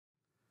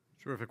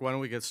Terrific. Why don't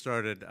we get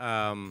started?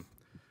 I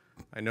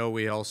know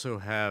we also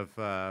have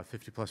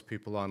 50-plus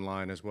people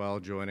online as well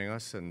joining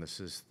us, and this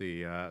is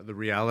the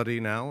reality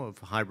now of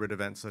hybrid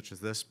events such as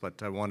this,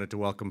 but I wanted to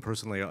welcome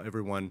personally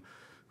everyone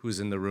who's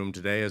in the room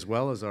today, as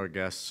well as our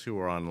guests who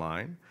are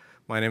online.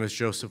 My name is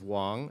Joseph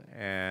Wong,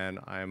 and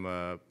I'm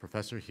a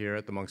professor here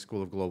at the Munk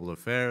School of Global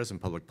Affairs and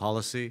Public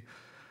Policy.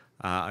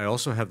 I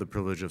also have the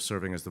privilege of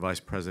serving as the Vice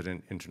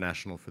President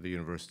International for the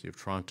University of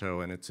Toronto,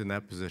 and it's in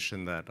that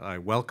position that I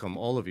welcome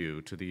all of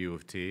you to the U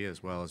of T,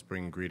 as well as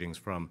bring greetings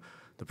from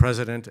the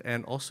President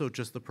and also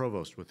just the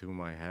Provost, with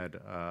whom I had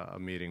a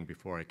meeting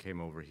before I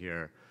came over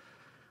here.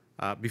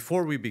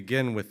 Before we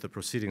begin with the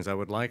proceedings, I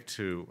would like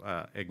to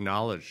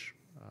acknowledge,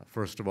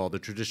 first of all, the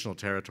traditional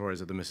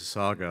territories of the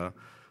Mississauga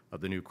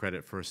of the New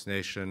Credit First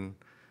Nation,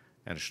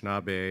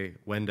 Anishinaabe,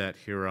 Wendat,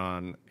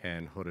 Huron,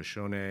 and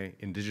Haudenosaunee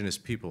Indigenous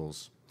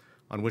peoples,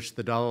 on which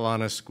the Dalla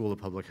Lana School of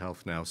Public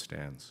Health now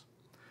stands.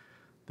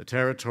 The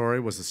territory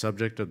was the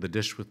subject of the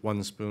Dish with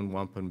One Spoon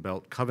Wampum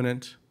Belt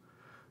Covenant,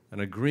 an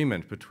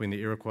agreement between the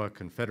Iroquois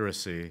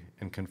Confederacy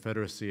and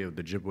Confederacy of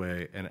the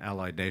Ojibwe and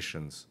allied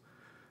nations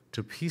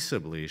to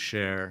peaceably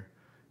share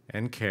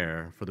and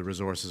care for the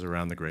resources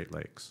around the Great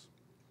Lakes.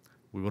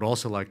 We would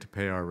also like to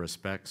pay our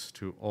respects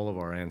to all of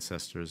our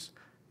ancestors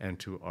and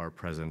to our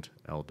present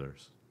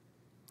elders.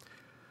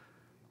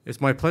 It's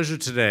my pleasure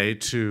today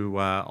to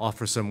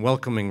offer some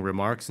welcoming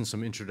remarks and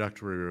some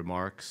introductory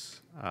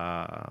remarks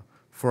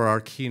for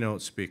our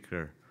keynote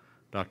speaker,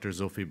 Dr.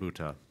 Zulfiqar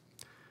Bhutta.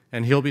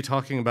 And he'll be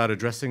talking about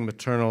addressing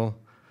maternal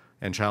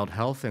and child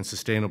health and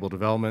sustainable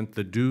development,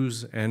 the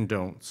do's and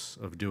don'ts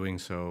of doing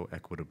so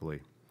equitably.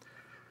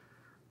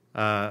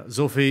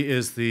 Zulfi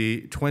is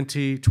the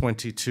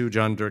 2022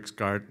 John Dirks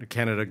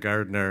Canada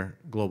Gairdner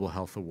Global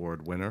Health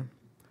Award winner.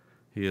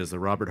 He is the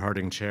Robert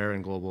Harding Chair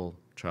in Global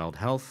Child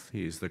Health.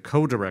 He's the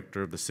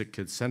co-director of the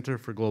SickKids Center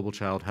for Global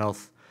Child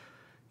Health.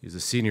 He's a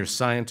senior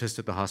scientist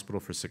at the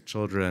Hospital for Sick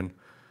Children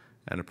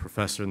and a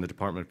professor in the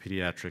Department of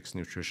Pediatrics,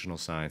 Nutritional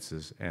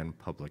Sciences, and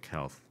Public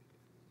Health.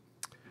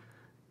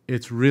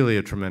 It's really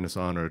a tremendous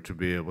honor to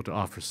be able to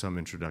offer some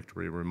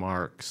introductory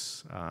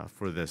remarks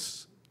for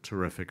this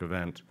terrific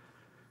event.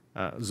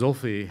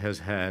 Zulfi has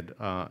had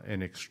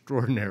an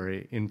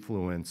extraordinary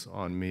influence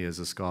on me as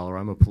a scholar.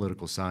 I'm a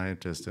political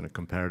scientist and a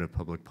comparative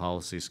public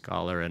policy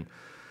scholar, and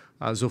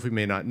Zulfi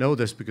may not know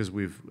this because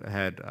we've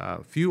had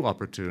a few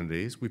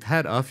opportunities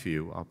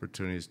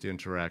to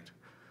interact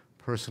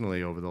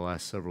personally over the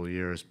last several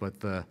years, but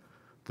the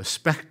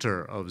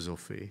specter of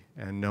Zulfi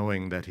and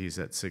knowing that he's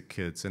at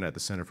SickKids and at the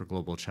Center for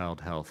Global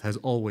Child Health has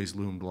always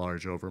loomed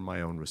large over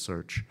my own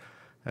research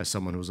as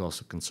someone who's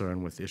also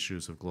concerned with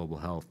issues of global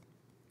health.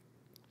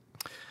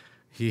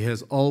 He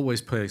has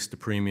always placed a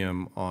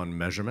premium on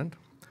measurement,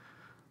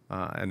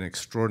 an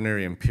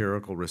extraordinary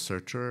empirical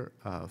researcher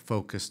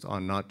focused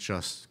on not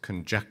just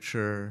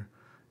conjecture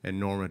and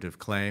normative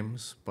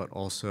claims, but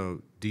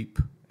also deep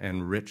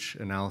and rich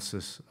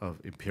analysis of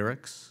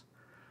empirics.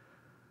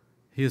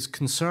 His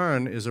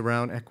concern is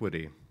around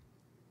equity,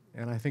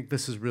 and I think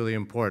this is really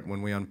important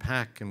when we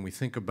unpack and we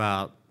think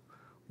about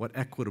what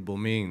equitable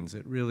means.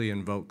 It really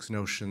invokes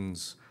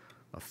notions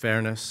of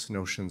fairness,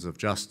 notions of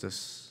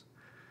justice,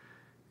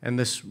 and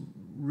this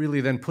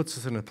really then puts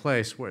us in a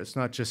place where it's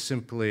not just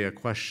simply a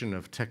question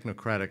of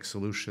technocratic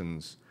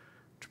solutions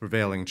to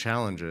prevailing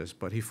challenges,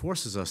 but he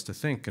forces us to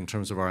think in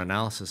terms of our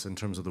analysis, in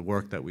terms of the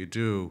work that we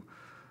do,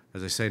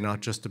 as I say,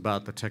 not just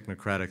about the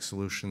technocratic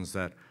solutions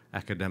that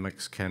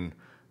academics can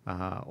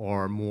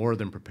or are more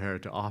than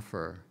prepared to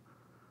offer,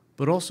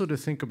 but also to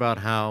think about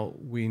how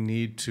we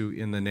need to,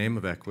 in the name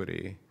of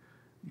equity,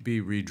 be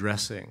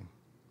redressing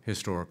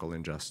historical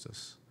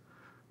injustice.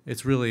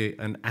 It's really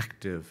an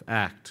active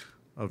act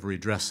of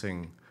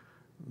redressing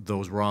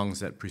those wrongs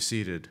that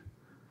preceded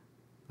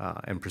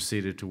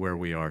to where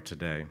we are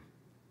today.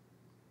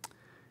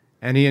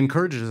 And he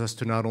encourages us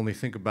to not only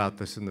think about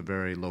this in the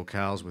very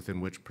locales within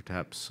which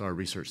perhaps our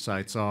research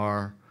sites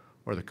are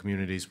or the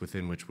communities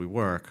within which we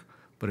work,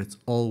 but it's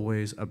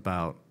always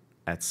about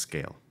at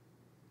scale.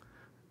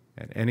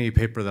 And any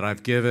paper that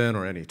I've given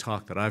or any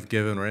talk that I've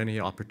given or any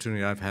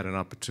opportunity I've had an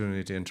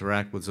opportunity to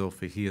interact with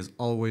Zulfi, he has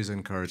always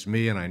encouraged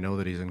me, and I know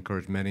that he's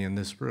encouraged many in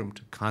this room,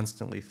 to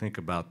constantly think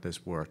about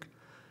this work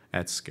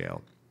at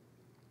scale.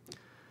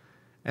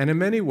 And in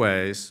many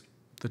ways,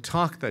 the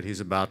talk that he's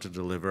about to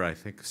deliver, I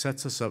think,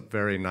 sets us up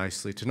very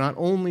nicely to not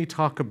only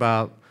talk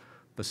about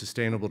the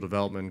Sustainable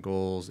Development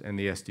Goals and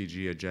the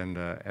SDG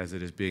agenda as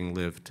it is being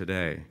lived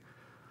today,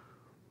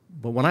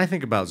 but when I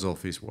think about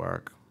Zulfi's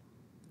work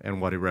and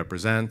what he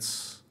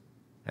represents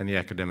and the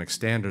academic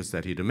standards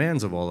that he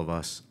demands of all of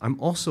us, I'm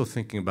also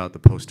thinking about the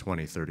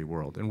post-2030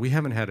 world, and we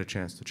haven't had a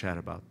chance to chat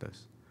about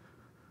this.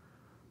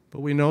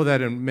 But we know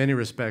that in many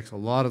respects, a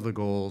lot of the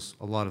goals,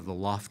 a lot of the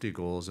lofty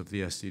goals of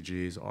the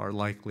SDGs are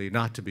likely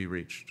not to be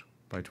reached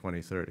by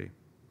 2030.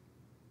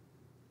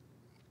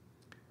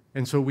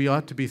 And so we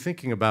ought to be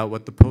thinking about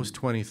what the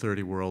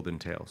post-2030 world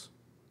entails.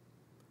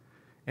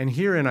 And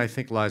herein, I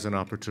think, lies an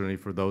opportunity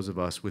for those of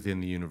us within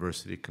the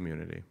university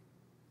community.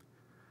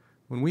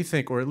 When we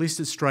think, or at least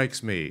it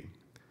strikes me,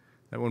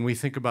 that when we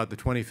think about the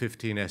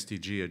 2015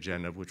 SDG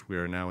agenda, of which we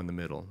are now in the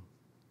middle,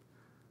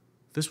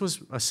 this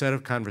was a set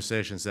of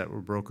conversations that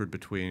were brokered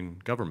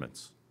between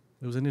governments.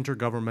 It was an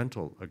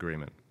intergovernmental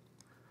agreement.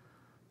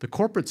 The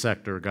corporate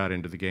sector got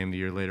into the game the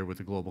year later with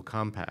the Global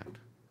Compact.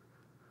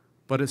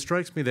 But it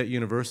strikes me that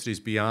universities,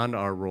 beyond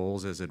our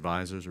roles as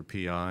advisors or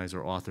PIs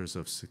or authors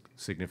of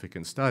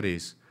significant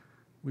studies,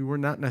 we were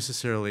not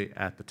necessarily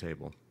at the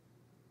table.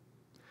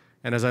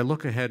 And as I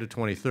look ahead to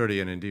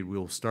 2030, and indeed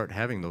we'll start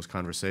having those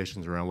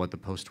conversations around what the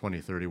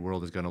post-2030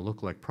 world is going to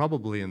look like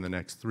probably in the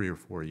next 3 or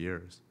 4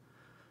 years,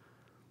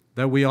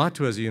 that we ought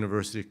to, as a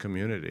university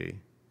community,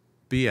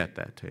 be at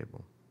that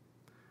table,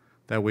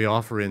 that we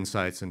offer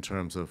insights in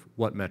terms of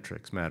what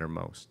metrics matter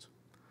most,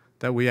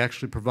 that we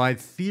actually provide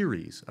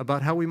theories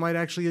about how we might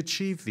actually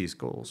achieve these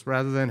goals,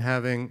 rather than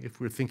having, if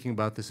we're thinking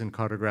about this in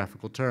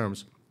cartographical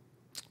terms,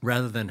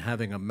 rather than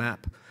having a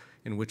map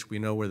in which we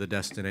know where the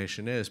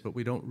destination is, but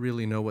we don't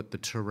really know what the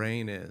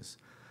terrain is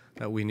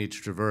that we need to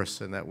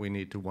traverse and that we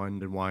need to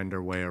wind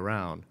our way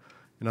around.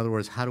 In other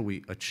words, how do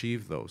we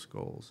achieve those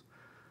goals?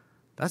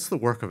 That's the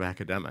work of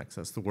academics.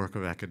 That's the work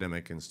of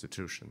academic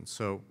institutions.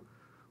 So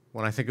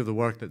when I think of the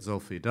work that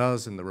Zulfi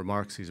does and the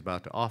remarks he's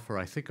about to offer,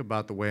 I think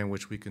about the way in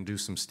which we can do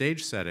some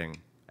stage setting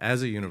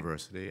as a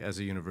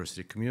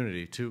university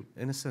community to,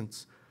 in a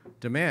sense,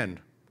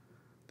 demand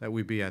that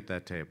we be at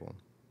that table,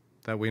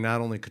 that we not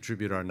only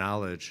contribute our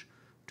knowledge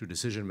to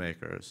decision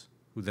makers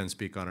who then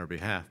speak on our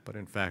behalf, but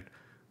in fact,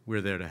 we're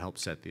there to help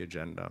set the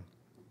agenda.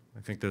 I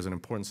think there's an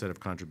important set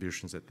of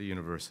contributions that the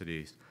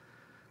universities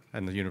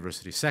and the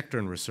university sector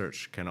and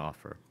research can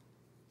offer.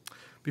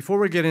 Before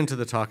we get into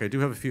the talk, I do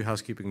have a few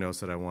housekeeping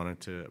notes that I wanted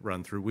to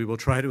run through. We will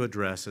try to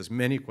address as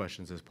many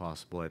questions as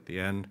possible at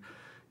the end.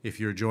 If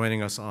you're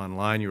joining us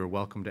online, you are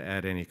welcome to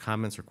add any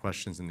comments or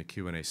questions in the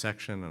Q&A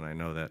section, and I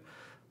know that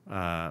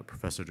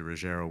Professor de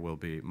Ruggiero will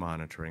be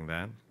monitoring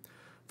that.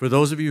 For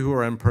those of you who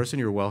are in person,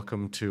 you're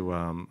welcome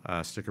to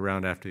stick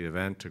around after the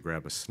event to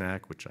grab a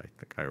snack, which I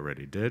think I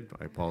already did.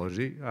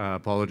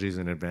 Apologies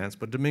in advance,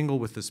 but to mingle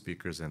with the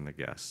speakers and the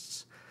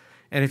guests.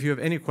 And if you have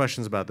any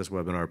questions about this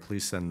webinar,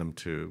 please send them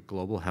to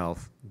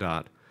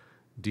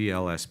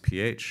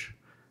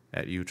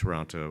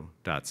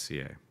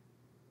globalhealth.dlsph@utoronto.ca.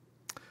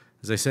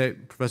 As I say,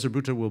 Professor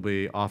Bhutta will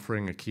be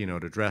offering a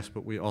keynote address,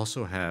 but we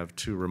also have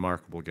 2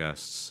 remarkable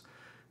guests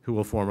who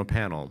will form a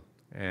panel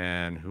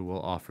and who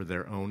will offer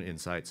their own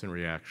insights and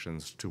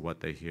reactions to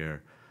what they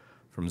hear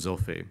from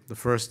Zulfi. The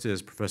first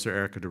is Professor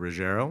Erica de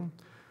Ruggiero.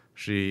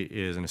 She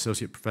is an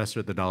associate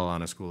professor at the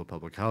Dalla School of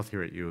Public Health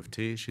here at U of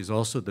T. She's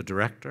also the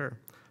director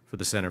for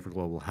the Center for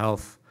Global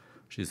Health.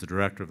 She's the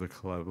director of the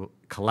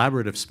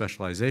Collaborative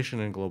Specialization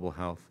in Global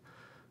Health.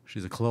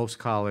 She's a close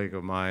colleague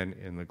of mine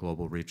in the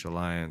Global Reach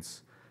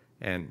Alliance,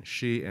 and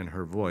she and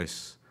her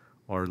voice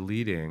are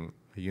leading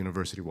a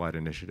university-wide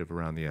initiative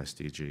around the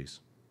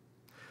SDGs.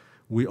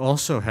 We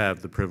also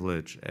have the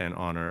privilege and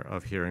honor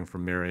of hearing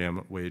from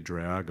Miriam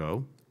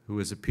Wade-Drago, who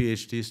is a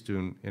PhD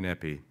student in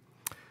EPI.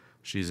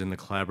 She's in the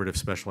Collaborative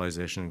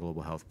Specialization in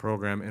Global Health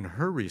program, and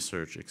her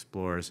research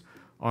explores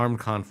armed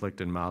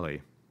conflict in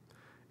Mali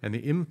and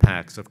the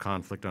impacts of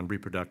conflict on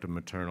reproductive,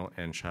 maternal,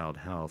 and child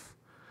health.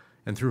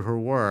 And through her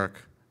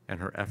work and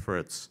her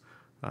efforts,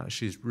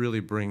 she's really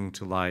bringing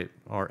to light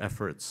our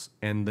efforts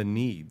and the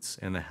needs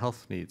and the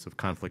health needs of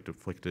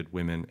conflict-afflicted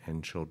women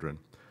and children.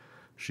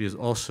 She is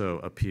also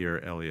a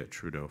Pierre Elliott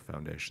Trudeau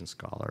Foundation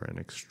Scholar, an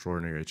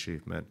extraordinary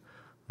achievement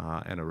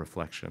and a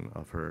reflection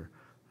of her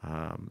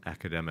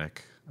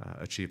academic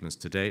achievements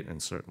to date, and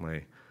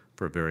certainly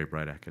for a very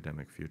bright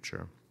academic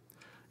future.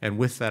 And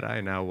with that,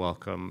 I now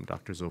welcome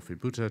Dr. Zulfi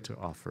Bhutta to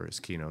offer his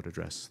keynote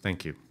address.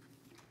 Thank you.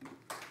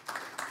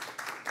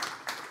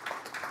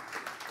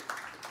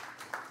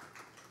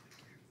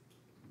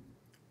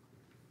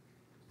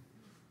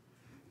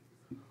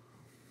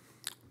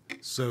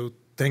 So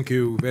thank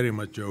you very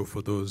much, Joe,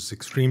 for those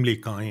extremely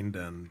kind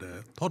and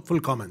thoughtful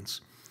comments.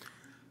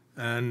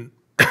 And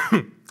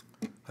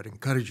I'd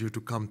encourage you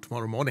to come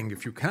tomorrow morning,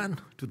 if you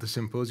can, to the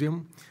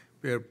symposium,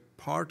 where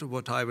part of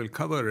what I will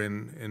cover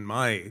in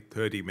my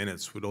 30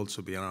 minutes would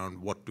also be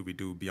around what do we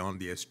do beyond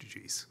the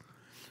SDGs.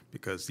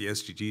 Because the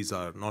SDGs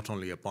are not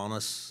only upon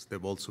us,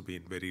 they've also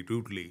been very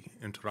rudely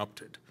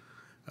interrupted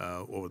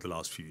over the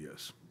last few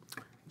years.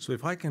 So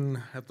if I can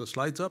have the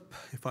slides up,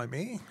 if I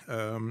may.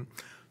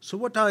 So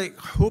what I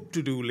hope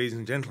to do, ladies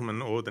and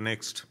gentlemen, over the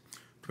next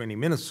 20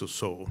 minutes or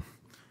so,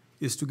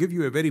 is to give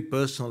you a very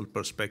personal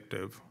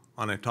perspective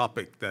on a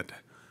topic that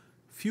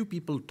few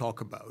people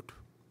talk about,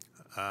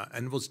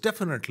 and was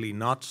definitely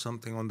not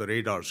something on the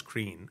radar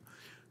screen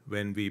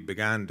when we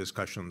began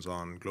discussions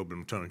on global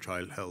maternal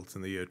child health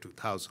in the year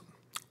 2000.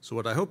 So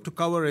what I hope to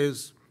cover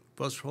is,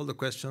 first of all, the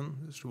question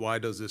as to why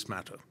does this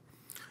matter?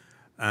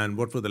 And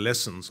what were the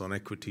lessons on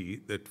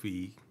equity that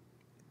we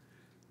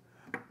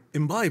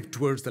imbibed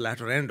towards the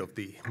latter end of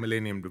the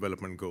Millennium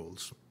Development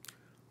Goals?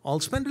 I'll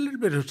spend a little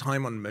bit of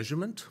time on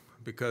measurement,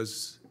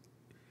 because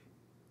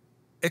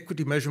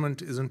equity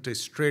measurement isn't a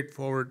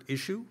straightforward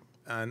issue,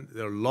 and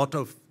there are a lot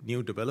of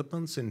new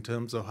developments in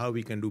terms of how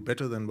we can do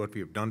better than what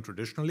we have done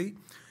traditionally.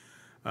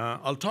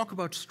 I'll talk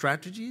about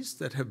strategies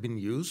that have been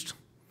used.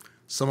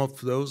 Some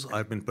of those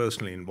I've been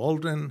personally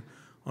involved in,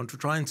 to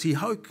try and see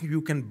how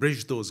you can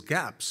bridge those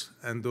gaps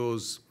and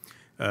those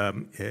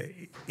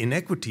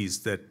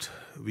inequities that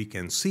we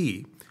can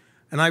see.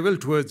 And I will,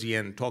 towards the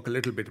end, talk a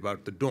little bit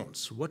about the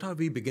don'ts. What are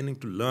we beginning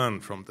to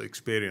learn from the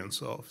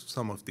experience of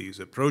some of these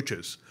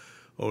approaches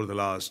over the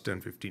last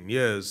 10, 15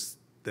 years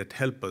that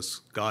help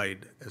us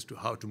guide as to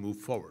how to move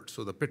forward,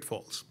 so the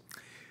pitfalls.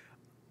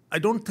 I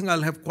don't think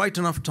I'll have quite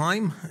enough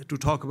time to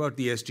talk about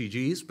the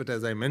SDGs, but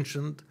as I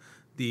mentioned,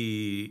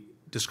 the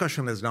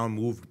discussion has now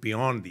moved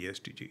beyond the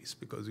SDGs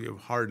because we have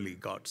hardly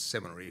got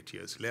 7 or 8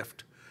 years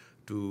left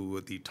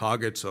to the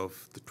targets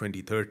of the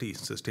 2030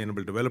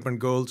 Sustainable Development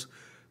Goals.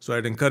 So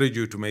I'd encourage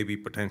you to maybe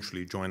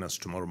potentially join us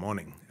tomorrow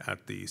morning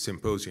at the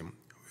symposium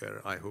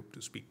where I hope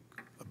to speak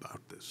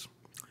about this.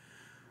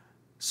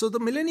 So the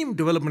Millennium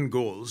Development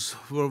Goals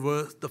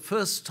were the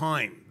first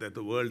time that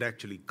the world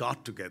actually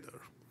got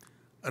together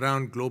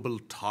around global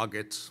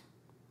targets,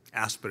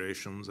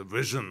 aspirations, a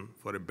vision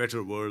for a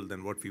better world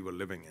than what we were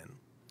living in.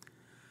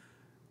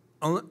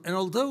 And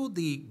although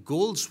the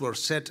goals were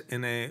set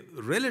in a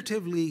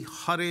relatively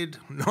hurried,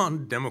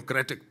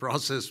 non-democratic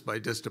process by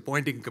just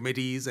appointing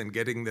committees and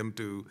getting them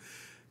to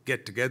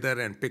get together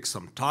and pick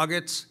some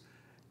targets,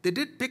 they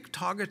did pick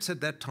targets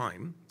at that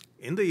time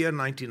in the year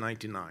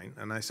 1999,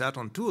 and I sat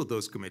on 2 of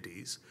those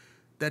committees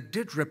that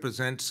did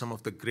represent some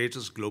of the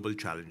greatest global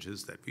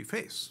challenges that we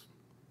face.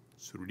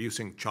 So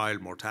reducing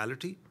child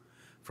mortality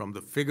from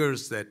the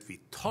figures that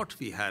we thought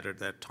we had at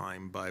that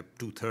time by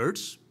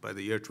 2/3 by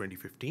the year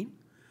 2015,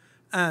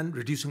 and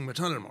reducing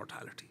maternal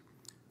mortality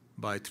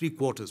by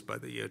 3/4 by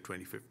the year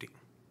 2015.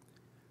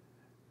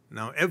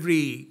 Now,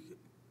 every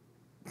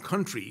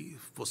country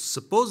was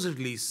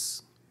supposedly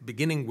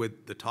beginning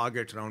with the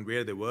target around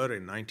where they were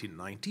in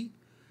 1990,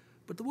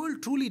 but the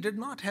world truly did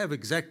not have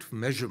exact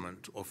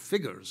measurement or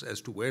figures as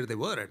to where they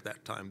were at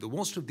that time.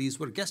 Most of these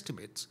were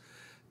guesstimates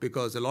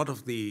because a lot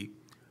of the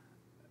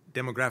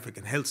demographic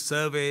and health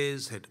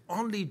surveys had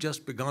only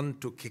just begun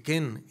to kick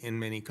in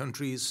many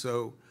countries,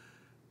 so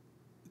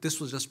this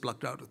was just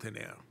plucked out of thin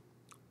air.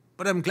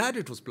 But I'm glad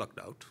it was plucked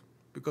out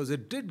because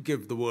it did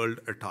give the world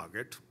a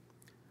target.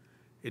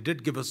 It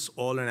did give us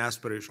all an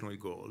aspirational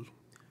goal.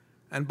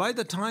 And by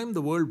the time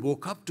the world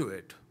woke up to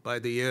it, by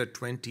the year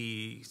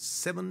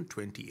 27,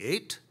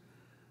 28,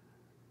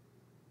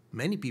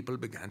 many people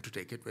began to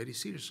take it very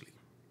seriously.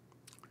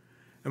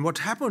 And what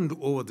happened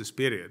over this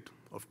period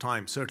of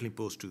time, certainly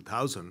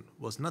post-2000,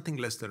 was nothing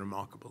less than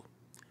remarkable.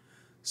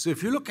 So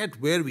if you look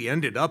at where we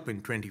ended up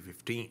in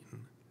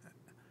 2015,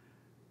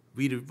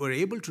 we were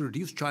able to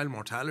reduce child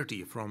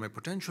mortality from a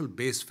potential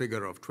base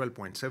figure of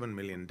 12.7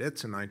 million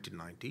deaths in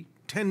 1990,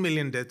 10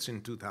 million deaths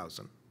in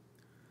 2000,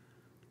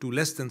 to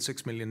less than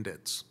 6 million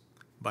deaths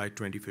by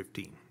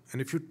 2015.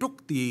 And if you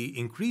took the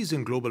increase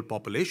in global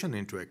population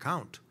into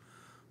account,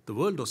 the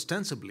world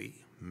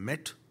ostensibly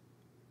met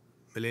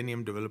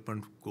Millennium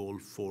Development Goal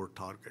 4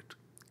 target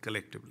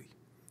collectively.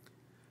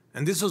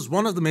 And this was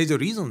one of the major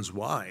reasons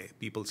why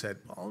people said,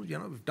 well,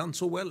 we've done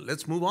so well,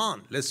 let's move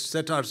on. Let's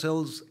set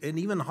ourselves an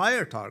even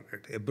higher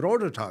target, a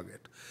broader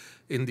target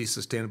in the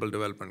Sustainable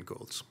Development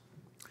Goals.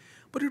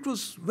 But it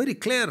was very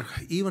clear,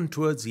 even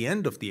towards the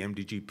end of the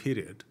MDG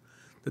period,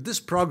 that this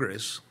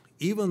progress,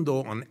 even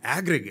though on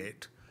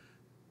aggregate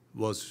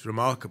was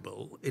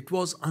remarkable, it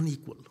was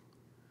unequal.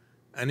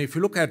 And if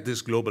you look at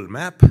this global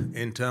map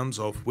in terms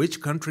of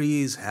which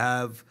countries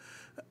have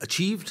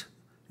achieved,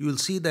 you will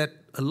see that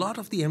a lot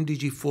of the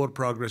MDG 4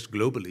 progress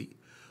globally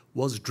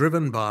was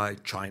driven by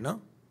China,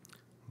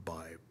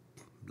 by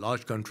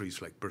large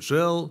countries like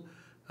Brazil,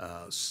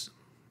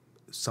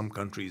 some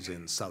countries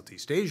in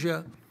Southeast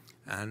Asia,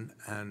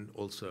 and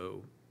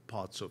also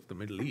parts of the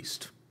Middle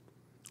East.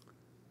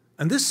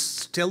 And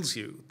this tells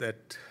you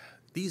that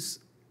these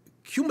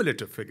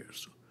cumulative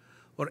figures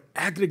or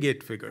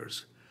aggregate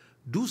figures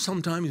do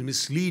sometimes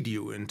mislead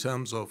you in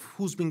terms of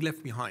who's being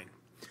left behind.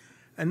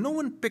 And no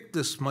one picked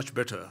this much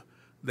better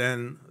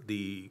than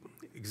the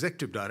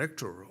executive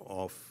director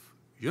of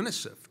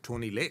UNICEF,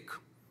 Tony Lake,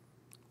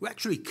 who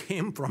actually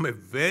came from a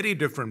very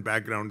different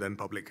background than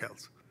public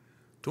health.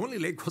 Tony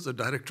Lake was a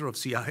director of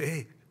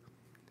CIA.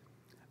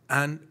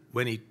 And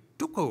when he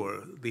took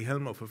over the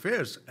helm of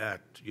affairs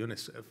at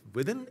UNICEF,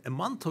 within a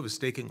month of his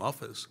taking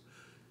office,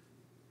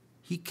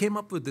 he came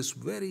up with this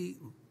very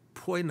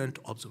poignant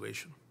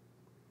observation.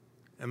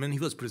 And when he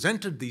was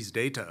presented these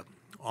data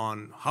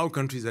on how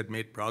countries had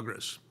made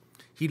progress,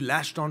 he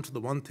latched onto the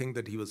one thing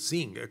that he was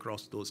seeing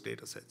across those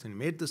data sets and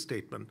made the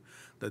statement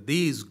that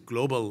these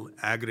global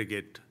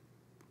aggregate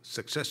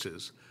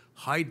successes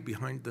hide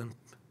behind them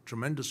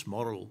tremendous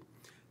moral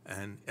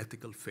and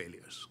ethical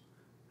failures.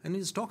 And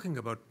he's talking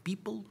about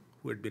people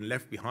who had been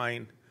left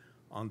behind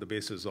on the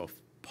basis of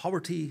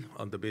poverty,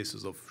 on the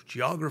basis of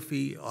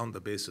geography, on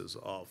the basis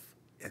of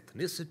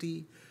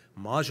ethnicity,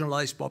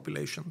 marginalized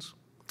populations.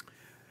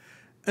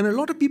 And a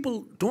lot of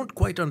people don't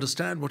quite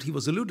understand what he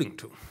was alluding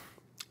to.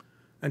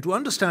 And to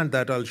understand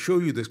that, I'll show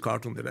you this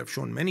cartoon that I've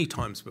shown many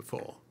times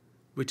before,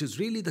 which is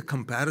really the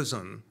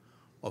comparison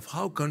of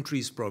how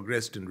countries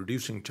progressed in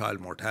reducing child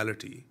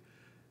mortality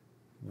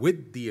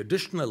with the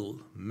additional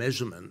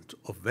measurement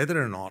of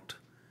whether or not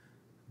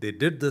they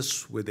did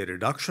this with a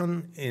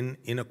reduction in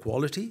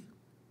inequality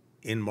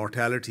in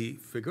mortality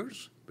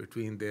figures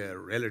between their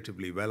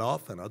relatively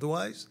well-off and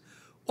otherwise,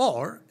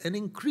 or an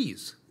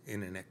increase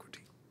in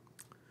inequity.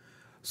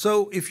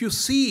 So if you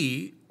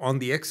see on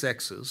the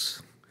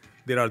x-axis,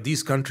 there are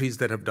these countries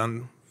that have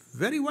done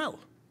very well.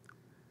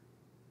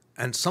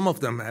 And some of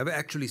them have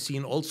actually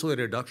seen also a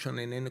reduction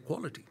in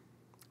inequality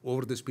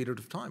over this period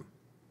of time.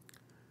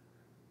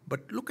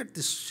 But look at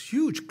this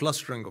huge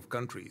clustering of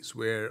countries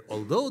where,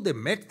 although they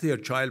met their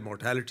child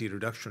mortality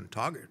reduction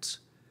targets,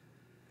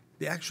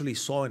 they actually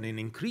saw an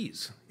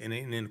increase in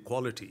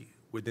inequality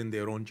within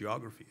their own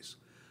geographies.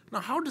 Now,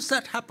 how does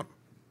that happen?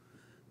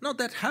 Now,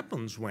 that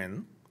happens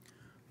when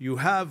you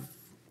have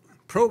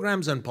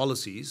programs and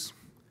policies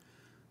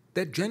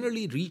that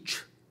generally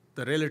reach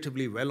the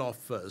relatively well-off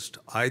first,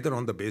 either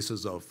on the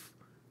basis of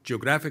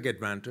geographic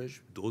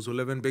advantage, those who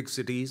live in big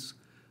cities,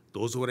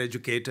 those who are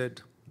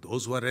educated,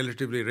 those who are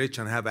relatively rich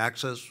and have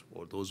access,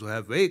 or those who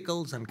have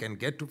vehicles and can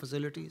get to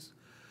facilities.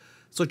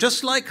 So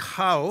just like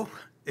how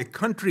a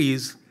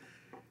country's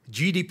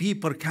GDP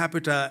per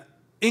capita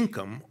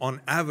income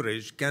on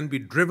average can be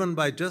driven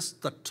by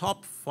just the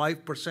top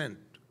 5%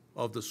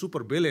 of the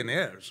super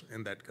billionaires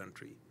in that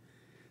country,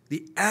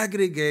 the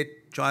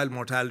aggregate child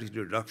mortality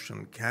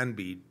reduction can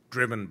be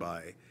driven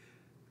by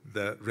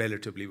the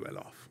relatively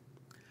well-off.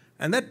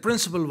 And that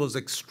principle was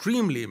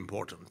extremely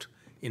important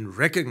in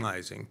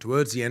recognizing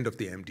towards the end of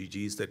the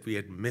MDGs that we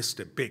had missed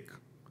a big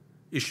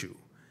issue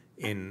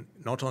in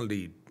not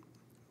only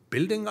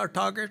building our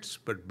targets,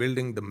 but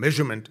building the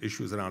measurement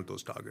issues around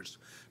those targets.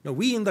 Now,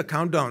 we in the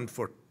countdown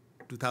for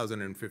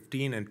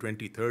 2015 and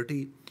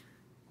 2030,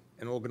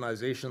 an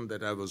organization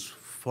that I was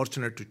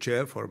fortunate to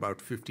chair for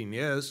about 15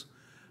 years,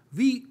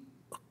 we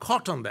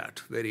caught on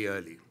that very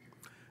early.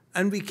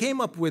 And we came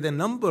up with a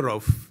number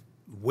of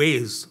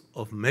ways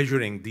of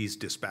measuring these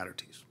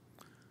disparities.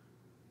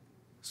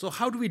 So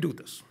how do we do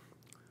this?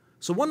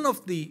 So one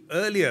of the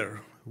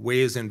earlier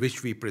ways in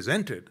which we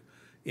presented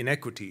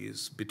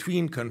inequities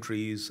between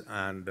countries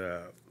and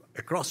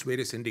across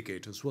various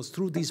indicators was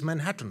through these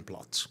Manhattan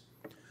plots.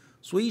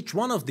 So each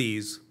one of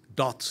these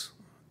dots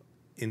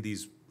in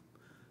these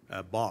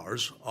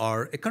bars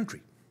are a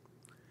country.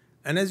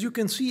 And as you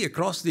can see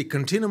across the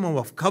continuum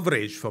of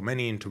coverage for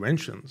many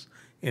interventions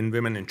in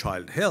women and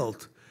child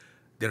health,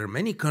 there are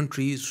many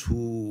countries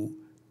who,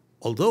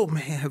 although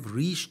may have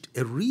reached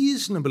a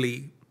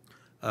reasonably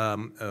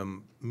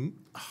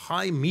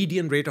high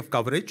median rate of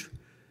coverage,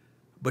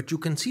 but you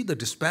can see the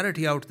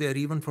disparity out there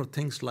even for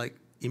things like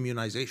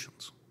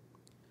immunizations.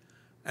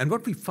 And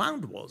what we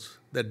found was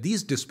that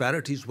these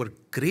disparities were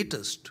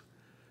greatest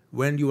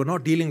when you were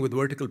not dealing with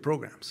vertical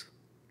programs.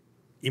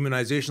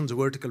 Immunization is a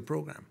vertical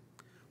program.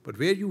 But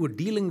where you were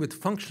dealing with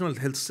functional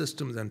health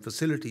systems and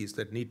facilities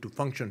that need to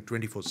function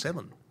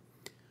 24/7,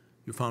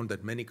 you found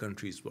that many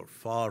countries were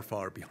far,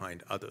 far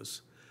behind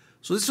others.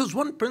 So this was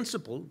one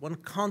principle, one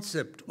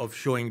concept of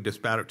showing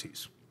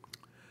disparities.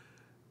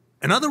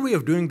 Another way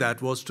of doing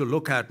that was to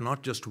look at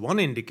not just one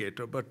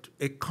indicator, but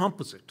a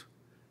composite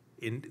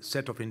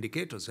set of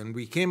indicators. And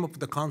we came up with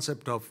the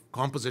concept of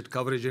composite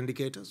coverage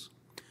indicators.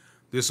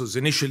 This was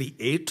initially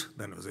 8,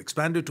 then was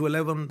expanded to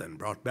 11, then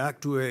brought back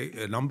to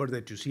a number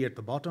that you see at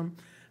the bottom.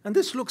 And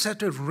this looks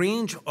at a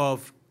range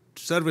of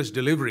service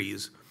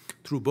deliveries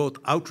through both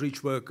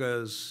outreach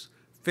workers,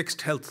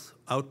 fixed health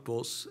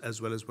outposts,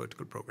 as well as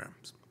vertical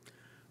programs.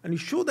 And you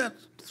show that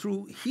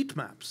through heat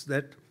maps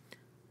that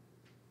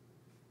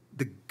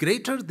the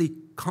greater the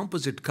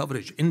composite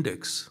coverage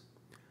index,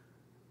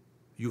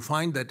 you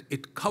find that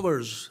it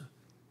covers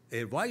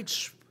a wide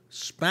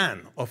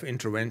span of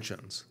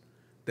interventions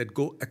that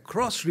go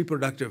across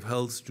reproductive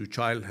health to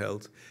child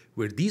health,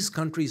 where these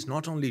countries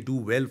not only do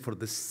well for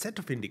this set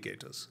of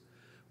indicators,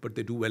 but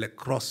they do well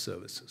across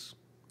services.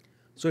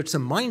 So it's a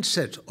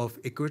mindset of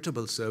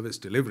equitable service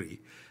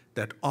delivery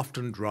that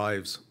often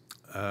drives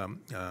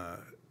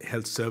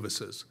health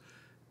services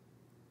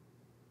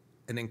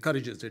and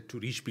encourages it to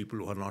reach people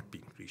who are not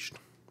being reached.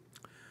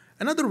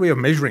 Another way of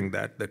measuring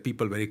that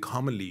people very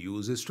commonly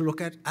use is to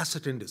look at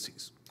asset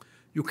indices.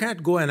 You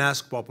can't go and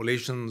ask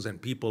populations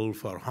and people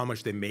for how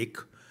much they make,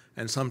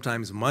 and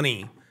sometimes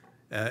money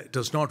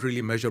does not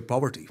really measure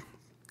poverty.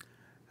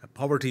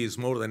 Poverty is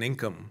more than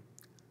income,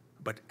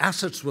 but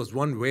assets was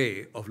one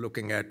way of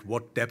looking at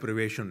what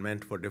deprivation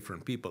meant for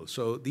different people.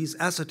 So these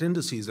asset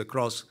indices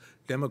across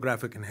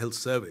demographic and health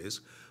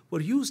surveys were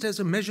used as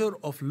a measure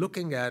of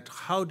looking at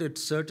how did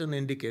certain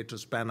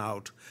indicators pan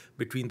out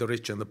between the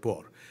rich and the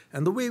poor.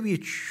 And the way we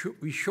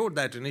showed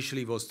that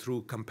initially was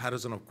through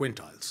comparison of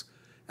quintiles,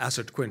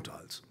 asset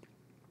quintiles.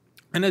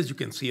 And as you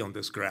can see on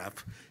this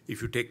graph,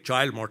 if you take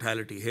child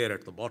mortality here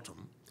at the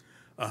bottom,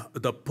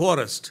 the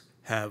poorest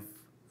have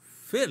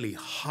fairly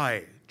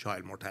high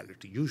child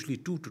mortality, usually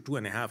 2 to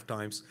 2.5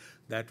 times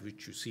that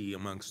which you see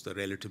amongst the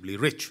relatively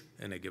rich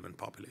in a given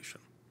population.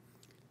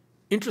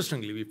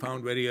 interestingly, we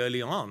found very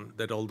early on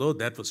that although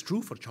that was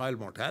true for child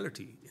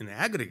mortality in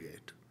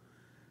aggregate,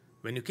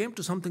 when you came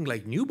to something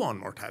like newborn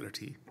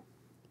mortality,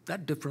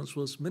 that difference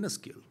was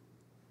minuscule.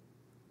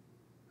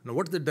 Now,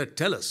 what did that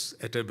tell us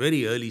at a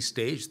very early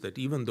stage? That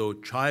even though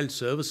child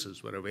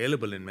services were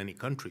available in many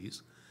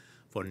countries,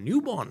 for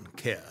newborn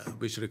care,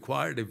 which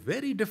required a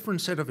very different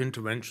set of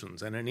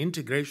interventions and an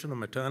integration of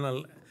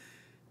maternal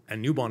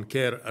and newborn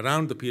care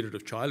around the period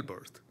of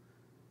childbirth,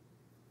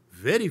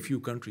 very few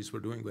countries were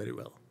doing very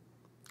well.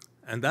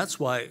 And that's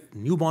why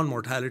newborn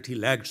mortality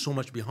lagged so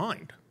much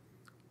behind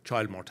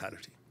child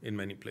mortality in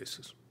many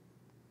places.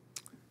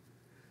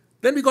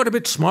 Then we got a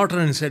bit smarter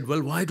and said,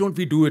 well, why don't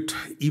we do it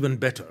even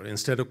better?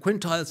 Instead of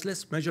quintiles,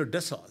 let's measure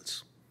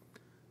deciles.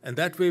 And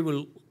that way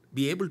we'll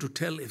be able to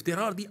tell if there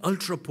are the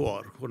ultra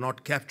poor who are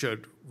not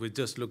captured with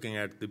just looking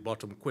at the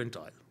bottom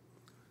quintile,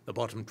 the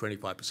bottom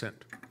 25%.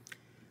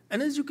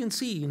 And as you can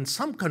see, in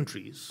some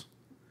countries,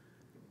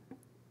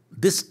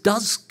 this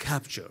does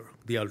capture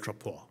the ultra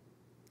poor.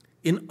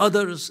 In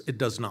others, it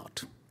does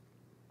not.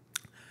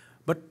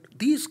 But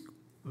these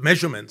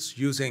measurements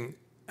using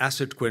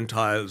asset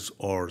quintiles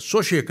or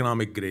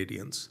socioeconomic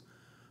gradients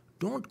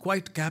don't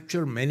quite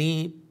capture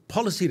many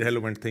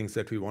policy-relevant things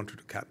that we wanted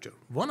to capture.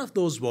 One of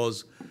those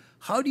was,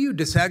 how do you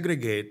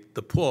disaggregate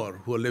the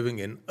poor who are living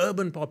in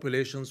urban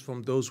populations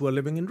from those who are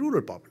living in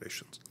rural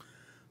populations?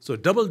 So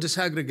double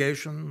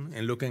disaggregation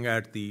in looking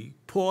at the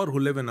poor who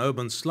live in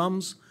urban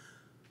slums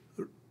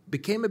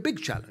became a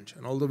big challenge.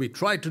 And although we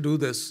tried to do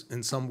this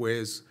in some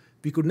ways,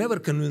 we could never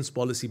convince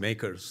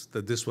policymakers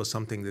that this was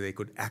something that they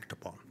could act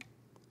upon.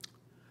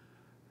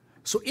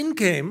 So in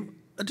came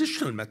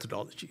additional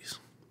methodologies,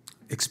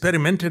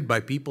 experimented by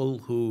people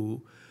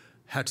who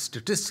had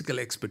statistical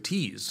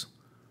expertise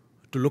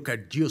to look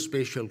at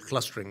geospatial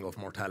clustering of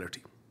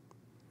mortality.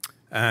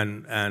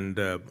 And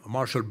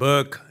Marshall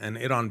Burke and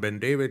Iran Ben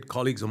David,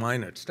 colleagues of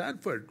mine at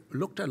Stanford,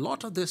 looked at a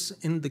lot of this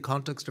in the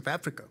context of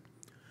Africa.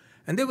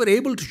 And they were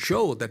able to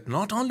show that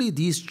not only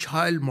these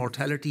child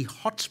mortality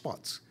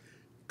hotspots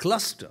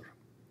cluster,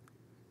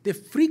 they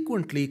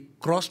frequently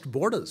crossed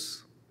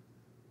borders,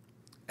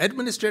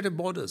 administrative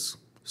borders,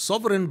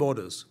 sovereign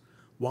borders.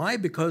 Why?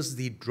 Because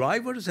the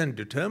drivers and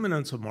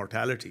determinants of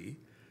mortality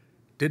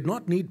did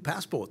not need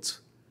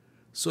passports.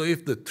 So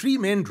if the three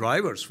main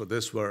drivers for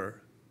this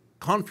were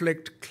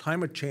conflict,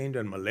 climate change,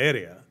 and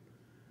malaria,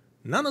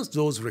 none of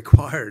those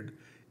required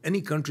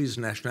any country's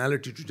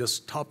nationality to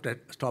just stop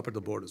at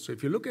the border. So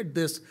if you look at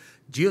this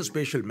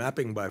geospatial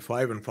mapping by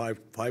 5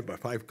 by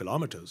 5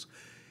 kilometers,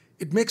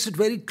 it makes it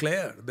very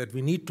clear that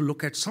we need to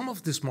look at some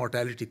of this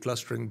mortality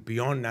clustering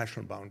beyond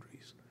national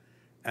boundaries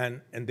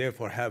and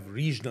therefore have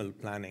regional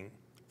planning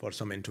for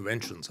some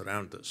interventions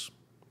around this.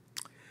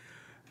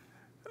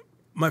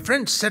 My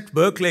friend Seth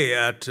Berkeley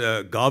at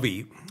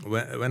Gavi,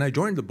 when I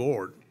joined the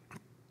board,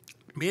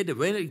 made a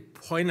very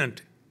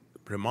poignant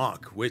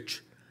remark,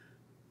 which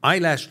I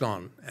latched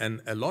on,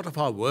 and a lot of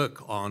our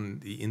work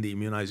in the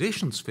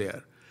immunization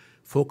sphere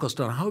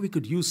focused on how we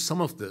could use some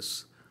of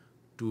this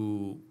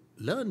to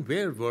learn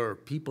where were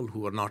people who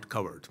were not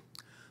covered.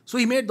 So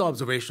he made the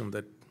observation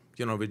that,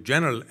 with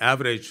general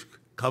average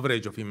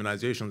coverage of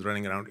immunizations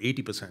running around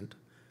 80%,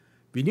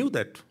 we knew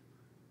that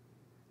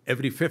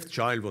every fifth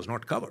child was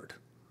not covered.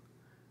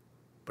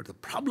 But the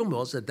problem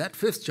was that that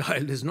fifth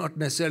child is not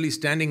necessarily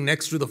standing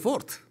next to the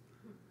fourth.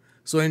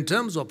 So in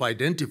terms of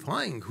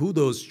identifying who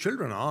those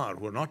children are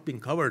who are not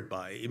being covered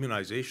by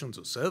immunizations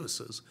or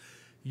services,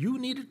 you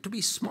needed to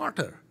be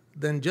smarter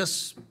than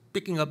just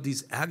picking up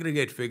these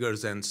aggregate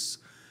figures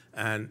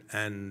and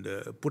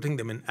putting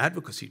them in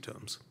advocacy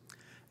terms.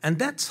 And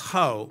that's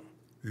how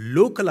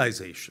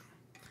localization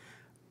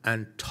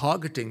and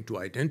targeting to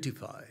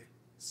identify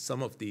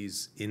some of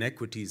these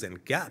inequities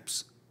and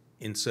gaps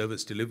in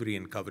service delivery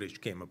and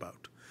coverage came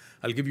about.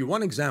 I'll give you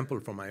one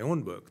example from my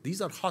own work.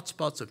 These are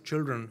hotspots of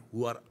children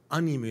who are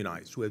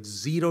unimmunized, who have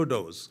 0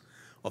 dose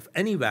of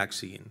any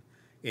vaccine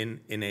in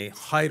a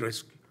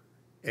high-risk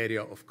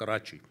area of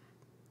Karachi.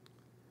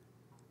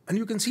 And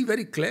you can see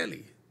very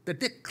clearly that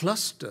they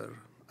cluster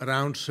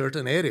around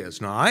certain areas.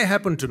 Now, I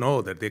happen to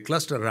know that they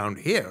cluster around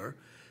here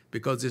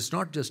because it's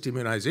not just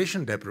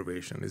immunization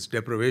deprivation, it's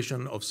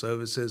deprivation of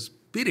services,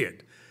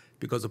 period.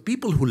 Because the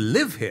people who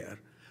live here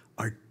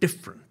are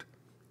different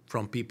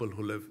from people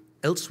who live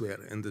elsewhere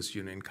in this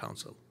Union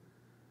Council.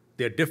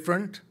 They're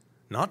different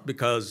not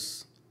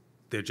because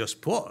they're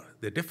just poor,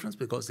 they're different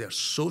because they're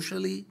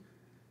socially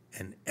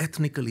and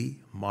ethnically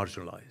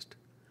marginalized.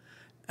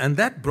 And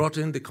that brought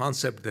in the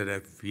concept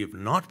that we have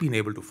not been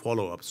able to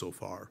follow up so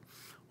far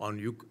on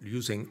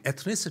using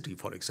ethnicity,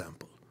 for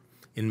example,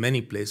 in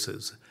many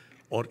places,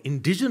 or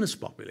indigenous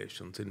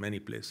populations in many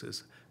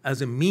places,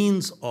 as a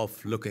means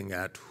of looking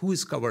at who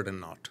is covered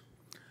and not.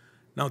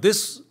 Now,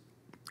 this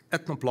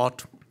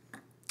ethnoplot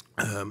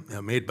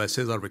made by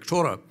Cesar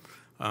Victoria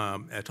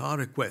at our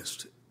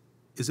request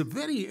is a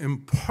very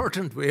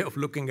important way of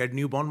looking at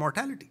newborn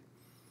mortality.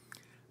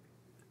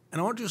 And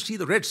I want you to see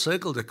the red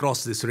circles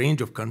across this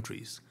range of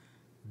countries.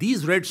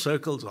 These red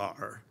circles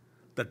are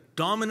the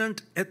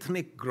dominant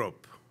ethnic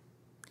group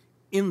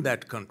in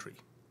that country.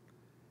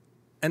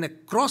 And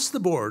across the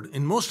board,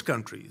 in most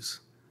countries,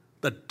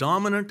 the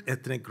dominant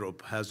ethnic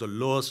group has the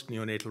lowest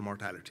neonatal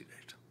mortality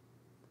rate.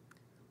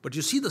 But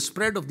you see the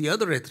spread of the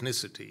other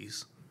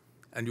ethnicities,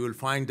 and you will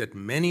find that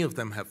many of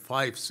them have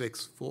 5,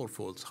 6,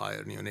 4-folds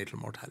higher neonatal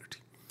mortality.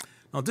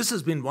 Now, this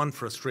has been one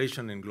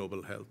frustration in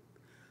global health,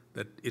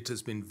 that it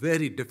has been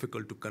very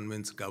difficult to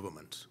convince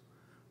governments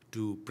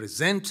to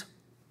present,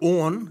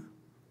 own,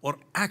 or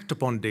act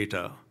upon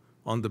data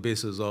on the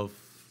basis of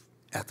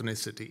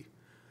ethnicity.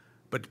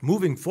 But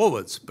moving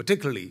forwards,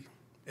 particularly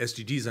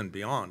SDGs and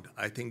beyond,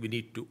 I think we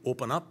need to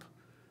open up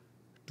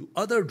to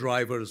other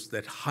drivers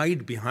that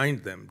hide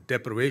behind them,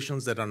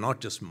 deprivations that are not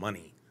just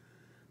money,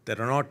 that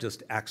are not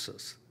just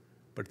access,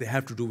 but they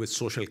have to do with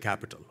social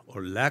capital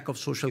or lack of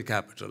social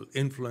capital,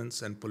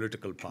 influence, and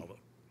political power.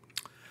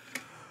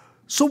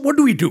 So what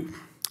do we do?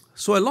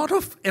 So a lot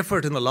of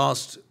effort in the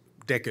last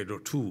decade or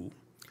two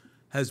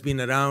has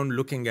been around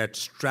looking at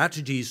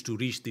strategies to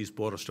reach these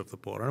poorest of the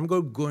poor. And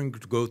I'm going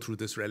to go through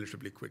this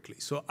relatively quickly.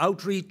 So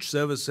outreach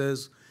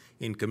services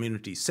in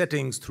community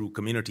settings through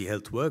community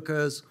health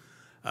workers.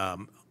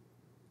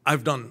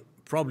 I've done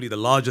probably the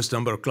largest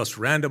number of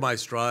cluster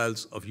randomized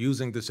trials of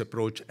using this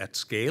approach at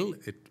scale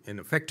in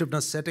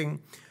effectiveness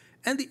setting.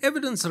 And the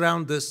evidence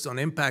around this on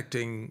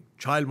impacting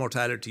child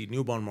mortality,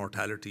 newborn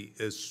mortality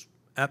is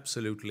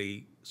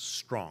absolutely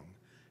strong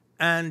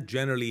and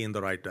generally in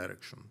the right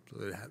direction. So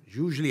they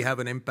usually have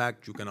an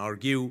impact. You can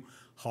argue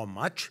how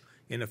much.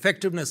 In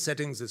effectiveness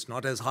settings, it's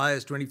not as high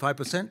as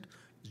 25%.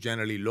 It's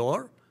generally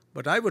lower.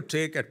 But I would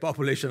take at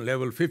population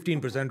level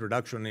 15%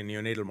 reduction in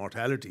neonatal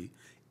mortality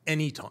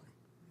anytime.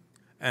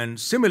 And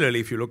similarly,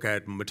 if you look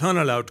at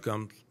maternal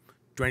outcomes,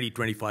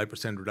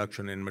 20-25%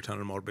 reduction in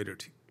maternal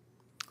morbidity.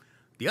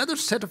 The other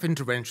set of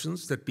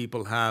interventions that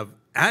people have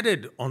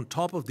added on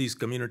top of these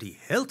community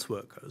health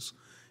workers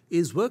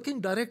is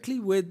working directly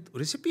with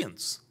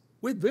recipients,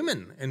 with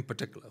women in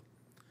particular.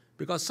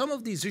 Because some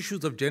of these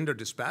issues of gender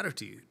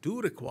disparity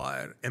do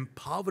require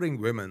empowering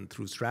women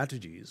through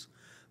strategies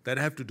that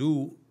have to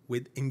do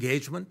with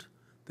engagement,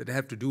 that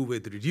have to do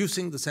with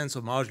reducing the sense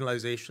of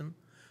marginalization,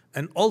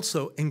 and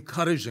also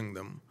encouraging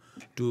them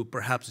to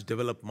perhaps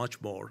develop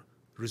much more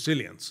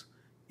resilience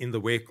in the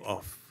wake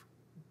of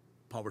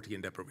poverty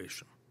and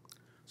deprivation.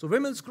 So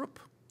women's group,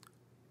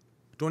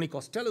 Tony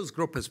Costello's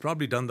group has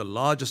probably done the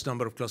largest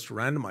number of cluster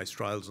randomized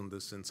trials on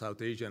this in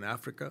South Asia and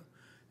Africa.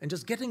 And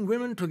just getting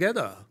women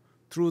together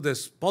through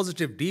this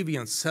positive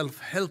deviance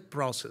self-help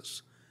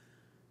process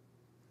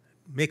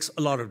makes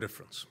a lot of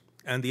difference.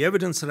 And the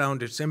evidence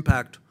around its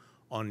impact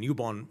on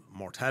newborn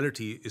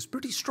mortality is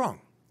pretty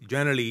strong,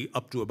 generally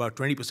up to about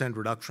 20%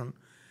 reduction.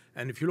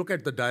 And if you look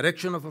at the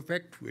direction of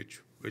effect,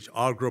 which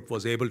our group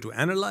was able to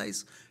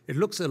analyze, it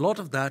looks a lot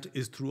of that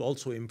is through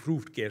also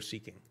improved care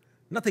seeking.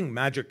 Nothing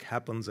magic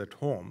happens at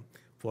home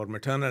for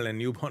maternal and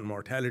newborn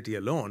mortality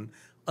alone,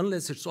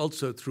 unless it's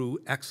also through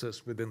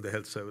access within the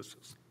health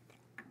services.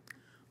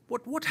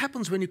 What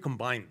happens when you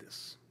combine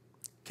this?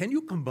 Can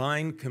you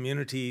combine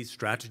community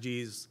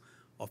strategies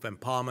of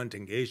empowerment,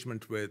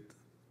 engagement with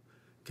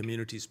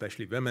communities,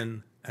 especially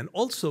women, and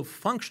also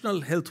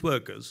functional health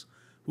workers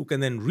who can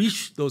then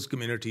reach those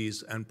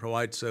communities and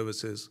provide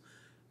services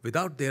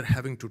without their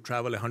having to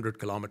travel 100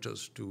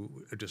 kilometers to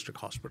a district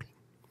hospital?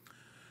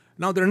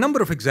 Now, there are a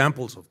number of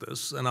examples of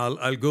this, and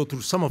I'll go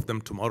through some of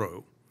them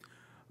tomorrow.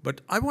 But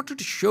I wanted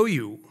to show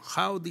you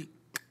how the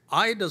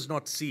eye does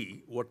not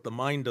see what the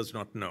mind does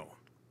not know.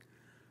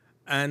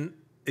 And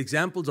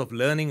examples of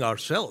learning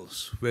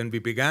ourselves when we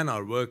began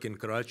our work in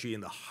Karachi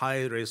in the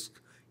high-risk,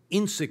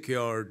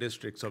 insecure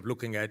districts of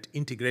looking at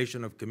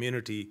integration of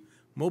community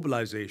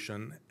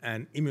mobilization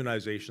and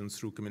immunizations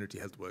through community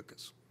health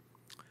workers.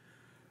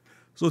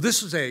 So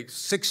this is a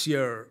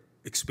 6-year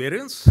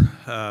experience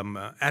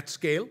at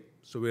scale.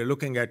 So we're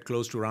looking at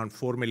close to around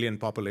 4 million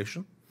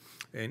population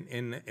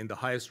in the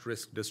highest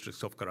risk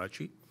districts of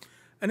Karachi.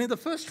 And in the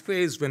first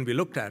phase, when we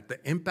looked at the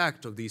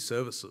impact of these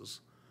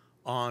services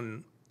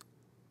on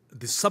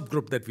the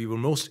subgroup that we were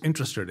most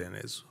interested in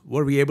is,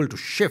 were we able to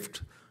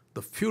shift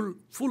the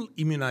full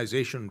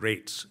immunization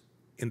rates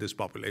in this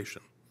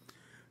population?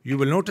 You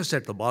will notice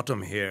at the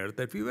bottom here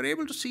that we were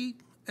able to see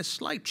a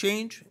slight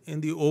change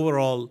in the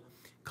overall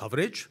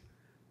coverage,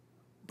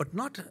 but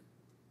not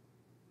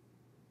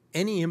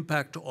any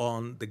impact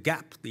on the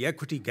gap, the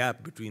equity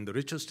gap between the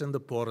richest and the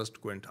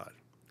poorest quintile.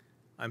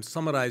 I'm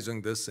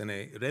summarizing this in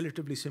a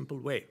relatively simple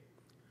way.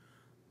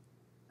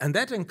 And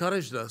that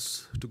encouraged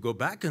us to go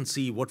back and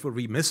see what were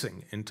we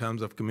missing in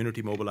terms of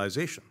community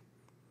mobilization.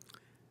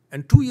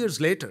 And 2 years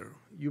later,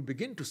 you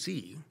begin to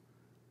see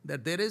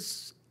that there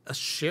is a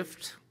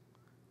shift,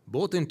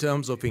 both in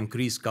terms of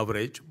increased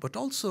coverage, but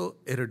also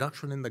a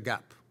reduction in the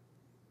gap.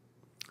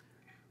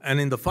 And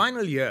in the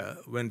final year,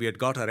 when we had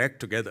got our act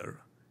together,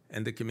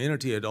 and the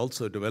community had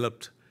also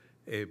developed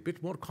a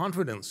bit more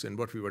confidence in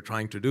what we were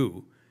trying to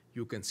do,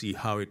 you can see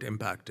how it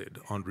impacted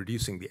on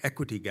reducing the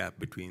equity gap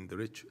between the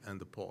rich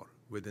and the poor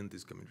within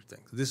these community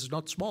things. This is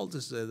not small.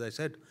 This is, as I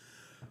said,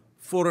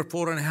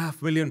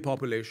 4.5 million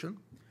population.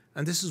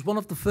 And this is one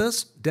of the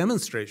first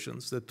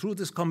demonstrations that through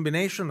this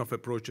combination of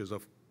approaches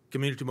of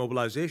community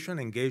mobilization,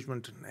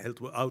 engagement, and health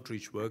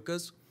outreach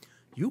workers,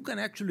 you can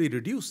actually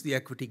reduce the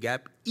equity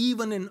gap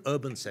even in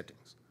urban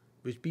settings,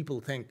 which people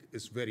think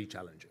is very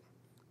challenging.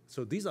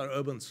 So these are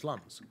urban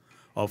slums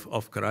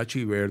of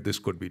Karachi where this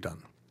could be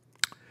done.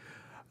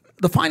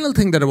 The final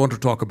thing that I want to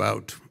talk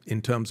about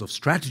in terms of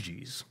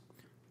strategies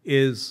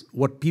is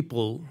what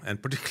people,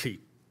 and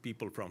particularly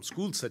people from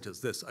schools such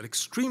as this, are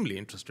extremely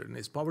interested in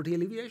is poverty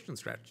alleviation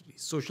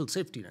strategies, social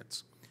safety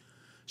nets.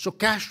 So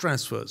cash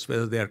transfers,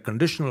 whether they are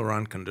conditional or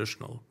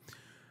unconditional.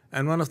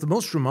 And one of the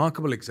most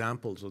remarkable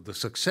examples of the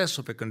success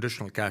of a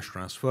conditional cash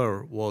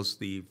transfer was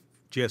the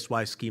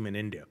GSY scheme in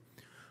India.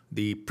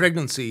 The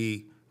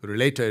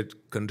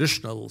pregnancy-related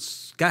conditional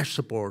cash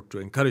support to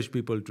encourage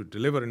people to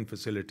deliver in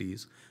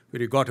facilities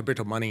where you got a bit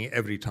of money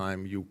every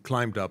time you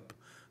climbed up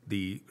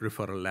the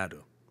referral ladder.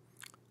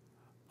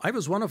 I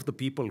was one of the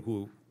people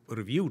who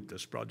reviewed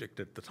this project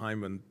at the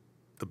time when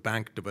the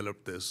bank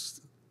developed this,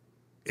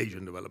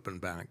 Asian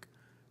Development Bank.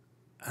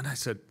 And I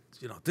said,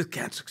 you know, this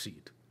can't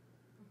succeed.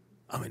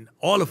 I mean,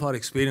 all of our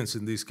experience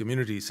in these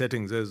community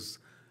settings is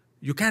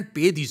you can't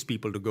pay these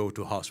people to go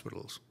to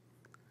hospitals.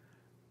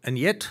 And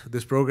yet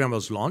this program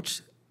was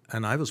launched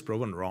and I was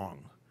proven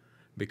wrong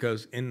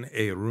because in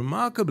a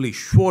remarkably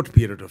short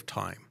period of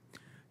time,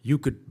 you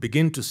could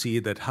begin to see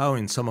that how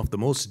in some of the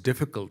most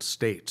difficult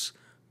states,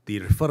 the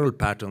referral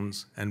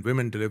patterns and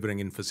women delivering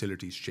in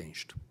facilities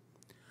changed.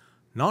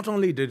 Not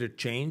only did it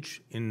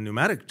change in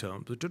numeric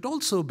terms, but it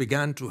also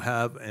began to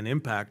have an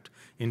impact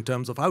in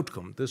terms of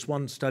outcome. This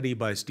one study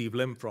by Steve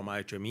Lim from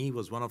IHME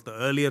was one of the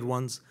earlier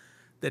ones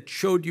that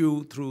showed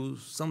you through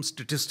some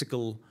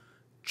statistical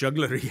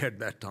jugglery at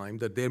that time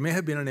that there may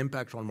have been an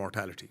impact on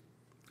mortality.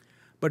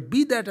 But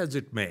be that as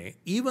it may,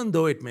 even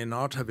though it may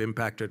not have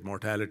impacted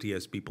mortality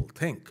as people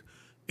think,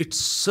 it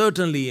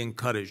certainly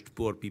encouraged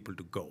poor people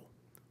to go.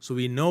 So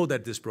we know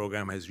that this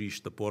program has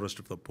reached the poorest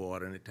of the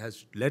poor, and it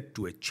has led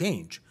to a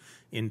change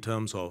in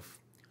terms of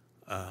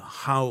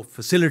how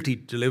facility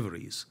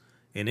deliveries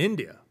in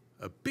India,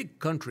 a big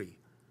country,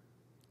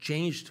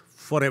 changed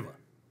forever.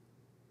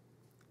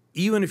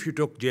 Even if you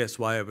took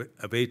GSY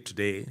away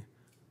today,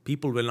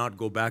 people will not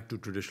go back to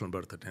traditional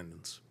birth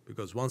attendance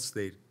because once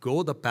they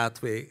go the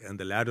pathway and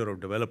the ladder of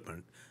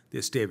development,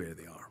 they stay where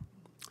they are.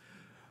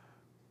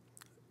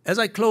 As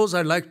I close,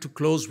 I'd like to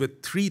close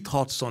with 3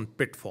 thoughts on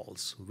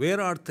pitfalls. Where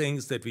are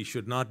things that we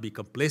should not be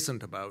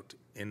complacent about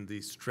in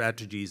the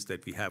strategies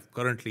that we have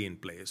currently in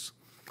place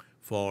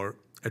for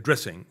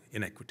addressing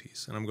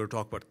inequities? And I'm going to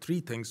talk about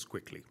 3 things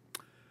quickly.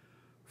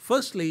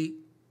 Firstly,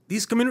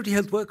 these community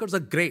health workers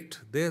are great.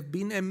 They have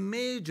been a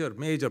major,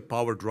 major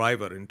power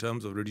driver in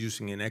terms of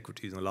reducing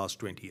inequities in the last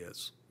 20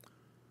 years.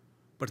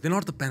 But they're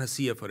not the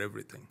panacea for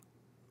everything.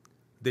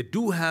 They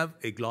do have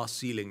a glass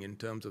ceiling in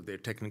terms of their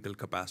technical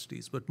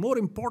capacities, but more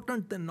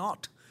important than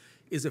not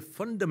is a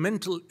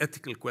fundamental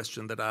ethical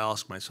question that I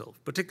ask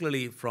myself,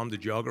 particularly from the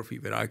geography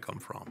where I come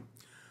from.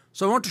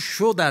 So I want to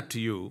show that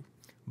to you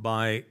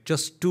by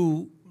just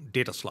 2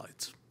 data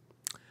slides.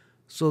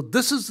 So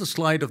this is the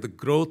slide of the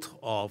growth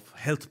of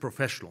health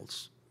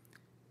professionals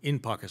in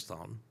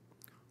Pakistan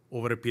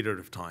over a period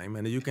of time.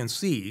 And you can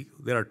see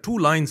there are 2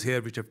 lines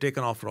here which have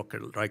taken off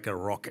like a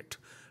rocket,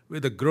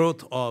 with the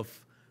growth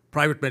of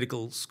private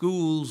medical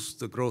schools,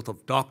 the growth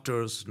of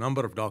doctors,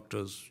 number of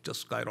doctors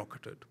just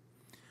skyrocketed.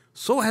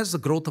 So has the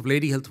growth of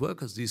lady health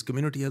workers, these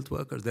community health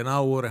workers. They're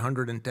now over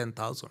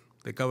 110,000.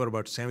 They cover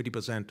about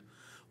 70%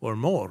 or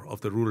more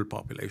of the rural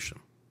population.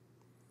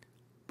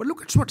 But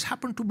look at what's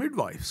happened to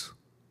midwives.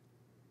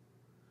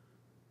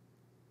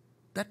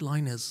 That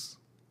line is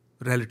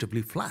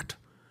relatively flat.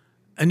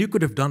 And you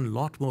could have done a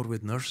lot more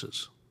with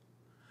nurses.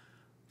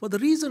 Well, the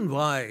reason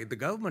why the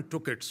government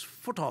took its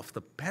foot off the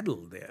pedal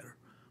there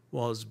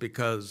was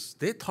because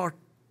they thought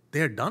they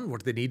had done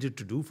what they needed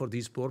to do for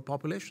these poor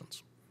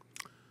populations.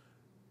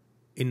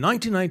 In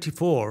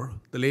 1994,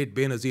 the late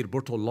Benazir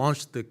Bhutto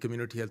launched the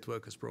Community Health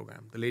Workers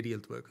Program, the Lady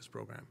Health Workers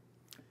Program.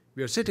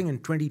 We are sitting in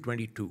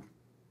 2022,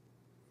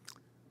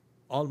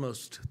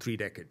 almost 3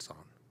 decades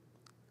on.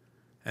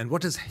 And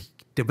what has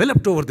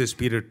developed over this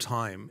period of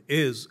time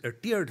is a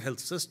tiered health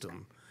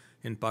system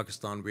in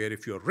Pakistan where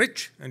if you're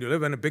rich and you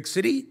live in a big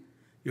city,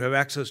 you have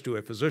access to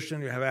a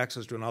physician, you have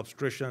access to an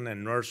obstetrician, a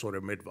nurse, or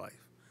a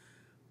midwife.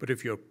 But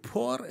if you're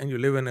poor and you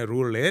live in a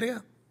rural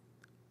area,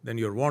 then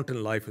your want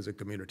in life is a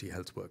community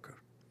health worker.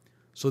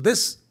 So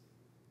this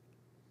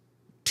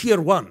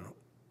tier 1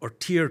 or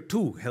tier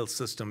 2 health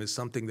system is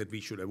something that we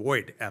should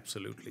avoid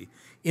absolutely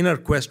in our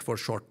quest for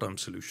short-term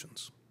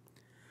solutions.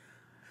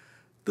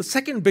 The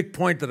second big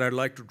point that I'd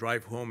like to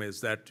drive home is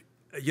that,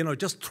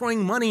 just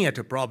throwing money at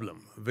a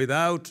problem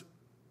without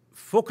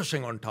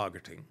focusing on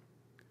targeting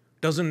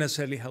doesn't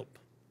necessarily help.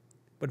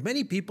 But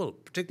many people,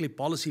 particularly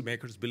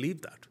policymakers,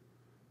 believe that,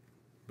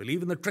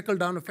 believe in the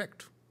trickle-down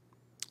effect.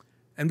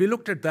 And we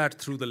looked at that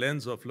through the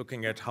lens of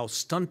looking at how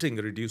stunting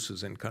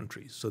reduces in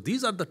countries. So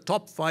these are the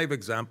top 5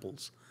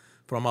 examples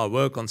from our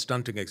work on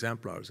stunting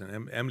exemplars.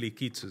 And Emily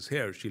Keats is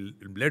here. She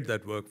led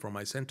that work from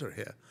my center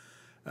here.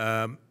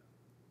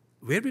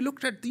 where we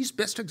looked at these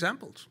best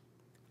examples,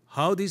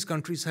 how these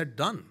countries had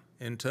done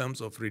in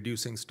terms of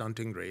reducing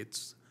stunting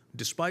rates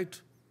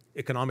despite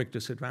economic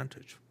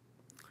disadvantage.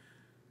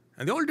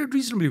 And they all did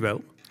reasonably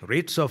well.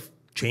 Rates of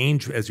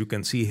change, as you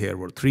can see here,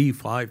 were 3 to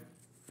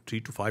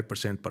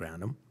 5% per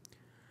annum.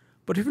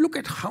 But if you look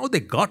at how they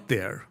got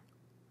there,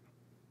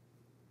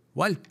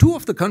 while 2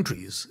 of the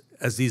countries,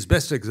 as these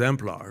best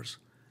exemplars,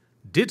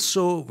 did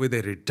so with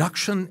a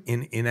reduction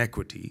in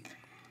inequity,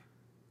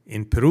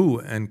 in Peru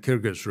and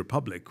Kyrgyz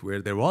Republic,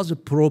 where there was a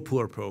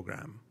pro-poor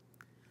program,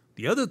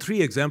 the other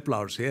 3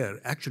 exemplars here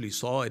actually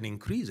saw an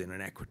increase in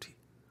inequity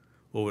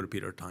over a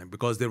period of time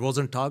because there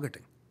wasn't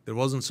targeting. There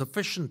wasn't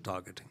sufficient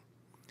targeting.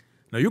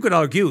 Now, you could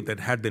argue that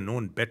had they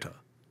known better,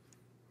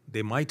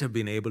 they might have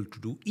been able to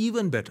do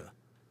even better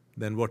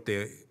than what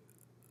their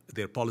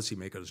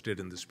policymakers did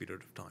in this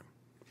period of time.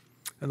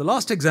 And the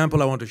last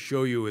example I want to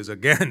show you is,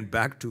 again,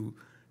 back to,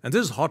 and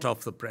this is hot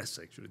off the press,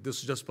 actually.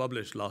 This was just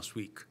published last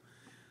week.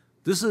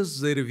 This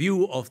is a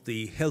review of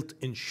the health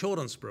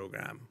insurance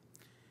program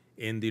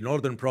in the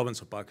northern province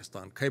of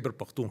Pakistan, Khyber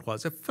Pakhtunkhwa.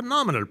 It's a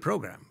phenomenal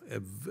program,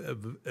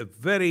 a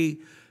very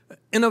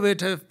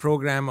innovative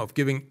program of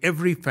giving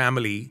every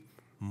family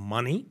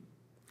money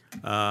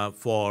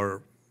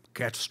for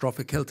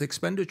catastrophic health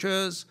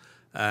expenditures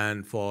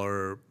and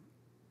for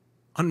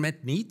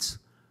unmet needs,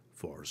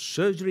 for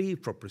surgery,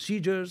 for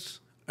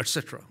procedures,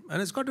 etc.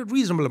 And it's got a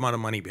reasonable amount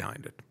of money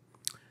behind it.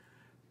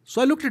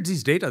 So I looked at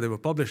these data. They were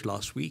published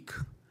last week.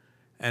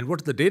 And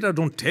what the data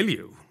don't tell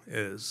you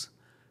is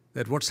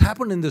that what's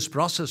happened in this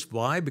process,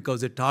 why?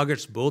 Because it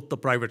targets both the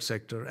private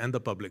sector and the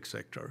public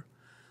sector,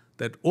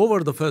 that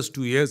over the first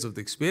 2 years of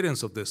the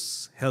experience of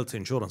this health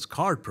insurance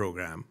card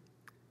program,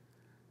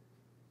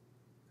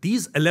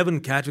 these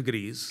 11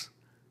 categories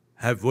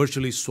have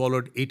virtually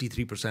swallowed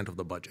 83% of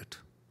the budget.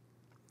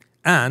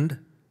 And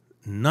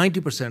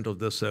 90% of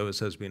this service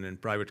has been in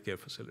private care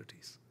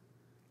facilities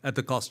at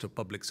the cost of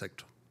public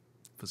sector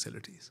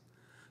facilities.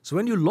 So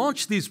when you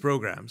launch these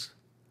programs,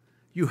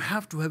 you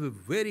have to have a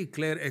very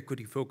clear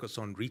equity focus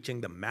on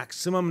reaching the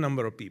maximum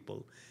number of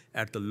people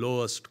at the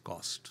lowest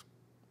cost.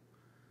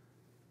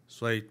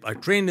 So I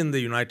trained in the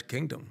United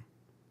Kingdom.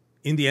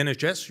 In the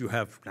NHS, you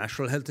have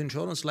national health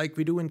insurance like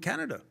we do in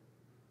Canada.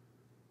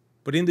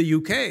 But in the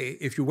UK,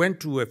 if you went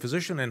to a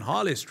physician in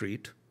Harley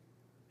Street,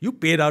 you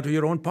paid out of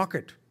your own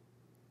pocket.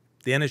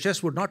 The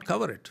NHS would not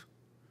cover it.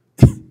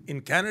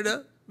 In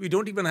Canada, we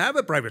don't even have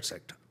a private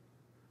sector.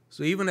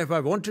 So even if I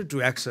wanted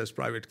to access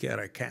private care,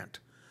 I can't.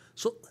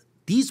 So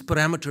these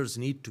parameters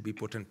need to be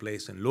put in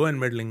place in low and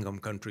middle income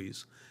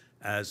countries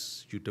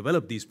as you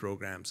develop these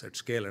programs at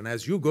scale. And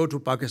as you go to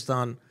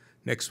Pakistan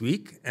next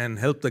week and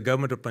help the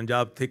government of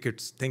Punjab think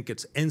its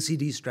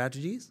NCD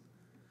strategies,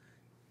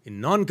 in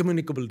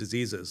non-communicable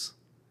diseases,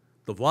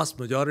 the vast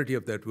majority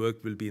of that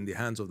work will be in the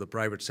hands of the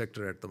private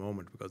sector at the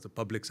moment because the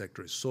public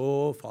sector is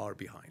so far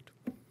behind.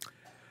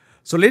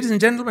 So ladies and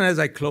gentlemen, as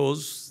I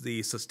close,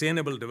 the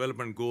Sustainable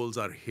Development Goals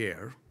are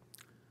here.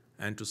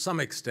 And to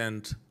some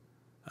extent,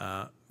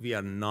 we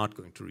are not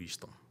going to reach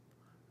them.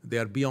 They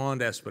are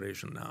beyond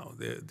aspiration now.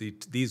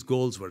 These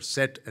goals were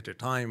set at a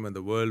time when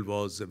the world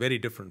was a very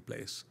different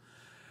place.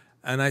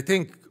 And I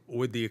think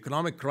with the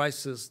economic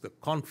crisis, the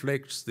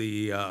conflicts,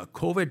 the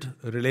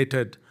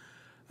COVID-related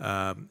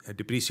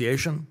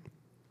depreciation,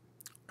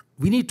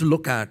 we need to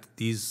look at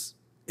these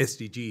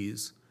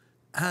SDGs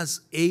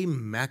as a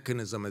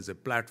mechanism, as a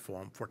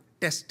platform for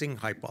testing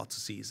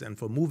hypotheses and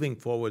for moving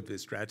forward with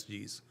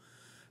strategies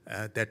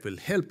that will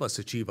help us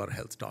achieve our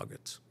health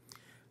targets.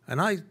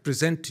 And I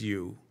present to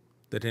you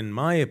that, in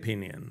my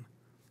opinion,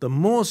 the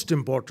most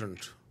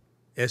important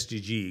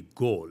SDG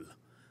goal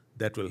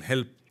that will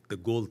help the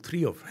goal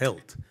 3 of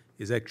health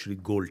is actually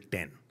goal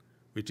 10,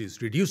 which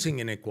is reducing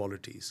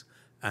inequalities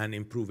and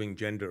improving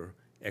gender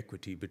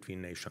equity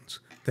between nations.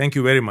 Thank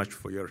you very much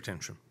for your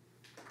attention.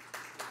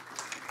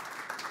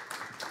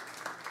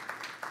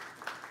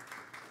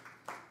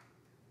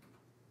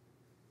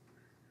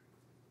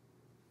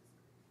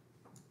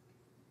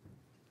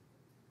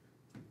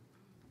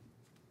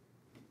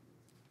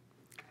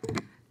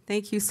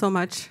 Thank you so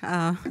much,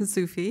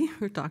 Zufi,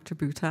 or Dr.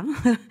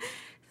 Bhutta.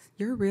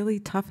 You're a really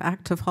tough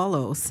act to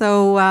follow.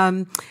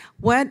 So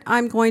what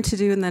I'm going to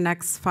do in the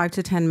next 5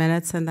 to 10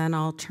 minutes, and then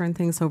I'll turn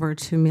things over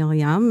to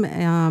Miriam,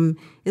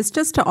 is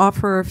just to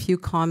offer a few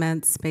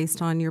comments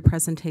based on your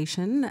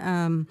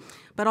presentation,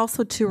 but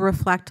also to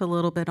reflect a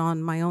little bit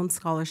on my own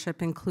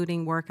scholarship,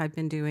 including work I've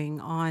been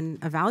doing on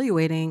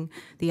evaluating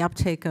the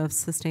uptake of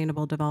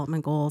Sustainable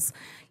Development Goals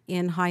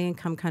in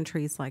high-income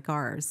countries like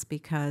ours,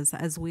 because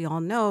as we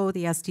all know,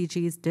 the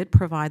SDGs did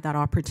provide that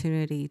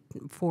opportunity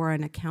for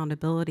an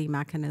accountability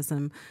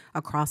mechanism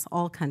across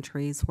all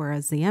countries,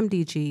 whereas the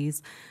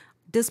MDGs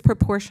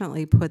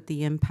disproportionately put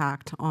the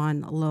impact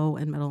on low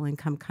and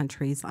middle-income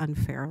countries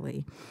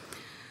unfairly.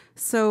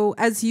 So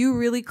as you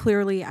really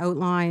clearly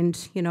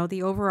outlined, you know,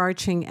 the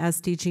overarching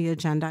SDG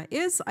agenda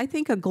is, I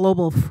think, a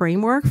global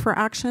framework for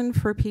action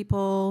for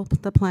people,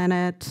 the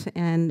planet,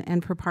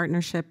 and for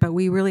partnership, but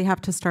we really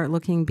have to start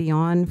looking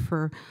beyond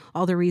for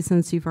all the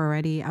reasons you've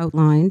already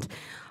outlined.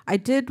 I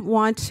did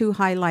want to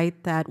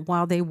highlight that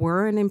while they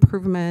were an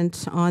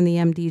improvement on the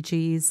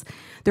MDGs,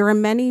 there are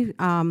many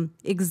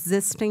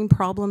existing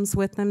problems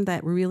with them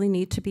that really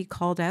need to be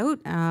called out.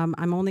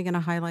 I'm only going to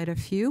highlight a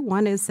few.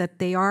 One is that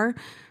they are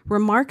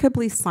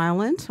remarkably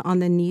silent on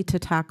the need to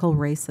tackle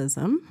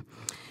racism.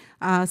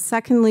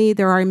 Secondly,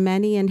 there are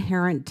many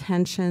inherent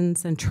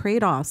tensions and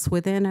trade-offs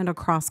within and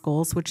across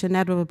goals, which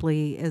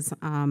inevitably is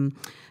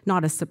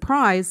not a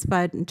surprise,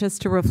 but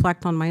just to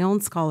reflect on my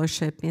own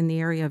scholarship in the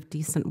area of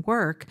decent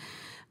work.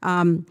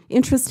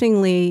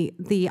 Interestingly,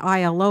 the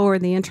ILO, or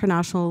the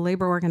International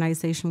Labour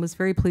Organization, was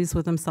very pleased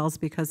with themselves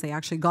because they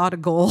actually got a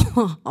goal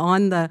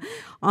on the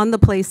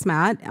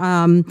placemat.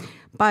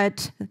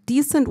 But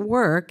decent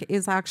work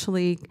is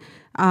actually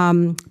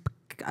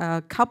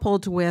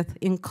coupled with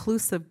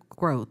inclusive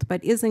growth,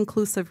 but is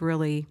inclusive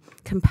really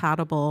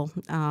compatible,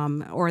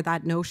 or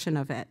that notion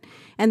of it?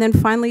 And then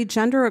finally,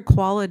 gender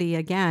equality,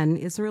 again,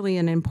 is really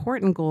an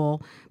important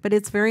goal, but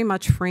it's very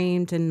much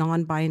framed in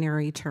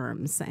non-binary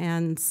terms.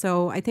 And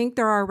so I think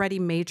there are already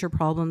major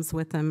problems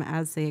with them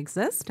as they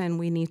exist, and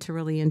we need to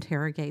really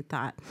interrogate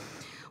that.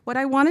 What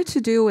I wanted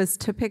to do is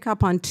to pick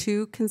up on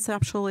two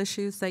conceptual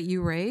issues that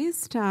you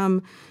raised,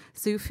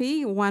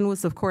 Zufi. One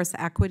was, of course,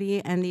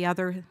 equity, and the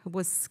other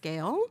was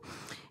scale.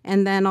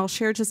 And then I'll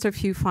share just a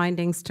few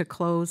findings to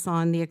close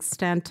on the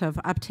extent of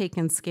uptake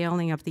and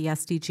scaling of the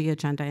SDG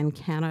agenda in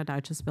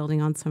Canada, just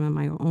building on some of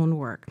my own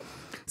work.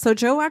 So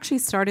Joe actually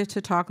started to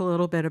talk a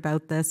little bit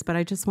about this, but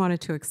I just wanted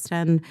to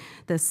extend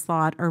this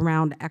thought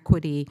around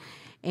equity.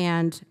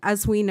 And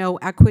as we know,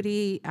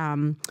 equity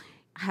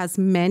has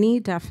many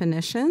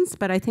definitions,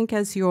 but I think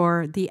as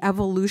the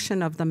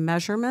evolution of the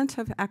measurement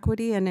of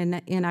equity and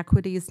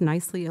inequity is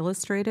nicely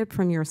illustrated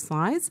from your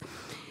slides,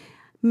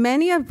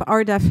 many of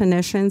our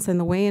definitions and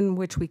the way in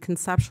which we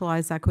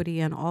conceptualize equity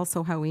and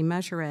also how we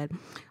measure it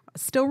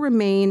still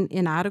remain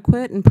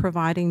inadequate in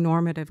providing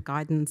normative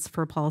guidance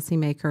for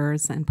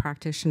policymakers and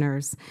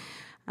practitioners.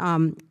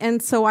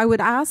 And so I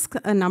would ask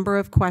a number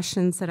of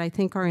questions that I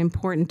think are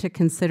important to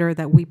consider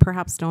that we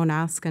perhaps don't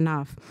ask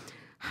enough.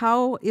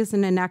 How is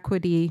an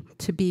inequity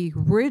to be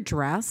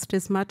redressed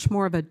is much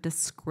more of a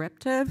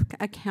descriptive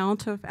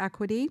account of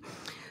equity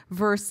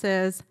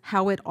versus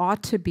how it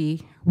ought to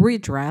be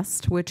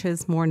redressed, which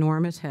is more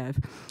normative.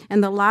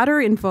 And the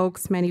latter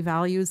invokes many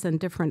values and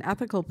different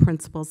ethical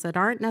principles that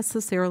aren't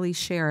necessarily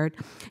shared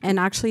and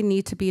actually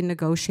need to be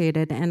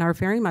negotiated and are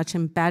very much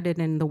embedded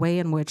in the way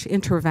in which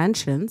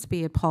interventions,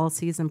 be it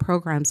policies and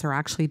programs, are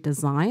actually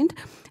designed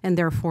and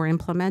therefore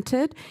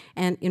implemented,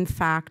 and in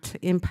fact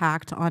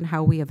impact on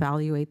how we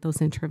evaluate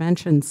those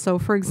interventions. So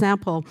for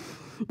example,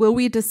 will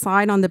we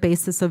decide on the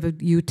basis of a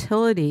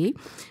utility,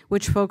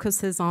 which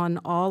focuses on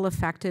all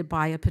affected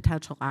by a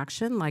potential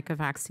action, like a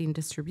vaccine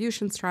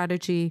distribution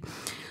strategy?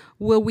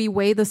 Will we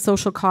weigh the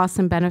social costs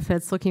and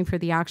benefits, looking for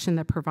the action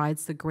that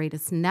provides the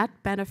greatest net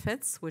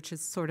benefits, which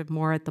is sort of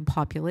more at the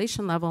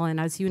population level? And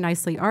as you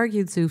nicely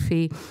argued,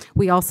 Zufi,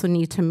 we also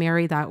need to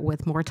marry that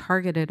with more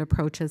targeted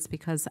approaches,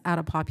 because at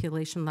a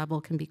population level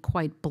can be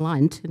quite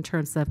blunt in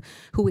terms of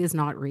who is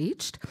not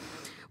reached.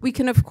 We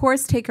can, of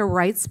course, take a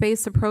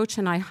rights-based approach,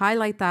 and I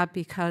highlight that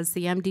because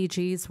the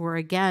MDGs were,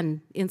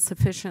 again,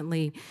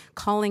 insufficiently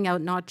calling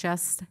out not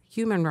just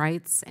human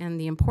rights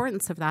and the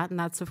importance of that, and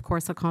that's, of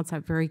course, a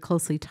concept very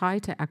closely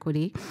tied to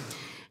equity.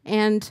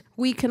 And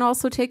we can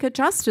also take a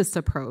justice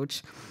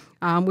approach,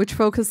 which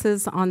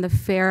focuses on the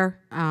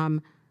fair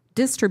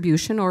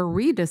distribution or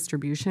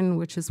redistribution,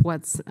 which is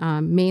what's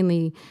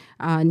mainly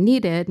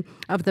needed,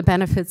 of the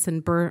benefits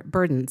and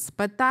burdens.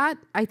 But that,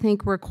 I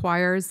think,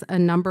 requires a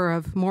number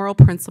of moral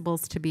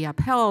principles to be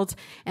upheld,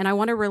 and I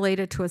want to relate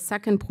it to a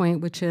second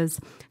point, which is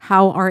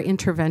how our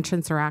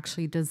interventions are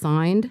actually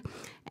designed,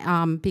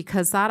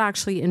 because that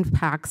actually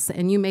impacts,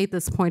 and you made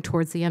this point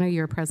towards the end of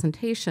your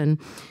presentation,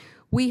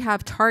 we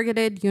have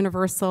targeted,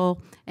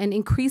 universal, and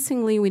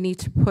increasingly we need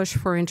to push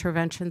for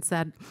interventions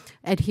that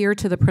adhere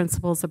to the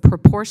principles of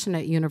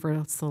proportionate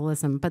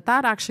universalism. But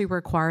that actually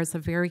requires a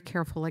very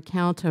careful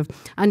account of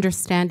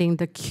understanding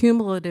the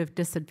cumulative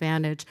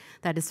disadvantage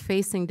that is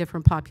facing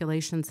different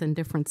populations and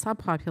different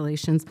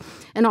subpopulations.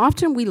 And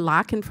often we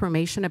lack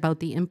information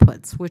about the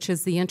inputs, which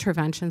is the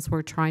interventions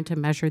we're trying to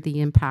measure the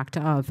impact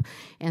of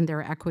and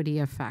their equity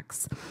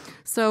effects.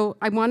 So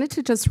I wanted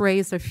to just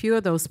raise a few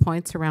of those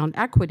points around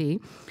equity,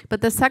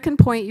 but the second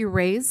point you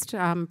raised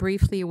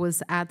briefly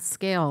was at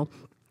scale.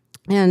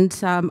 And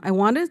I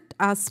wanted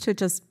us to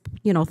just,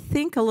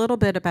 think a little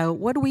bit about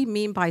what do we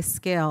mean by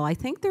scale. I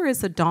think there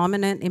is a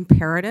dominant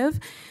imperative,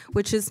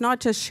 which is not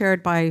just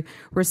shared by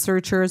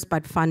researchers,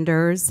 but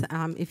funders.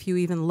 If you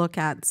even look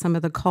at some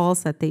of the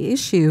calls that they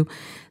issue,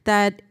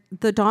 that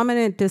the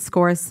dominant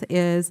discourse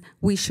is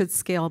we should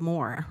scale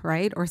more,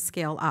 right? Or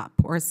scale up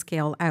or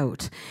scale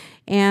out.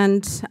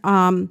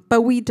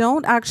 But we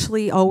don't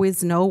actually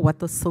always know what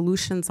the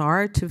solutions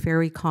are to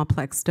very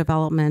complex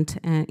development,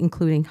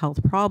 including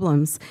health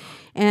problems.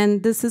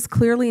 And this is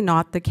clearly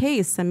not the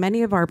case, and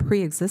many of our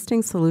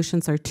pre-existing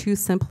solutions are too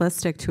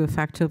simplistic to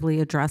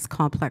effectively address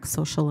complex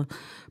social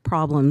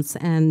problems,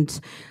 and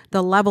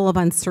the level of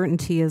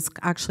uncertainty is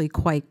actually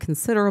quite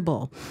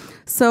considerable.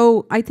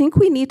 So I think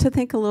we need to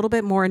think a little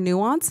bit more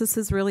nuanced. This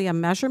is really a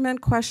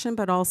measurement question,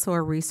 but also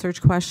a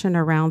research question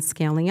around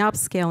scaling up,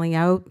 scaling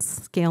out,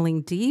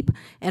 scaling deep,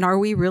 and are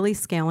we really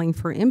scaling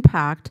for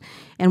impact?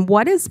 And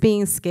what is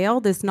being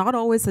scaled is not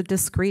always a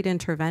discrete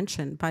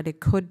intervention, but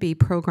it could be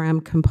program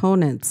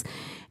components.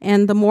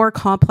 And the more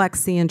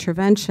complex the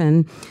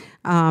intervention,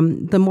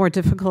 the more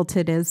difficult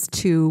it is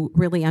to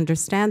really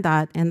understand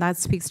that. And that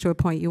speaks to a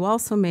point you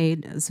also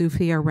made,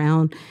 Zulfi,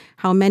 around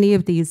how many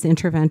of these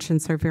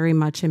interventions are very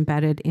much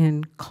embedded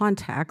in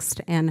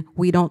context, and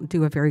we don't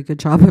do a very good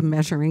job of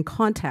measuring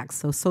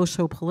context. So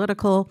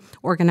socio-political,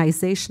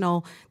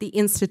 organizational, the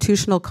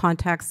institutional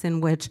context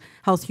in which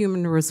health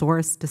human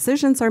resource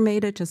decisions are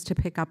made, just to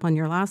pick up on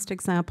your last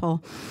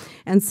example.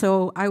 And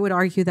so I would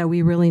argue that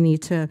we really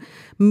need to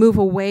move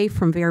away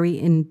from very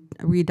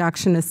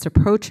reductionist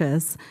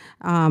approaches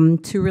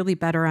to really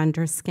better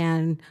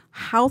understand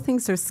how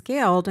things are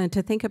scaled and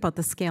to think about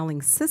the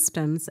scaling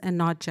systems and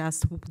not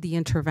just the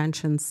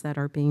interventions that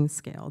are being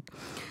scaled.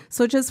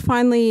 So just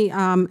finally,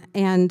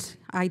 and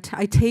I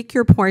take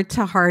your point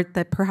to heart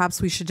that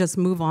perhaps we should just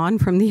move on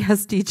from the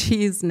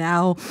SDGs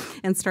now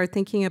and start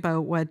thinking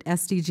about what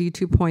SDG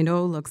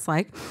 2.0 looks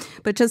like.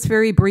 But just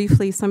very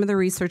briefly, some of the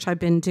research I've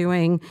been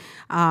doing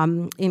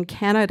in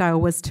Canada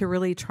was to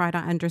really try to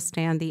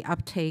understand the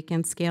uptake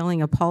and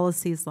scaling of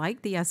policies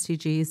like the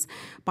SDGs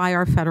by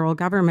our federal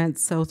government.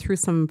 So through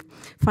some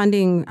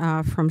funding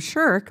from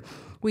SSHRC,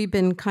 we've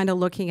been kind of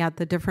looking at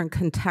the different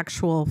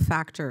contextual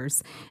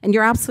factors. And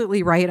you're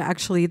absolutely right,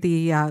 actually,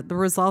 the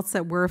results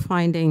that we're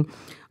finding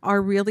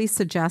are really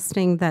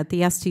suggesting that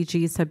the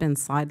SDGs have been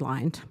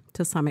sidelined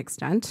to some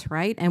extent,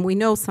 right? And we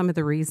know some of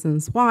the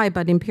reasons why,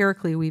 but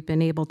empirically we've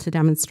been able to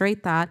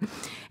demonstrate that.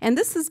 And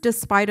this is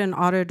despite an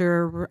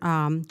auditor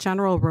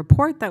general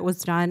report that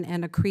was done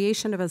and a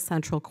creation of a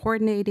central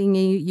coordinating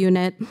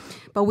unit.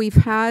 But we've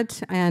had,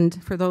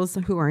 and for those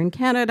who are in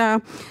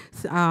Canada,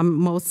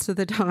 most of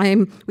the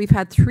time, we've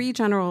had 3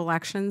 general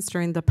elections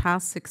during the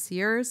past 6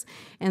 years,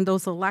 and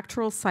those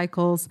electoral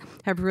cycles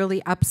have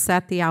really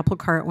upset the apple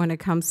cart when it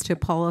comes to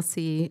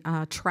policy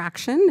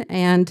traction.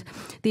 And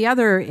the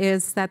other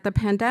is that the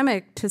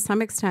pandemic, to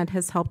some extent,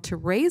 has helped to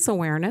raise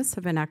awareness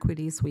of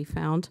inequities we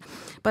found,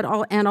 but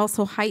and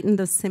also heighten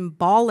the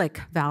symbolic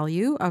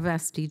value of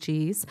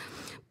SDGs.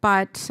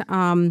 But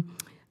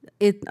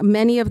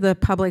many of the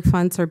public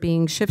funds are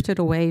being shifted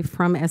away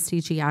from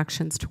SDG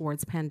actions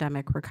towards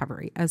pandemic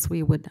recovery, as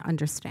we would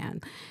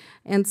understand.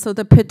 And so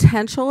the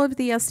potential of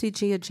the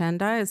SDG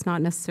agenda is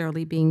not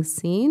necessarily being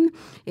seen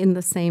in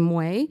the same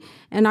way.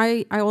 And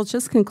I will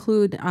just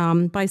conclude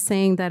by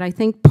saying that I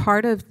think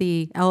part of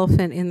the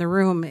elephant in the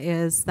room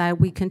is that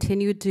we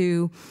continue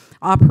to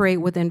operate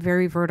within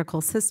very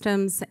vertical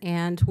systems,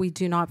 and we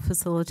do not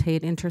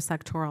facilitate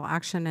intersectoral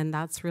action, and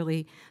that's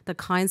really the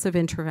kinds of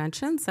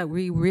interventions that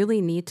we really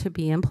need to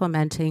be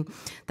implementing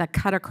that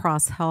cut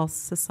across health,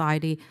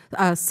 society,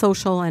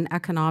 social and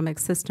economic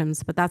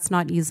systems, but that's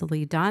not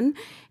easily done,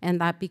 and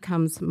that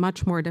becomes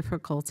much more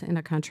difficult in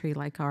a country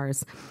like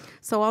ours.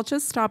 So I'll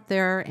just stop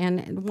there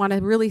and want to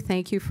really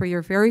thank you for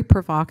your very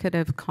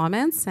provocative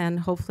comments,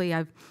 and hopefully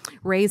I've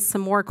raised some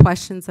more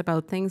questions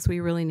about things we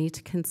really need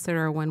to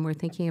consider when we're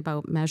thinking about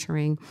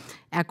measuring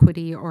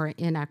equity or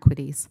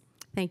inequities.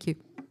 Thank you.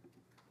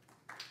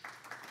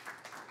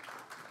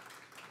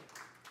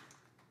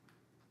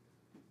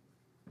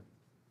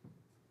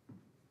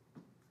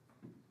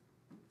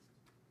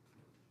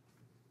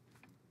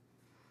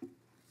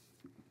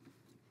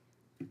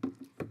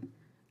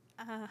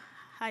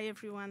 Hi,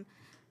 everyone.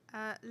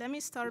 Let me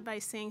start by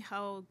saying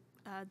how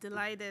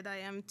delighted I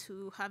am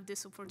to have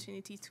this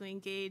opportunity to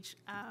engage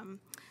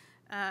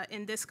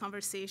in this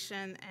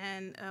conversation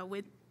and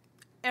with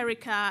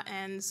Erica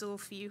and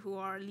Zulfi, who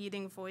are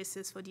leading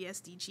voices for the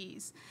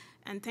SDGs.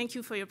 And thank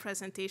you for your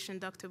presentation,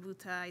 Dr.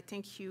 Bhutta.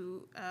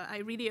 I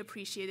really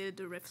appreciated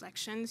the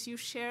reflections you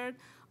shared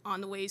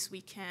on ways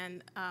we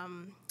can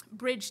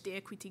bridge the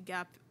equity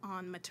gap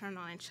on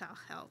maternal and child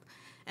health.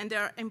 And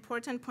there are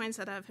important points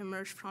that have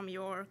emerged from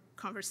your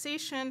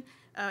conversation,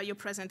 your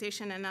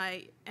presentation, and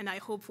I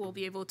hope we'll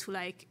be able to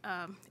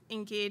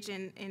engage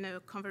in a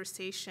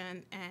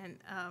conversation and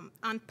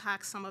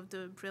unpack some of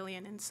the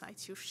brilliant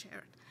insights you've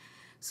shared.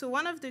 So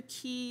one of the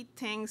key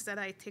things that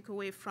I take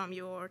away from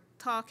your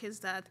talk is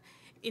that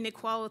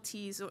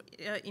inequalities or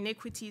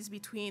inequities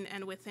between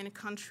and within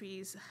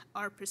countries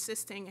are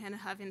persisting and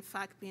have in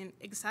fact been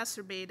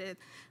exacerbated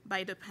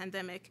by the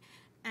pandemic.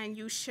 And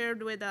you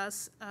shared with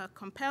us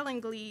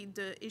compellingly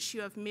the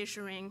issue of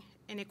measuring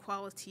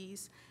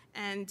inequalities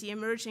and the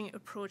emerging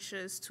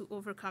approaches to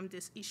overcome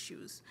these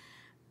issues.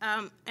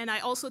 And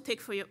I also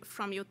take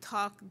from your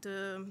talk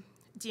the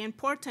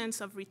importance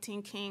of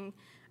rethinking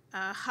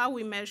how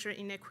we measure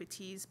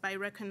inequities by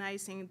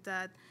recognizing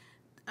that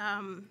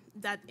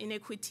that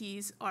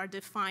inequities are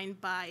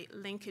defined by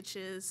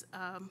linkages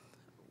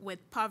with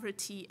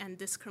poverty and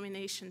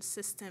discrimination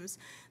systems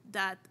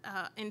that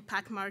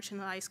impact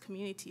marginalized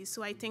communities.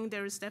 So I think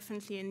there is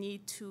definitely a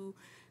need to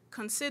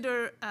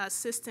consider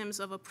systems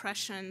of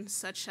oppression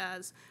such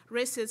as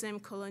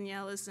racism,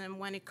 colonialism,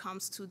 when it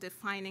comes to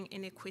defining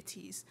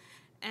inequities.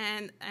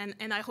 And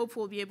I hope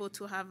we'll be able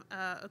to have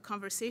a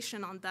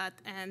conversation on that,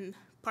 and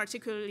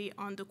particularly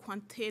on the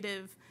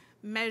quantitative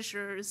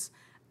measures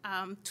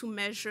to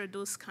measure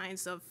those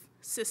kinds of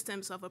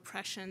systems of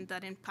oppression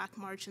that impact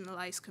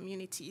marginalized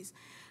communities.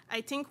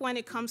 I think when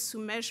it comes to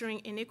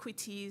measuring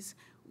inequities,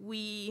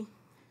 we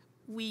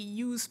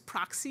use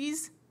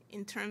proxies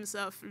in terms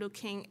of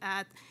looking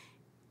at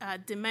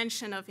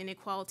dimension of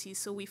inequality.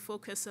 So we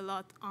focus a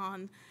lot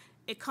on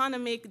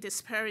economic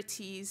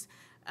disparities,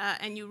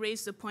 and you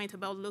raised the point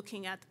about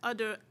looking at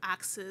other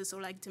axes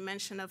or like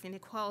dimension of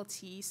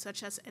inequality,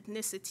 such as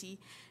ethnicity.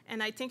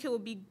 And I think it will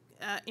be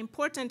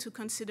important to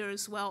consider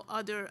as well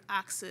other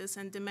axes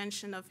and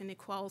dimension of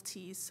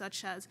inequalities,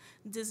 such as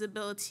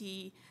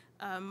disability,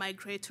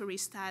 migratory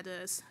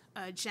status,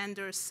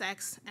 gender,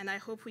 sex. And I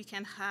hope we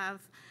can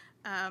have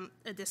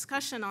a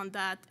discussion on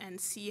that and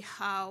see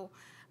how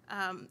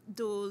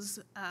those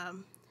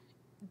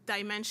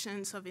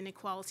dimensions of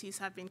inequalities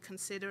have been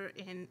considered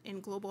in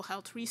global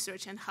health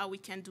research, and how we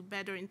can do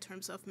better in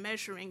terms of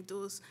measuring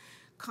those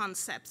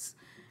concepts.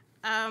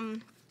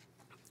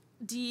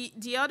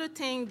 The other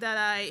thing that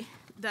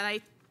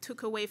I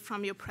took away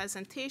from your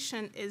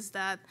presentation is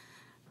that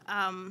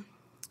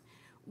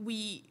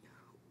we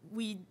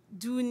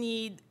do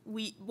need,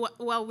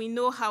 while we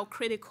know how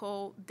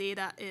critical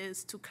data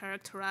is to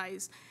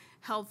characterize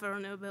health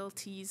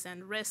vulnerabilities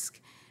and risk,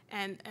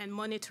 and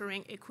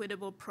monitoring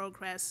equitable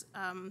progress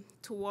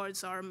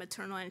towards our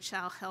maternal and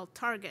child health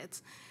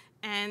targets.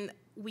 And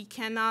we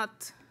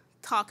cannot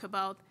talk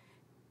about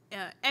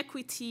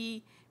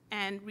equity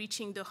and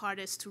reaching the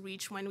hardest to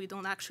reach when we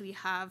don't actually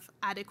have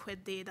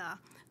adequate data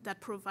that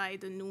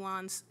provide a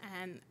nuanced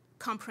and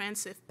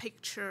comprehensive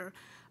picture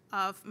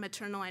of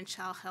maternal and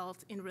child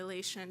health in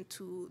relation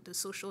to the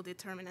social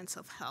determinants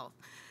of health.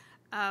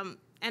 And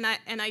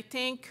I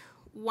think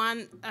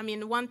one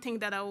thing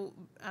that I would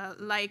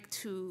like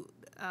to,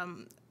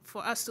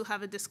 for us to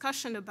have a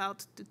discussion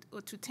about,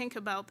 or to think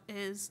about,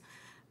 is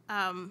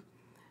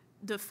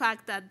the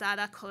fact that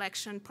data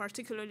collection,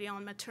 particularly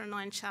on maternal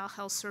and child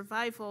health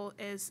survival,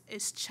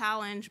 is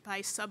challenged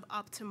by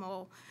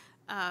suboptimal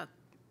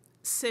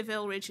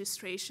civil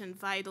registration,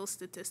 vital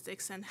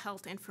statistics, and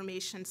health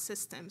information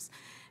systems.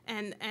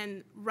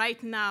 And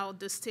right now,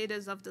 the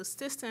status of the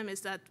system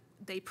is that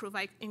they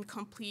provide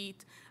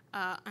incomplete,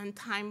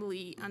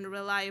 untimely,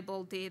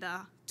 unreliable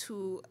data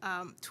to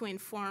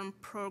inform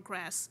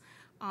progress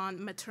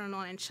on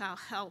maternal and child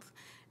health.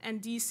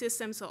 And these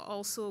systems are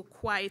also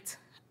quite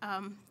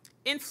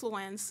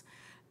influenced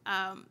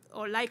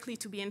or likely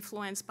to be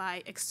influenced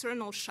by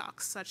external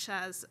shocks, such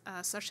as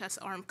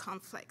armed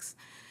conflicts.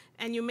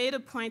 And you made a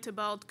point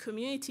about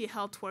community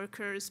health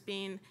workers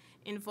being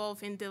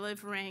involved in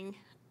delivering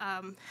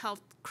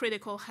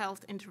critical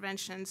health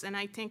interventions. And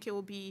I think it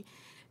will be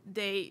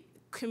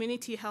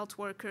community health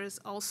workers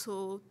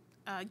also,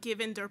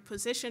 given their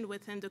position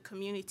within the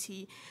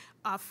community,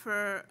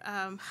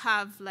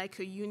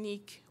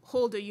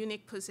 hold a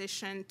unique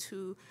position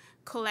to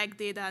collect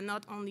data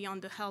not only on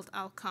the health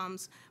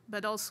outcomes,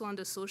 but also on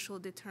the social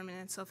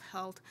determinants of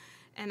health.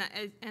 And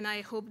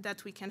I hope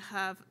that we can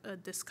have a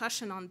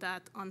discussion on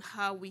that, on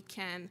how we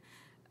can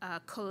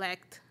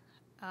collect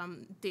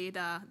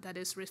data that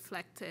is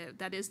reflective,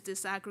 that is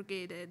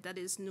disaggregated, that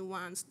is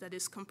nuanced, that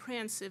is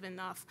comprehensive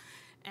enough,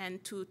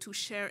 and to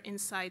share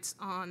insights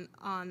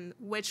on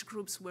which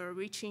groups we're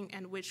reaching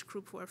and which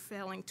group we're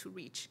failing to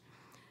reach.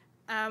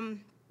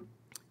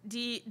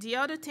 The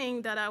other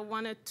thing that I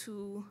wanted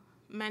to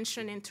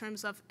mention in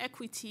terms of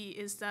equity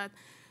is that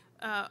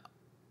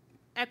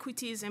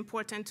equity is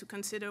important to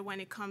consider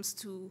when it comes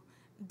to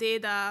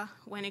data,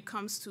 when it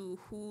comes to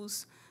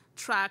who's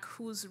track,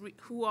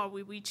 who are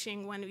we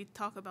reaching when we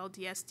talk about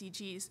the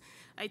SDGs.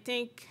 I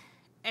think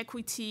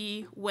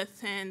equity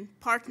within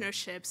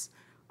partnerships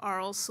are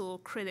also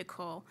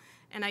critical.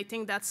 And I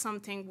think that's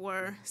something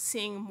we're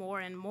seeing more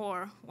and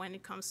more when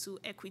it comes to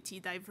equity,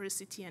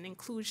 diversity, and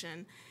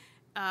inclusion,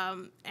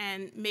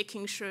 and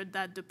making sure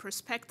that the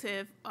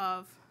perspective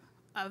of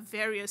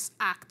various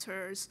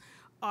actors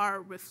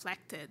are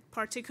reflected,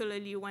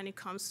 particularly when it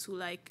comes to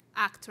like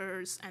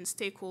actors and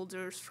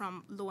stakeholders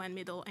from low and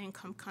middle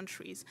income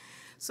countries.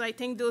 So I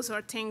think those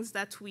are things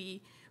that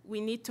we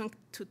need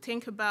to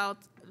think about,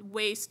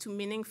 ways to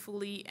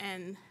meaningfully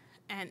and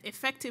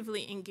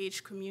effectively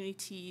engage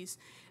communities,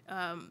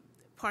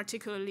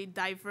 particularly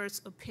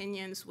diverse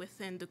opinions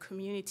within the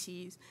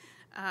communities,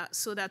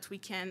 so that we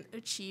can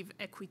achieve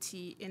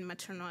equity in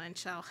maternal and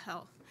child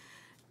health.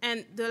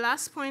 And the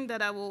last point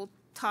that I will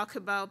talk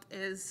about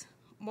is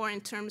more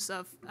in terms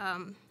of,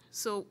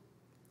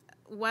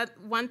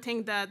 one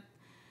thing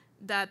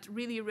that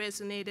really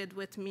resonated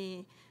with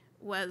me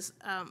was,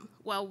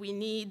 well, we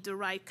need the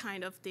right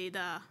kind of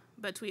data,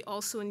 but we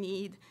also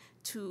need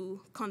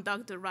to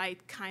conduct the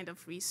right kind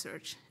of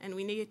research. And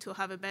we need to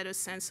have a better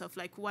sense of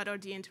like what are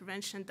the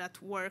interventions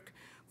that work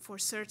for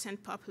certain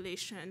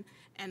population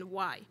and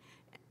why.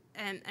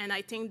 And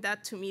I think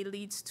that to me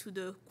leads to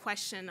the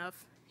question of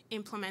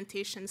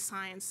implementation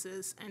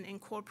sciences and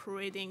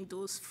incorporating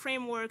those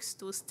frameworks,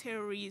 those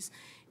theories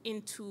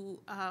into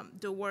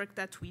the work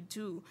that we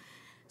do.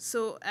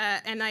 So,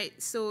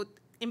 so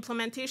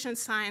implementation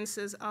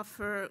sciences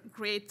offer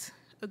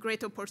a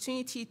great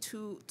opportunity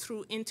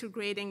through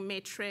integrating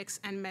metrics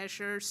and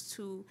measures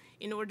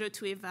in order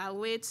to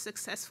evaluate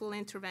successful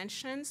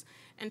interventions,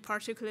 and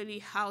particularly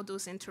how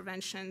those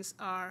interventions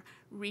are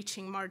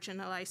reaching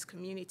marginalized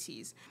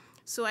communities.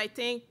 So I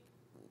think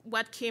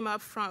what came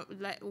up from,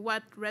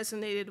 what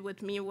resonated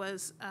with me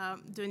was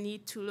the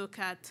need to look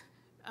at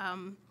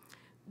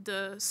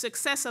the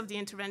success of the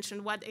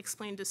intervention, what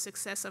explained the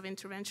success of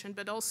intervention,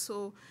 but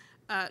also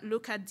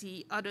look at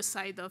the other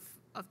side of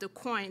the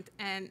coin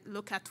and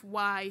look at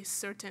why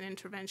certain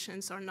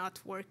interventions are not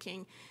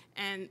working,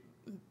 and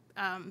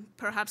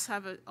perhaps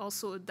have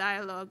also a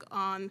dialogue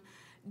on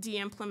the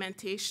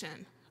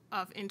implementation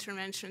of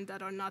interventions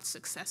that are not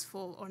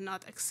successful or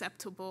not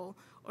acceptable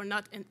or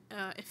not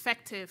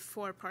effective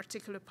for a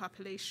particular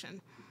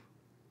population.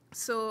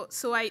 So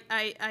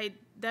I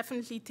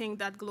definitely think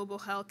that global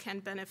health can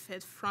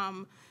benefit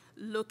from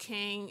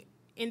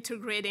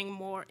integrating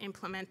more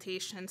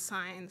implementation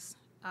science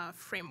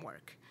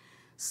framework.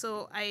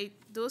 So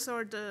those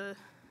are the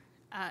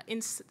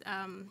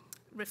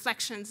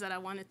reflections that I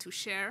wanted to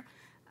share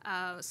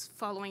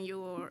following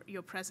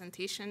your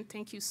presentation.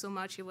 Thank you so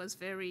much. It was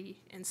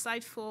very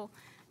insightful,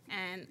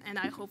 and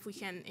I hope we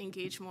can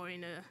engage more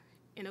in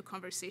a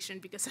conversation,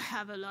 because I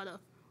have a lot of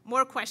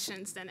more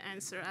questions than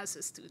answer as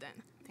a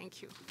student.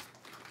 Thank you.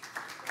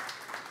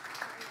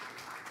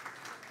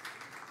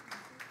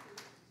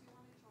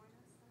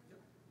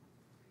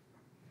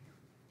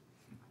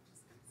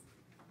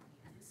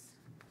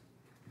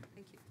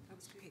 Thank you. That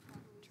was great.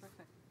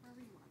 Terrific. Where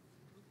were you on?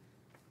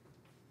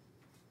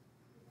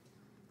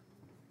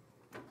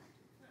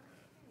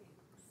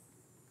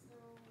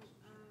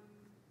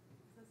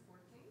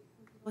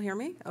 Will hear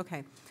me?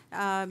 Okay.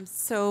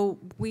 So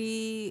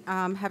we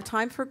have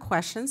time for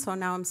questions. So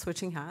now I'm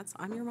switching hats.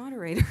 I'm your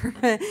moderator.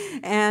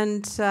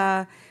 And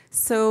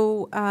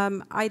so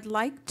I'd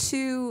like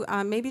to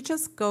maybe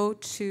just go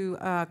to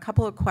a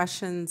couple of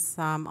questions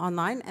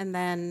online and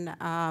then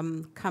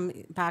come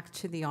back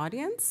to the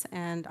audience.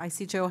 And I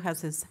see Joe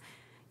has his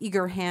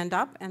eager hand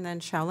up, and then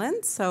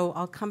Shellen. So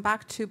I'll come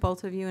back to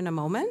both of you in a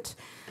moment.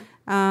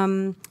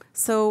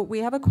 So we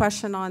have a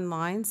question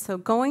online. So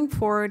going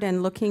forward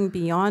and looking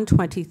beyond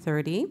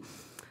 2030,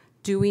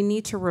 do we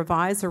need to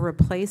revise or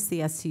replace the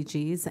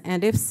SDGs?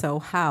 And if so,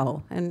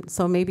 how? And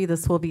so maybe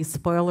this will be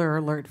spoiler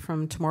alert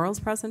from tomorrow's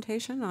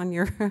presentation on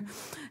your,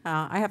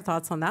 I have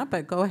thoughts on that,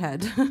 but go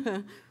ahead.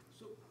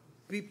 So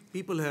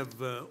people have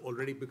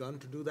already begun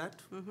to do that.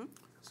 Mm-hmm.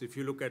 So if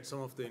you look at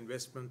some of the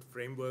investment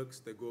frameworks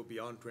that go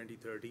beyond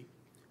 2030,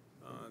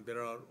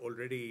 there are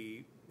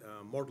already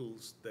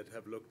models that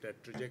have looked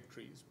at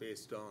trajectories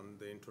based on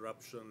the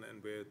interruption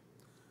and where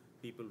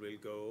people will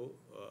go.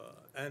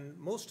 And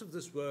most of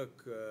this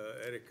work,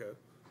 Erica,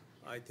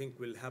 I think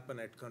will happen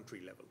at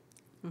country level.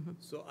 Mm-hmm.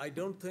 So I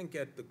don't think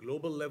at the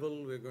global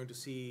level we're going to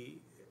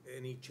see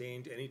any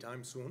change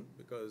anytime soon,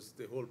 because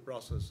the whole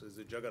process is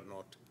a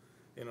juggernaut.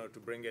 To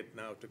bring it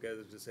now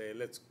together to say,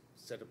 let's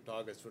set up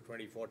targets for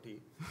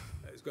 2040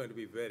 is going to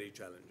be very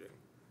challenging.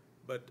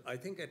 But I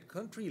think at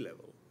country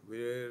level,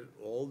 where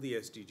all the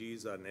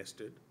SDGs are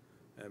nested,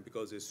 and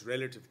because it's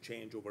relative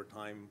change over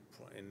time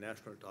in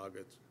national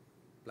targets,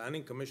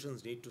 planning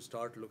commissions need to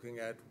start looking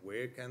at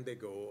where can they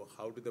go,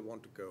 how do they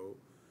want to go,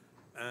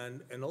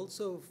 and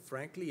also,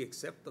 frankly,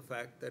 accept the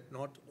fact that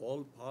not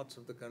all parts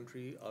of the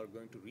country are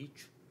going to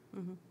reach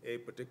mm-hmm. a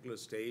particular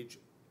stage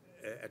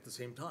at the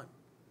same time.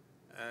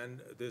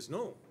 And there's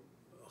no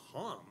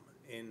harm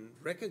in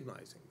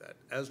recognizing that,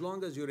 as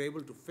long as you're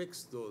able to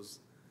fix those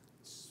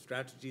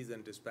strategies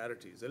and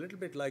disparities. A little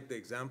bit like the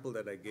example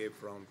that I gave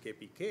from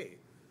KPK.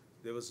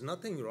 There was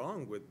nothing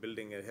wrong with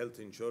building a health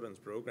insurance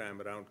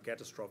program around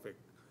catastrophic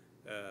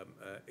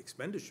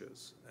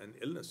expenditures and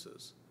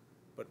illnesses.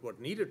 But what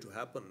needed to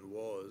happen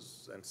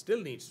was, and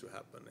still needs to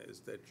happen, is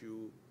that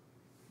you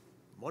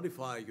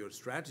modify your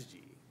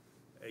strategy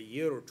a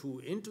year or two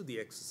into the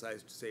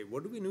exercise to say,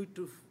 what do we need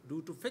to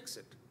do to fix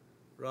it?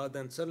 Rather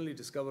than suddenly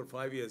discover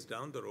 5 years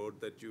down the road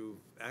that you've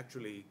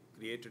actually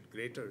created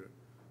greater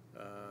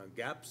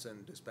gaps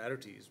and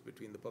disparities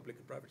between the public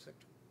and private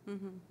sector.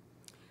 Mm-hmm.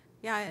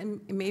 Yeah,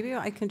 and maybe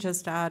I can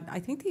just add, I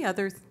think the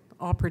other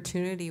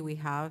opportunity we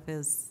have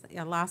is,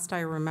 last I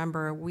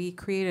remember, we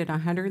created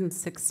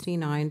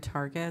 169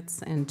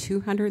 targets and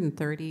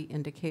 230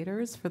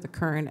 indicators for the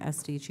current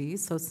SDGs.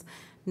 So it's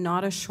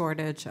not a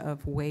shortage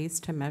of ways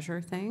to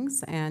measure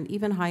things, and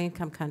even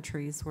high-income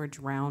countries were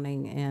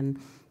drowning in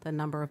the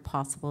number of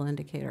possible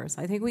indicators.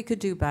 I think we could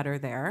do better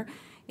there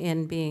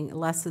in being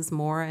less is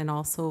more, and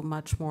also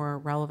much more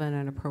relevant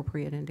and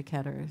appropriate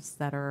indicators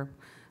that are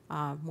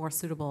more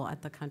suitable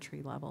at the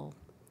country level.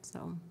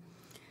 So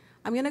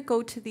I'm going to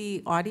go to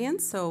the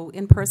audience, so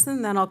in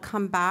person, then I'll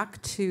come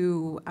back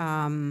to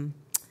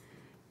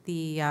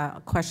the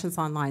questions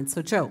online.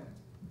 So Joe.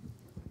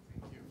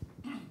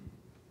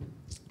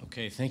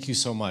 Okay, thank you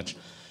so much.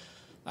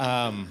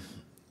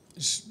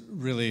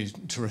 Really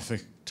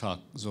terrific talk,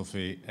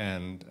 Zulfi,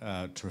 and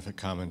terrific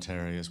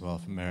commentary as well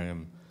from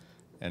Miriam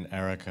and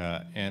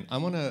Erica. And I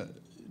want to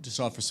just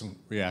offer some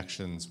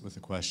reactions with a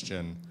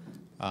question,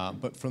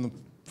 but from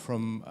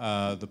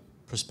the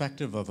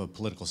perspective of a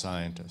political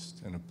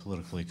scientist and a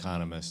political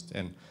economist.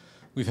 And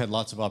we've had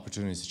lots of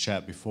opportunities to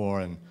chat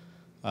before, and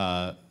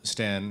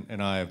Stan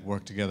and I have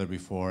worked together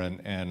before,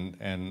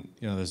 and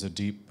you know, there's a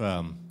deep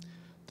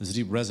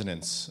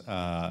resonance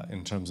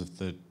in terms of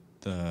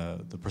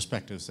the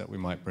perspectives that we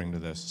might bring to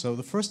this. So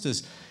the first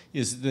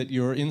is that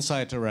your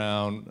insight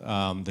around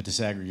the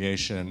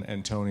disaggregation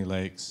and Tony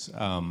Lake's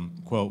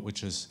quote,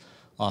 which is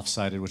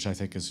off-cited, which I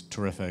think is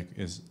terrific,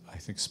 is I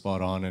think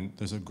spot on. And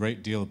there's a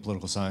great deal of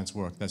political science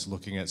work that's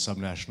looking at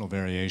subnational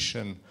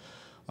variation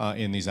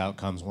in these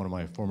outcomes. One of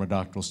my former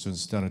doctoral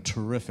students has done a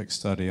terrific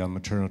study on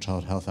maternal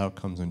child health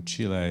outcomes in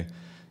Chile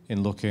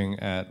in looking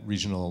at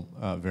regional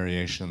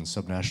variations,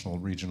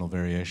 subnational regional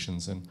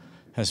variations, and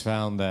has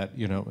found that,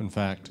 you know, in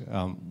fact,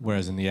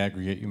 whereas in the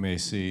aggregate you may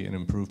see an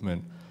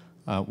improvement,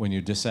 when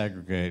you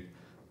disaggregate,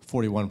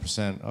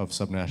 41% of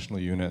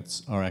subnational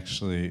units are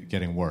actually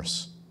getting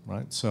worse,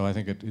 right? So I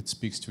think it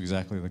speaks to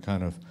exactly the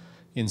kind of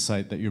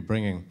insight that you're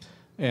bringing.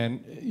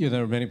 And you know,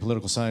 there are many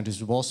political scientists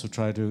who've also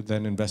tried to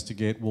then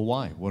investigate, well,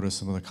 why? What are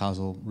some of the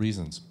causal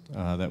reasons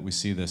that we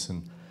see this?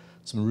 And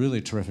some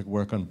really terrific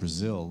work on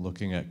Brazil,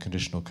 looking at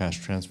conditional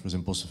cash transfers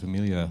in Bolsa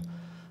Familia.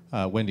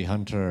 Wendy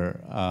Hunter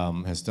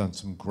has done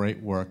some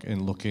great work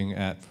in looking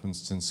at, for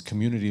instance,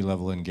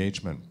 community-level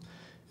engagement,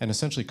 and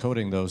essentially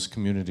coding those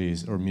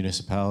communities or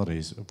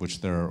municipalities, of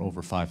which there are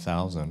over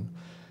 5,000,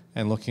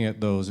 and looking at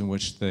those in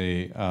which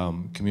the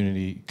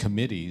community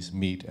committees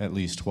meet at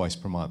least twice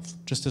per month,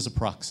 just as a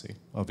proxy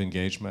of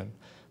engagement.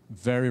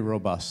 Very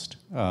robust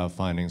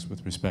findings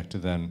with respect to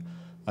then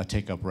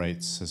take-up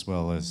rates as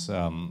well as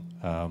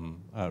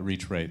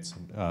reach rates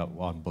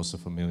on Bolsa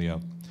Familia.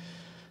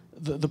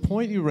 The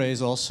point you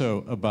raise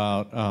also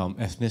about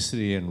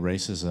ethnicity and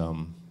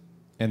racism,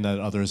 and that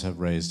others have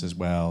raised as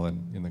well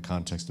in the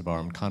context of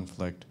armed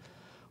conflict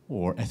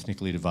or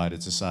ethnically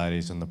divided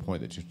societies, and the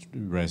point that you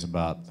raise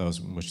about those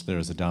in which there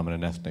is a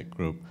dominant ethnic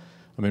group.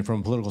 I mean, from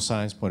a political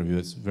science point of view,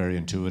 it's very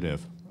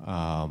intuitive.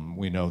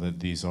 We know that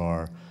these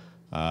are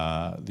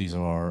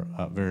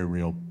very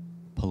real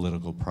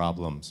political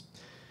problems.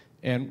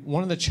 And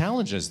one of the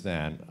challenges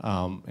then,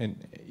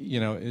 and you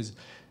know, is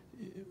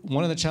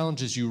one of the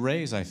challenges you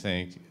raise, I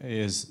think,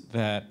 is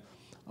that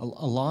a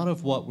lot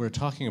of what we're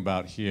talking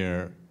about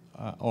here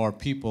are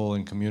people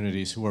and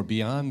communities who are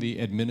beyond the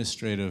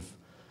administrative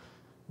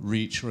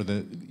reach, or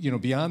the, you know,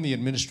 beyond the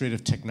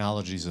administrative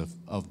technologies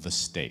of the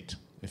state,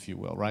 if you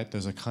will, right?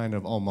 There's a kind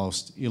of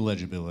almost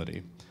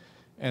illegibility.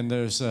 And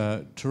there's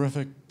a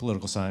terrific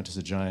political scientist,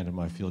 a giant in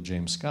my field,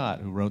 James Scott,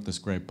 who wrote this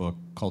great book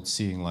called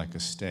Seeing Like a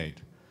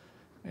State.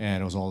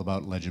 And it was all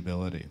about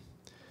legibility.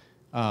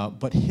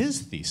 But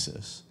his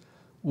thesis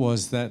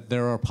was that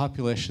there are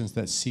populations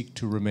that seek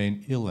to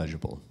remain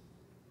illegible,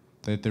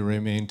 that they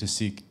remain to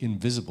seek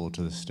invisible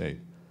to the state,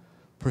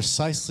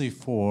 precisely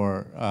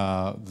for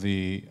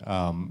the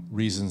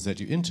reasons that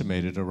you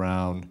intimated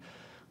around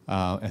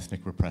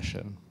ethnic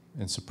repression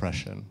and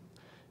suppression.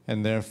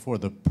 And therefore,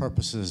 the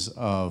purposes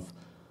of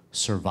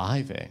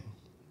surviving,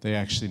 they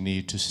actually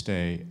need to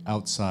stay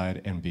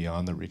outside and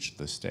beyond the reach of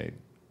the state.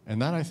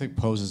 And that, I think,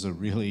 poses a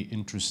really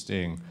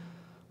interesting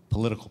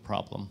political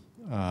problem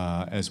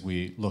as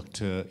we look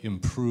to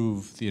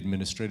improve the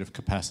administrative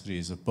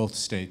capacities of both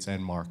states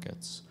and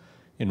markets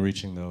in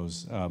reaching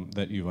those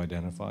that you've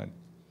identified.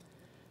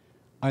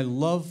 I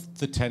love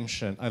the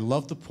tension. I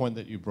love the point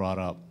that you brought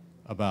up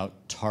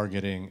about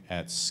targeting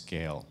at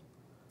scale.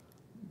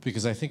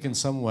 Because I think in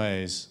some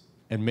ways,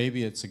 and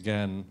maybe it's,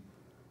 again,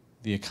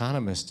 the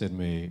economist in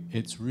me,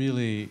 it's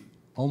really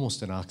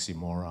almost an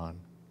oxymoron.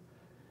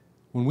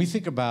 When we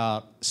think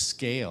about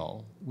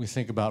scale, we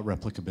think about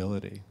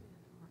replicability.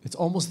 It's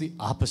almost the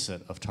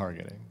opposite of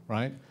targeting,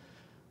 right?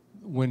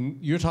 When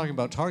you're talking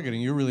about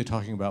targeting, you're really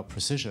talking about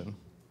precision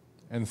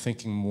and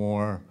thinking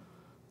more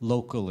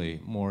locally,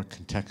 more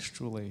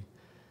contextually.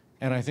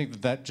 And I think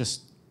that that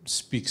just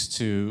speaks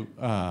to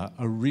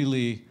a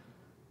really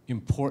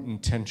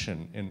important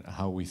tension in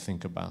how we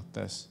think about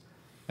this.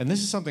 And this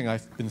is something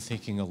I've been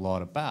thinking a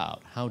lot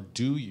about. How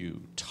do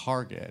you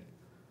target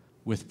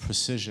with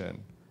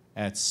precision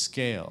at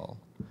scale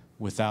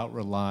without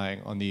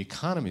relying on the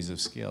economies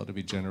of scale to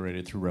be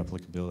generated through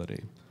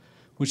replicability?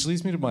 Which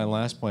leads me to my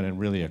last point, and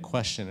really a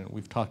question, and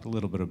we've talked a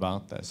little bit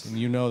about this, and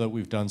you know that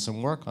we've done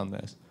some work on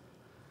this.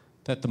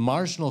 that the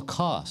marginal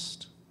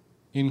cost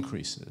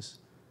increases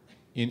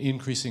in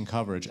increasing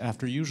coverage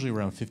after usually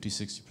around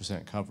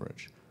 50–60%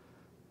 coverage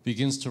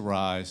begins to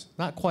rise,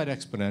 not quite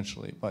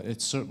exponentially, but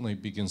it certainly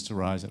begins to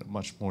rise at a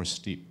much more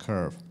steep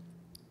curve,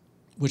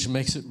 which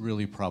makes it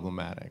really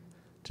problematic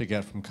to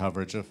get from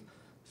coverage of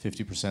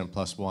 50%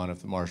 +1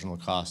 if the marginal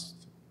cost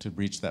to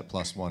reach that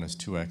 +1 is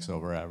 2x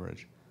over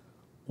average.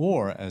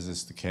 Or, as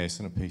is the case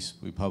in a piece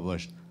we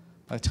published,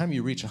 by the time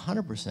you reach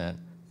 100%,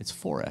 it's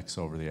 4x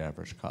over the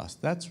average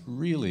cost. That's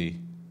really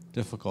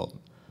difficult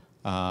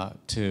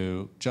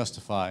to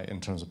justify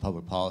in terms of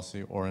public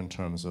policy or in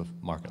terms of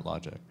market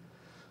logic.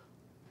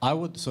 I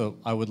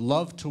would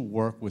love to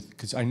work with,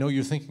 because I know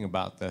you're thinking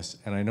about this,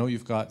 and I know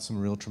you've got some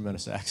real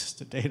tremendous access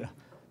to data.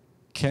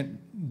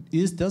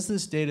 Does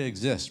this data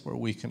exist where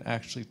we can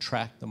actually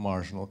track the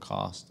marginal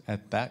cost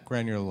at that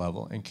granular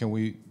level, and can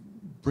we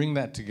bring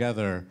that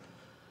together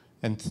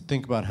and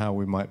think about how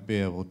we might be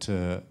able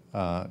to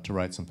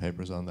write some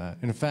papers on that?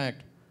 In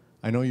fact,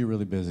 I know you're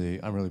really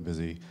busy, I'm really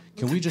busy.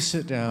 Can we just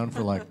sit down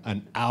for like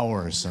an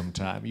hour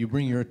sometime? You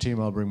bring your team,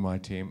 I'll bring my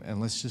team,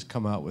 and let's just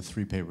come out with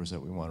 3 papers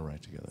that we want to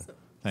write together.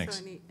 Thanks.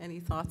 So any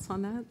thoughts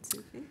on that,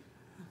 Sufi?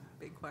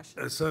 Big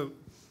question. So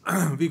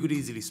we could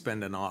easily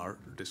spend an hour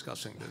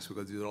discussing this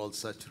because these are all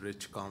such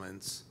rich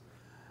comments.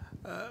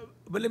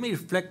 But let me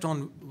reflect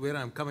on where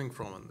I'm coming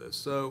from on this.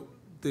 So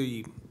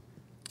the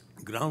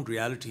ground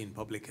reality in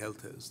public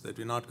health is that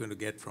we're not going to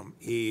get from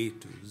A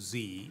to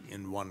Z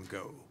in one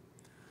go.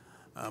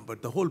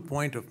 But the whole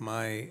point of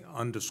my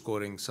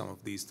underscoring some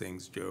of these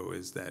things, Joe,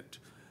 is that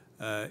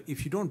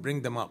if you don't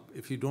bring them up,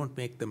 if you don't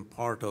make them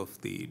part of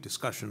the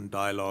discussion,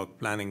 dialogue,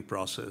 planning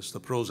process, the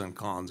pros and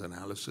cons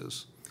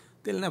analysis,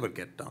 they'll never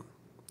get done.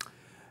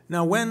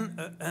 Now,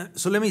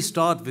 so let me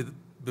start with,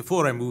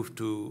 before I move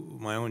to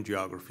my own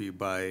geography,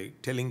 by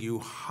telling you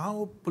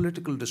how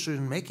political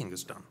decision-making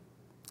is done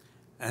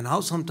and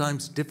how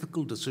sometimes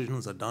difficult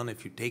decisions are done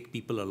if you take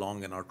people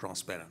along and are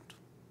transparent.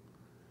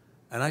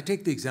 And I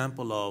take the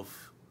example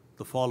of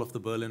the fall of the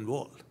Berlin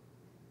Wall.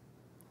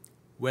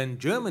 When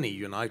Germany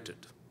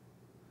united,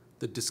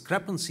 the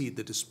discrepancy,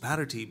 the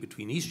disparity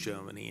between East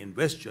Germany and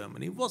West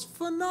Germany was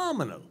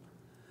phenomenal.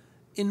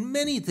 In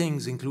many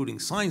things, including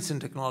science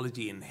and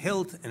technology, in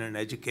health and in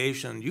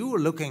education, you were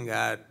looking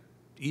at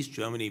East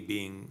Germany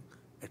being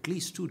at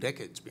least 2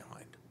 decades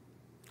behind.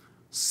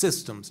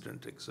 Systems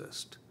didn't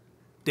exist.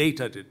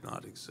 Data did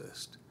not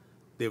exist.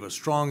 They were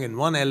strong in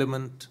one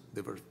element,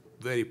 they were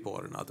very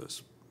poor in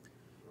others.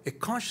 A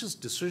conscious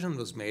decision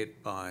was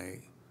made by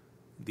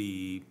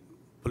the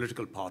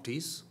political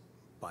parties,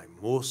 by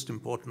most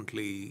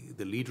importantly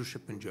the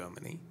leadership in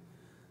Germany,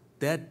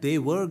 that they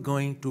were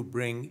going to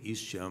bring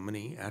East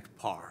Germany at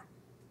par.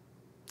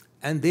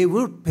 And they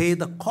would pay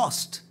the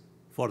cost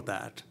for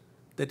that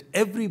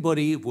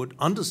everybody would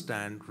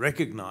understand,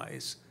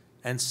 recognize,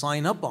 and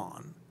sign up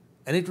on.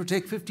 And it would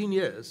take 15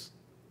 years.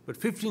 But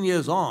 15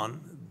 years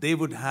on, they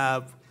would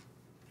have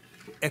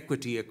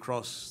equity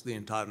across the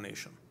entire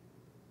nation.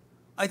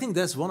 I think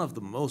that's one of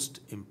the most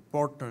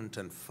important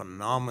and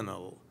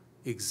phenomenal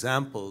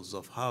examples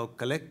of how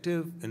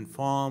collective,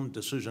 informed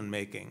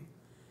decision-making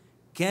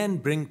can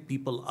bring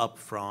people up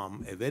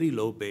from a very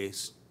low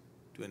base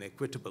to an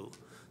equitable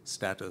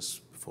status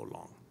before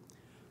long.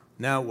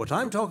 Now, what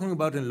I'm talking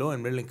about in low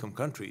and middle-income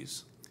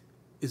countries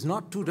is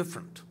not too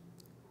different.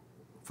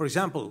 For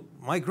example,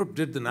 my group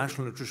did the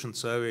National Nutrition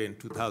Survey in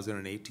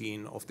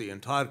 2018 of the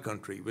entire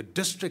country with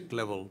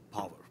district-level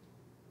power.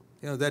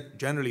 That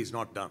generally is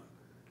not done.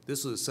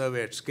 This was a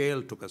survey at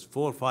scale, took us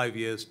 4 or 5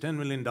 years, $10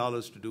 million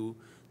to do.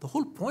 The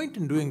whole point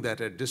in doing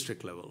that at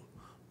district level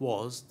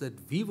was that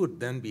we would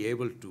then be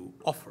able to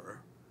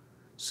offer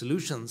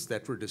solutions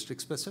that were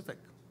district-specific.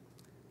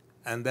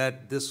 And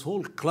that this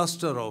whole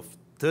cluster of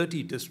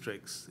 30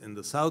 districts in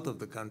the south of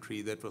the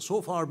country that were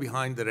so far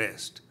behind the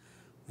rest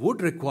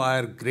would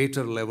require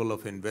greater level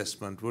of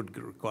investment, would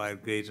require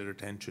greater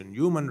attention,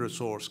 human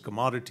resource,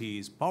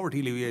 commodities, poverty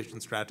alleviation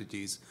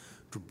strategies,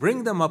 to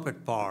bring them up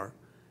at par,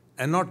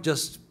 and not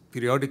just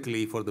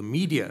periodically for the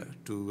media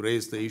to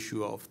raise the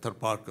issue of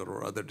Tharparkar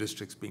or other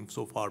districts being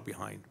so far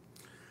behind.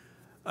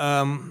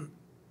 I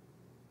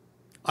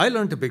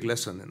learned a big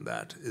lesson in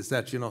that, is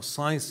that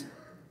science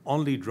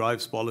only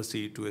drives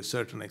policy to a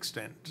certain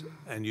extent,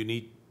 and you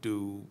need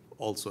to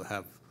also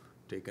have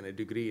taken a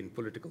degree in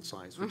political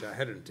science, which I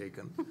hadn't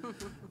taken.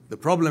 The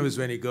problem is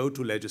when you go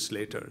to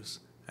legislators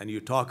and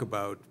you talk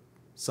about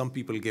some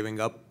people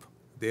giving up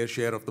their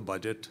share of the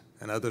budget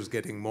and others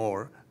getting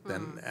more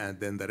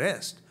than the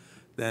rest,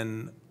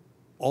 then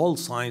all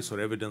science or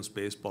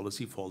evidence-based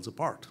policy falls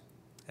apart.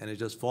 And it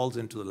just falls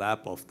into the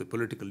lap of the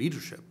political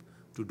leadership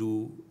to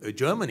do a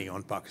Germany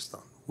on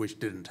Pakistan, which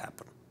didn't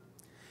happen.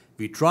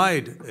 We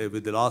tried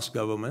with the last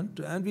government,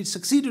 and we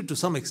succeeded to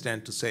some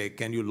extent to say,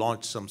 can you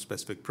launch some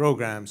specific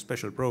programs,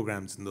 special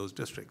programs in those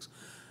districts?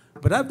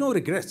 But I have no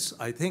regrets.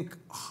 I think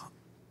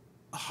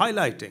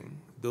highlighting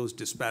those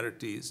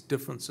disparities,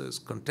 differences,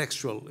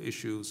 contextual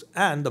issues,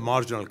 and the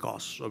marginal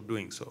costs of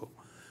doing so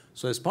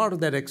So as part of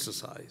that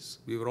exercise,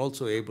 we were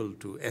also able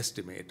to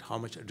estimate how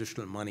much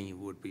additional money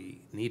would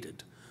be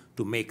needed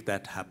to make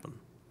that happen.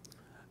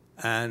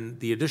 And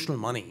the additional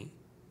money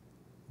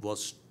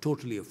was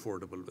totally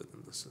affordable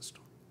within the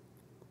system.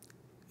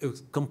 It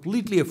was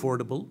completely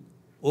affordable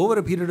over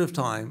a period of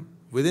time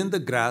within the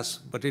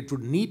grasp, but it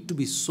would need to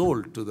be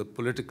sold to the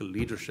political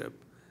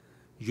leadership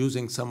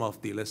using some of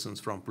the lessons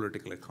from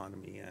political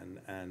economy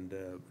and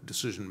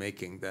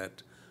decision-making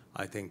that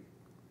I think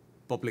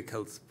public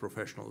health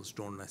professionals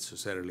don't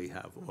necessarily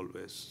have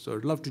always. So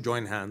I'd love to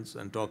join hands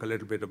and talk a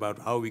little bit about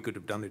how we could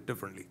have done it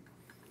differently.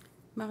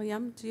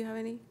 Mariam, do you have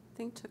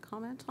anything to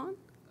comment on?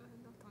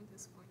 Not on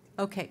this point.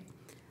 Okay.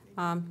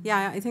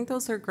 Yeah, I think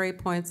those are great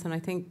points, and I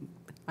think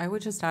I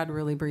would just add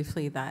really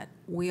briefly that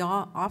we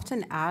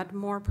often add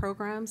more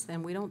programs,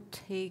 and we don't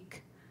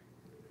take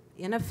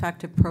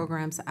ineffective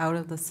programs out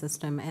of the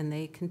system, and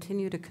they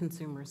continue to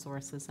consume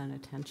resources and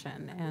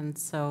attention. And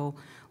so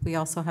we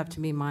also have to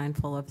be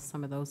mindful of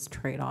some of those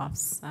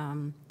trade-offs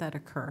that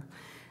occur.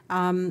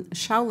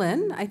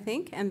 Shaolin, I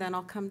think, and then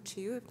I'll come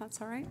to you if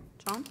that's all right,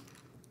 John.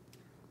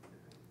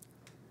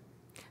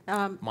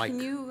 Mike. Can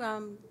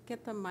you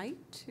get the mic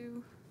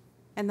to,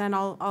 and then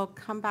I'll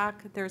come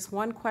back. There's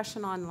one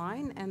question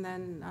online, and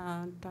then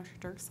Dr.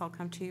 Dirks, I'll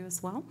come to you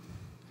as well.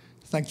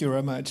 Thank you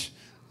very much.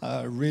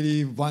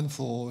 Really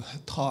wonderful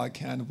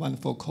talk and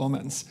wonderful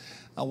comments.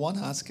 I want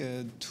to ask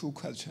two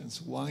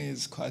questions. One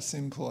is quite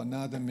simple,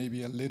 another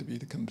maybe a little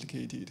bit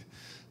complicated.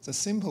 The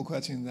simple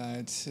question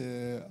that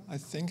I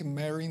think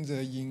marrying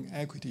the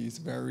inequity is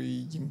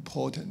very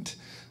important,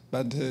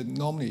 but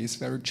normally it's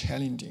very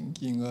challenging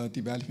in a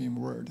developing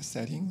world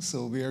setting.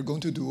 So we are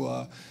going to do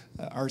a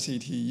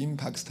RCT in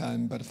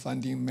Pakistan, but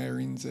finding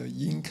marrying the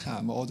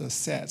income or the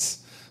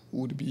sets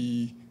would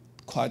be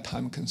quite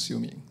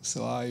time-consuming.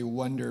 So I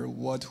wonder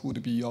what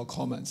would be your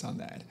comments on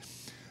that.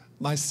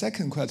 My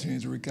second question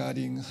is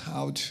regarding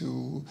how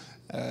to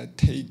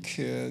take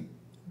the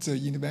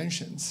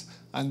interventions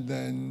and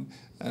then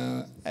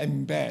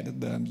embed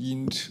them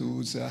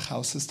into the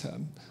health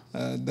system,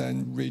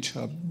 then reach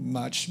a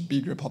much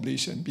bigger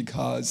population,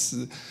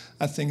 because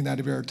I think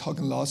that we are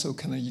talking lots of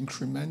kind of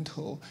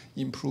incremental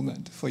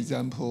improvement. For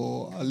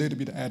example, a little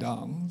bit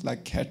add-on,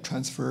 like cash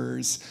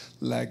transfers,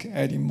 like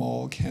adding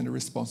more kind of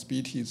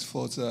responsibilities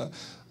for the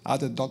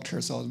other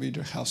doctors or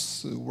major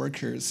health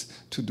workers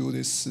to do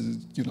this,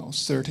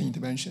 certain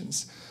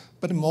interventions.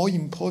 But more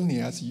importantly,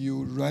 as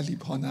you rightly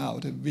point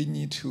out, we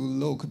need to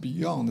look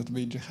beyond the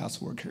major health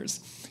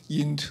workers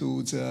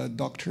into the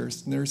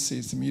doctors,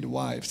 nurses,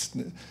 midwives.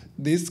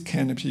 These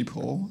kind of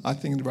people, I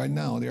think right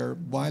now they are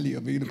widely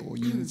available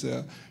in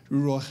the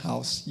rural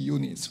health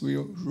units,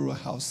 rural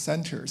health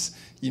centers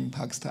in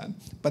Pakistan,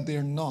 but they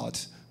are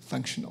not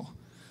functional.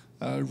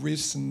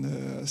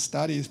 Recent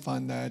studies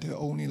found that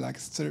only like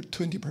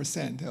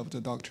 20% of the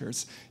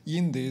doctors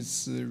in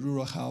these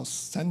rural health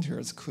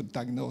centers could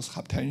diagnose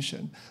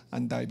hypertension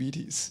and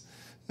diabetes.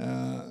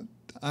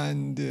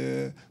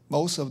 And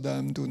most of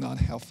them do not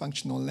have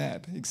functional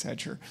lab,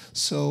 etc.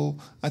 So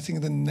I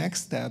think the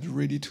next step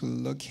really to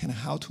look at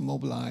how to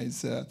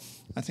mobilize,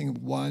 I think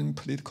one,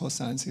 political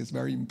science is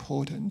very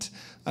important.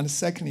 And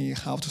secondly,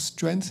 how to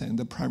strengthen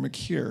the primary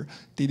care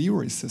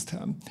delivery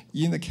system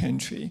in the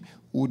country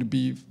would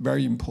be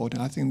very important.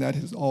 I think that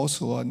is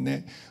also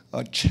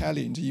a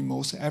challenge in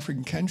most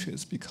African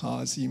countries,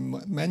 because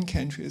in many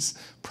countries,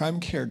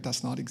 primary care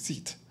does not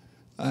exist.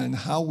 And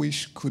how we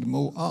could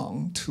move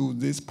on to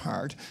this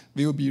part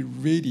will be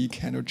really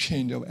kind of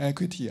change of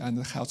equity and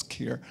the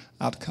healthcare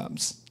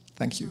outcomes.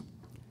 Thank you.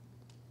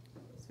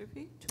 Sufi,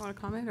 do you want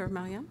to comment, or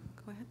Mariam?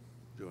 Go ahead.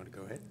 Do you want to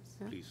go ahead?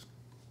 Yeah. Please.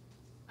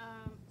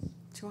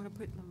 Do you want to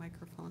put the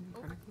microphone in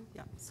front of you?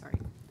 Yeah, sorry.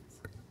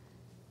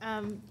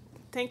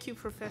 Thank you,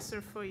 Professor,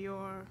 for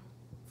your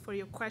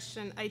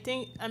question.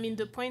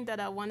 The point that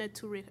I wanted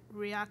to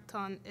react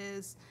on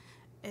is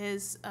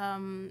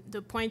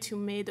the point you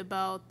made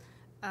about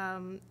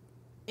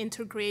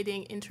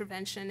integrating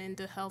intervention in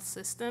the health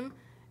system,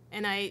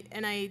 and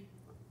I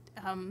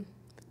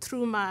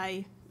through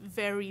my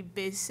very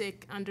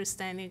basic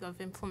understanding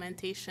of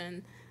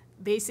implementation,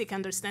 basic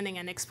understanding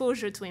and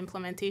exposure to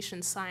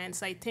implementation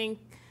science, I think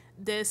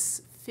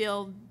this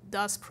field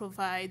does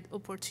provide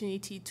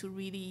opportunity to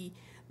really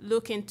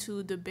look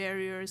into the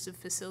barriers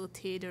of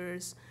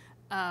facilitators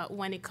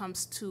when it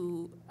comes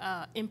to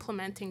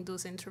implementing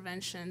those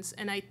interventions.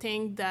 And I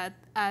think that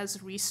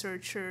as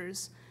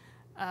researchers,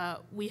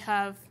 we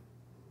have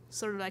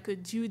sort of like a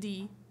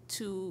duty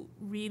to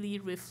really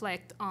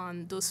reflect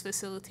on those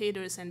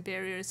facilitators and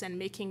barriers and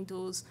making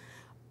those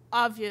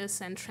obvious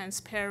and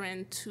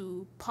transparent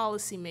to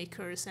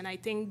policymakers. And I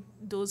think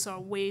those are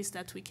ways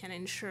that we can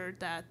ensure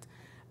that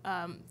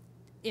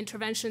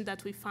intervention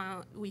that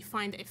we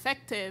find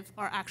effective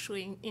are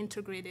actually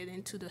integrated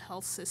into the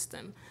health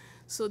system.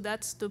 So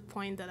that's the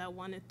point that I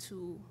wanted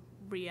to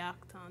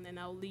react on, and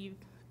I'll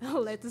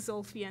let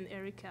Zulfi and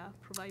Erica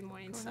provide more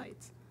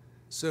insights.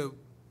 So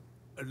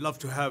I'd love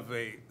to have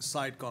a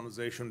side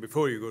conversation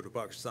before you go to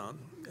Pakistan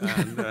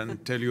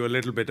and tell you a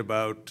little bit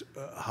about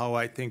how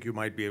I think you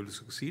might be able to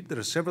succeed. There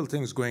are several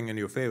things going in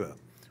your favor.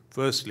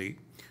 Firstly,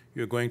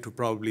 you're going to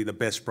probably the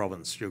best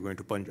province. You're going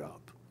to Punjab.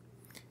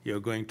 You're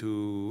going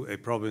to a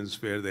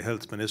province where the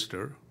health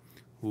minister,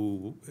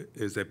 who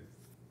is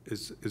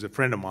a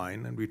friend of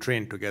mine, and we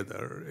trained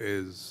together,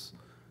 is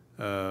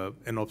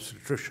an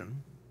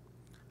obstetrician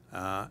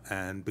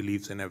and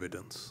believes in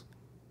evidence.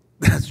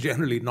 That's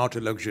generally not a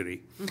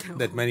luxury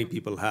that many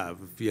people have.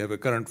 If you have a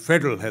current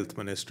federal health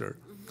minister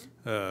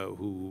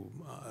who,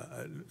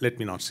 let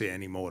me not say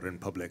any more in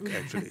public,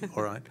 actually,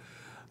 all right?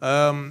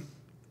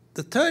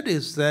 The third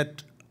is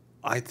that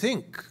I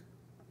think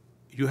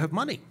you have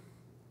money.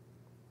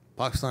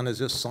 Pakistan has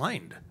just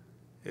signed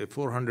a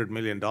 $400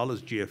 million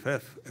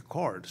GFF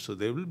accord, so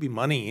there will be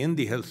money in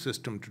the health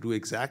system to do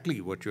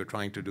exactly what you're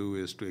trying to do,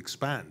 is to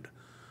expand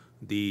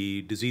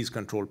the disease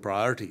control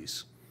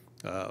priorities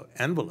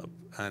envelope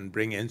and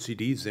bring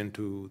NCDs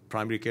into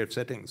primary care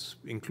settings,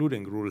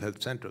 including rural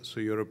health centers. So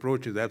your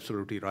approach is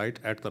absolutely right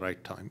at the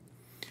right time.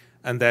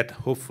 And that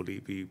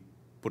hopefully we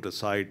put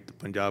aside the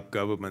Punjab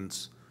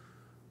government's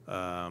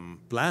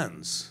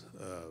plans,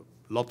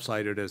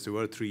 lopsided as they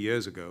were 3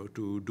 years ago,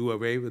 to do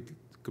away with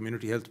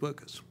community health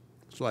workers.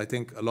 So I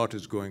think a lot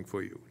is going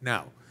for you.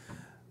 Now,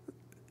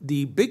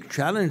 the big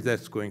challenge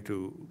that's going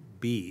to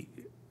be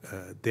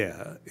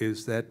there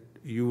is that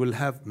you will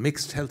have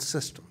mixed health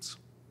systems.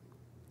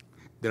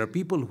 There are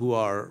people who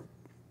are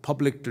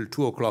public till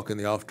 2 o'clock in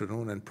the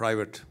afternoon and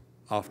private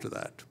after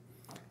that.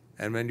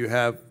 And when you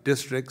have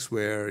districts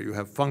where you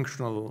have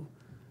functional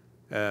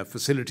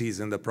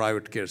facilities in the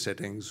private care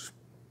settings,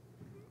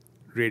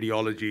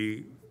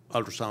 radiology,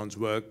 ultrasounds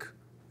work,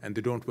 and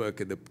they don't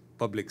work in the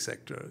public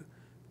sector,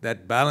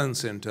 that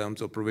balance in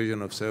terms of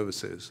provision of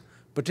services,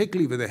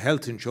 particularly with a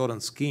health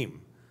insurance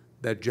scheme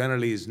that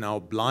generally is now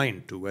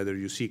blind to whether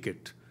you seek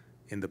it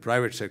in the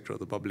private sector or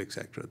the public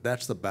sector,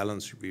 that's the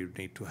balance we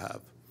need to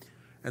have.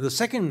 And the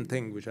second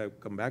thing, which I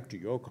come back to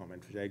your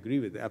comment, which I agree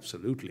with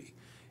absolutely,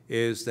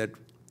 is that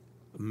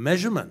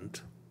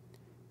measurement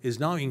is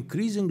now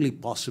increasingly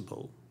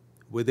possible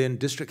within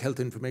district health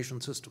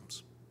information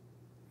systems.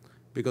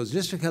 Because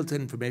district health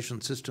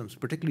information systems,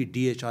 particularly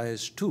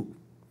DHIS2,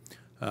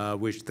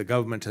 which the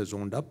government has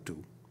owned up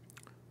to,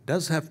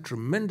 does have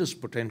tremendous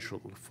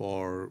potential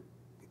for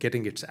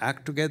getting its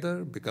act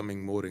together,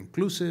 becoming more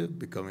inclusive,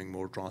 becoming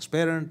more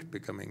transparent,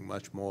 becoming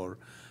much more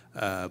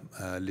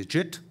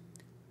legit.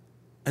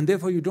 And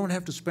therefore, you don't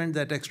have to spend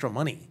that extra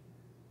money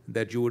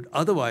that you would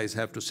otherwise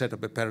have to set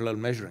up a parallel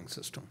measuring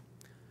system.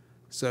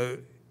 So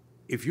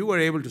if you were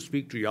able to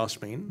speak to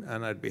Yasmin,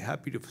 and I'd be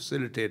happy to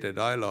facilitate a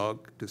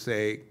dialogue to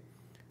say,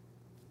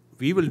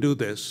 we will do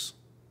this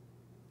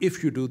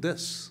if you do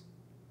this,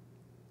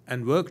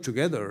 and work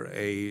together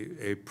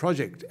a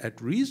project at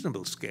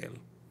reasonable scale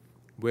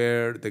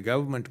where the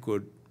government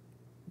could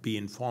be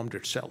informed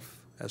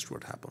itself as to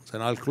what happens.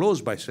 And I'll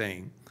close by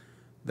saying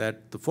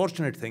that the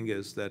fortunate thing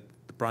is that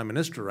the Prime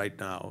Minister right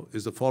now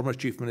is the former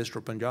Chief Minister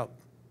of Punjab,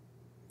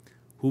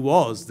 who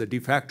was the de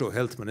facto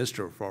health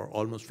minister for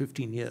almost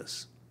 15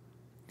 years.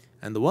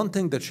 And the one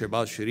thing that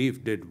Shehbaz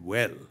Sharif did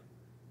well,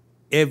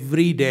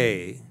 every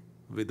day,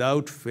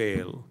 without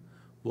fail,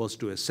 was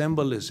to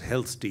assemble his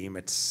health team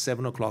at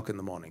 7 o'clock in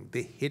the morning.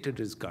 They hated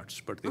his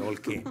guts, but they all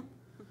came.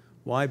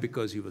 Why?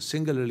 Because he was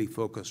singularly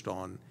focused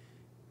on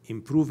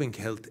improving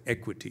health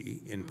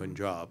equity in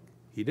Punjab.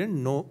 He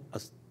didn't know a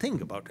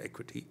thing about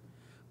equity,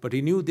 but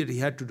he knew that he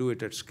had to do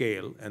it at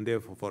scale, and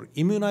therefore for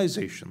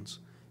immunizations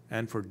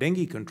and for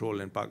dengue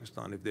control in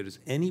Pakistan, if there is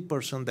any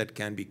person that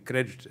can be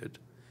credited,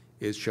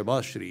 is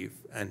Shehbaz Sharif,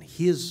 and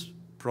his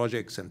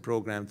projects and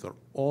programs are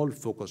all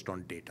focused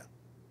on data.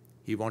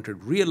 He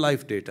wanted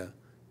real-life data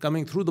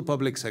coming through the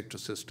public sector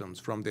systems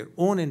from their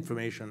own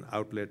information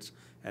outlets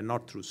and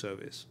not through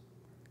surveys.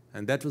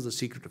 And that was the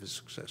secret of his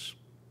success.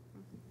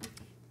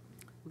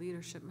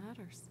 Leadership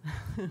matters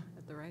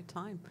at the right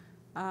time.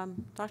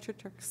 Dr.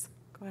 Dirks,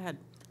 go ahead.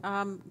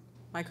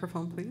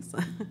 Microphone, please.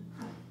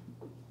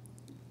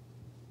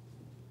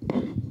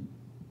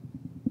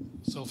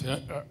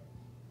 Zulfi,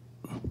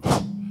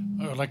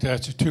 I would like to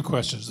ask you two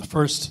questions. The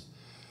first,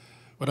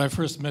 when I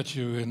first met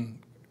you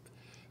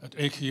at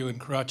AKU in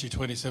Karachi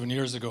 27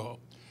 years ago,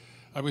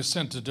 I was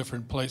sent to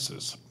different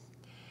places.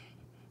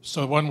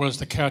 So one was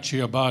the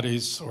Kachi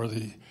Abadis, or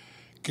the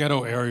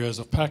ghetto areas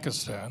of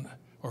Pakistan,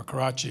 or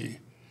Karachi,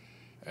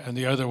 and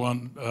the other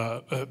one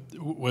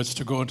was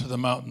to go into the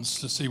mountains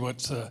to see what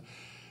the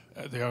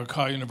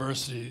Al-Qaeda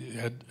University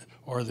had,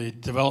 or the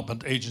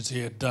development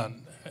agency had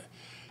done.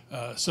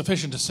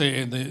 Sufficient to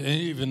say,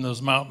 even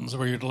those mountains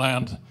where you'd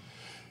land,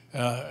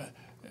 the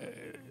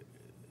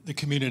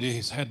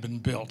communities had been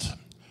built.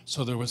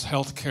 So there was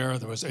health care,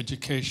 there was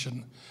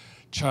education,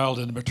 child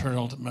and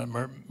maternal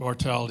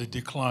mortality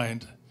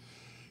declined.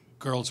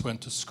 Girls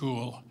went to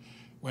school,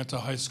 went to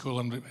high school,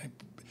 and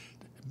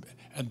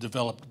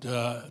developed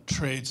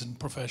trades and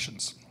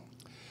professions.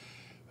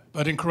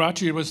 But in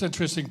Karachi, it was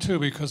interesting too,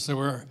 because there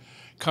were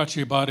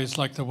Kachi Abadis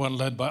like the one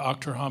led by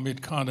Akhtar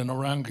Hamid Khan in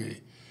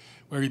Orangi,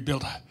 where he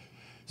built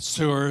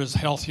sewers,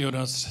 health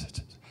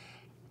units,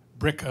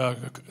 brick,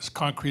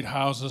 concrete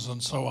houses,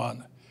 and so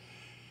on.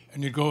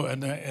 And you go,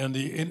 and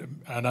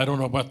I don't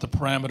know what the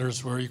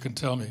parameters were, you can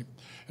tell me,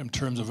 in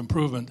terms of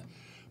improvement,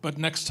 but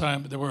next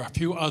time there were a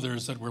few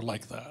others that were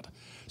like that.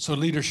 So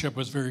leadership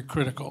was very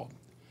critical.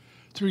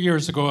 3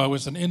 years ago, I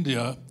was in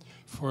India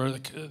for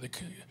the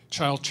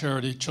child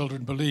charity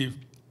Children Believe,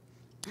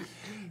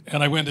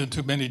 and I went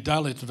into many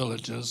Dalit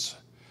villages,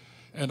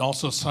 and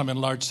also some in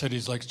large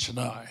cities like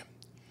Chennai.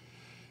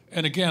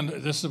 And again,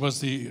 this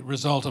was the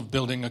result of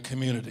building a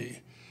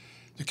community.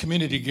 The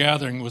community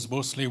gathering was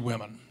mostly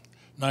women,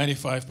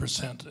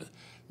 95%.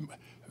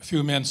 A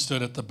few men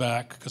stood at the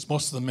back because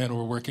most of the men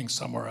were working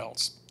somewhere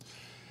else.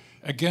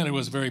 Again, it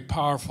was very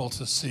powerful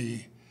to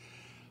see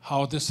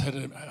how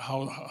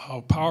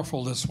how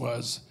powerful this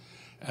was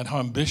and how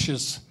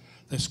ambitious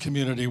this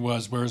community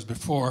was, whereas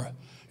before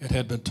it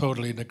had been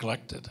totally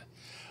neglected.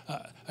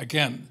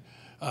 Again,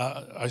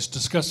 I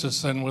discussed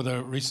this then with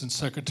a recent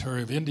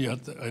Secretary of India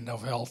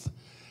of Health,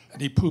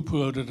 and he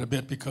poo-pooed it a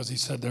bit because he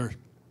said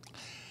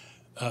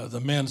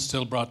the men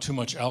still brought too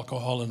much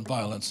alcohol and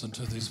violence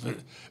into these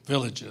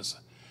villages.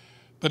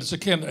 But it's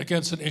again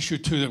against an issue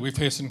too that we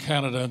face in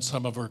Canada and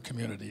some of our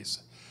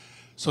communities.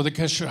 So the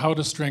question how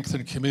to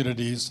strengthen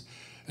communities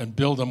and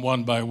build them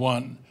one by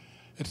one.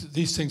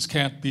 These things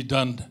can't be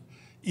done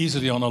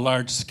easily on a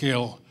large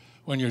scale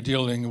when you're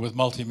dealing with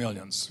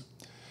multi-millions.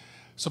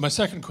 So my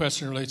second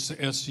question relates to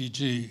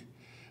SDG,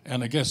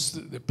 and I guess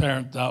the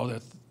apparent now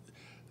that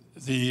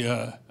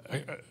the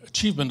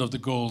achievement of the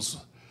goals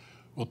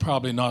will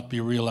probably not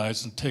be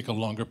realized and take a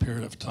longer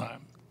period of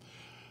time.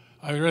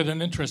 I read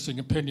an interesting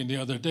opinion the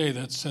other day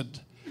that said,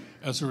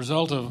 as a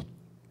result of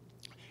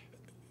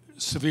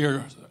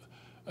severe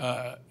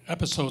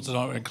episodes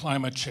in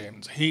climate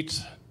change,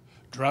 heat,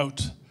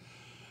 drought,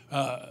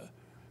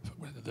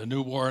 the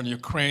new war in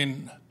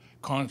Ukraine,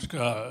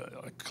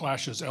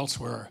 clashes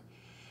elsewhere,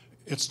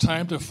 it's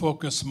time to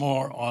focus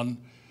more on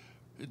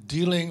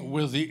dealing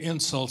with the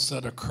insults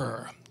that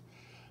occur.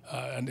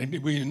 And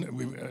we,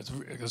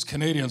 as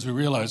Canadians, we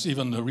realize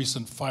even the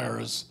recent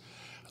fires,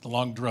 the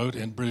long drought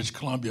in British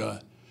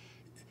Columbia,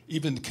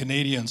 even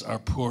Canadians are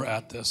poor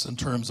at this in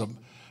terms of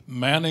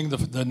manning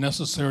the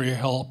necessary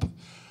help,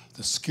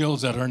 the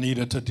skills that are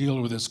needed to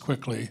deal with this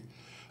quickly.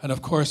 And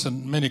of course,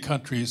 in many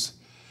countries,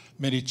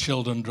 many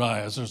children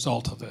die as a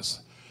result of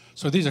this.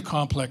 So these are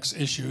complex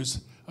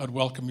issues. I'd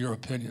welcome your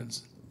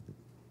opinions.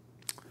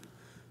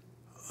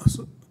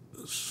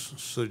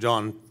 So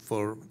John,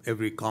 for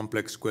every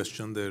complex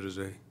question, there is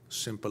a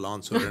simple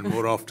answer, and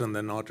more often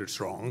than not, it's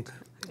wrong.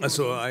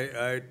 So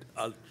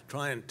I'll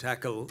try and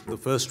tackle the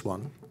first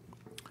one,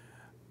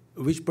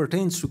 which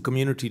pertains to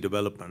community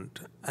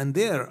development. And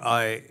there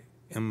I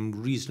am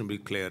reasonably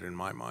clear in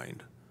my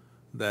mind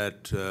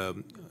that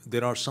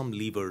there are some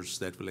levers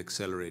that will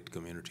accelerate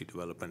community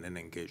development and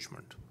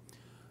engagement.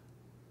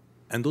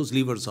 And those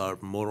levers are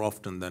more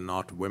often than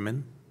not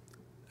women,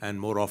 and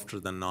more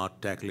often than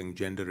not tackling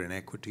gender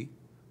inequity,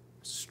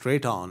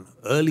 straight on,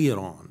 earlier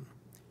on.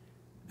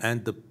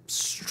 And the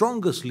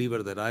strongest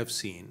lever that I've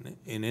seen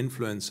in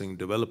influencing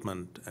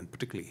development, and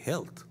particularly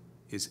health,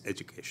 is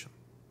education.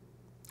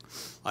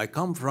 I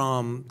come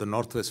from the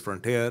northwest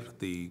frontier,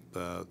 the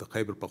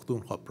Khyber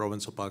Pakhtunkhwa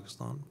province of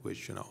Pakistan,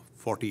 which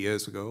 40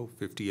 years ago,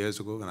 50 years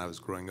ago, when I was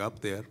growing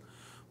up there,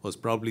 was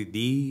probably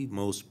the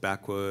most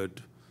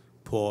backward,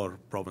 poor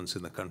province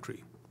in the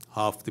country.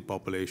 Half the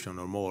population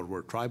or more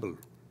were tribal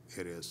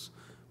areas.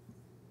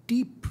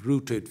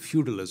 Deep-rooted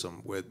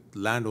feudalism with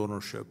land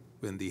ownership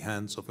in the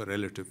hands of a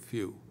relative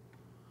few.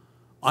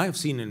 I have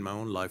seen in my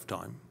own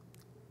lifetime,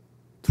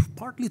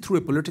 partly through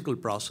a political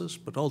process,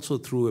 but also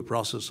through a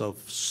process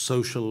of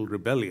social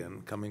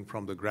rebellion coming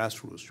from the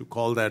grassroots, you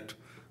call that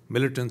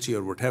militancy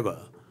or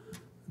whatever,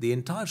 the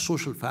entire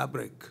social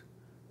fabric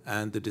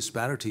and the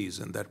disparities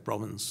in that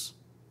province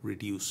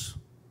reduce,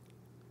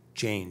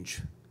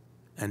 change,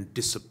 and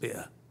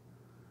disappear.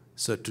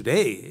 So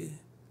today,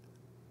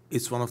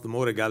 it's one of the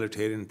more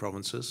egalitarian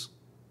provinces,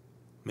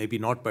 maybe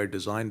not by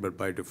design, but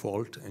by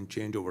default, and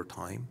change over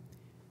time.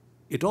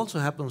 It also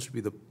happens to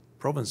be the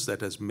province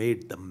that has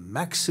made the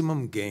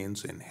maximum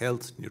gains in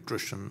health,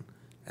 nutrition,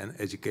 and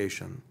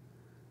education,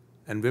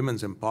 and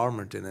women's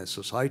empowerment in a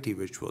society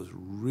which was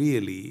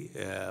really,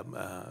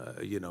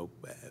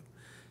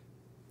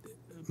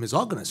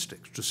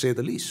 misogynistic, to say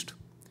the least.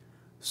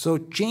 So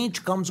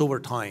change comes over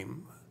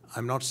time.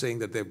 I'm not saying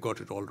that they've got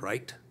it all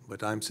right,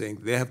 but I'm saying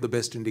they have the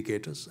best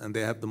indicators, and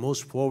they have the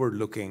most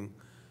forward-looking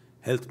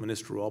health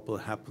minister, who also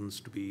happens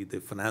to be the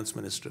finance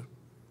minister.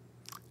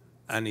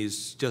 And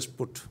he's just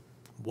put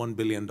 $1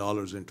 billion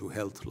into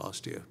health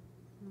last year.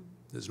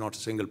 There's not a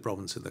single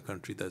province in the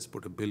country that's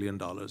put $1 billion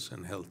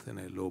in health in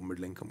a low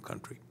middle-income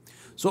country.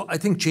 So I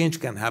think change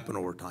can happen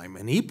over time.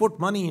 And he put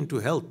money into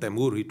health,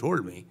 Taimur, he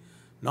told me,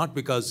 not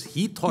because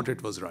he thought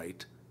it was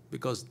right,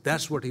 because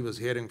that's what he was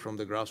hearing from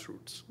the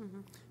grassroots.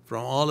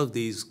 From all of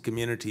these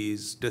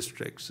communities,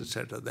 districts, et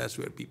cetera, that's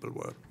where people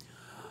were.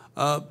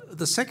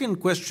 The second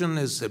question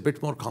is a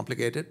bit more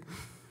complicated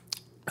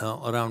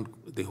around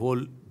the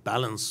whole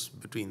balance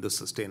between the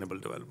Sustainable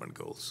Development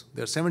Goals.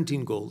 There are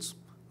 17 goals.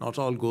 Not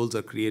all goals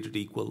are created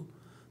equal.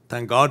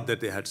 Thank God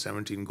that they had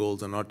 17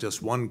 goals and not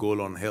just one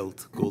goal on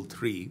health, goal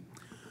 3.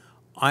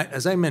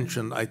 As I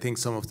mentioned, I think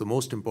some of the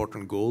most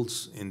important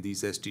goals in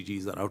these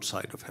SDGs are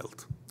outside of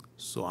health.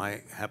 So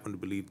I happen to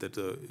believe that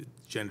the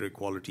gender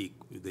equality,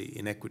 the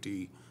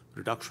inequity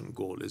reduction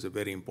goal is a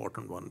very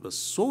important one, but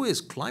so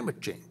is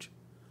climate change.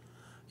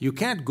 You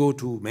can't go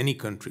to many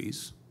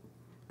countries,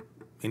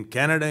 in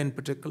Canada in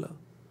particular,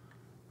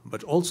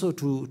 but also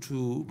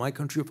to my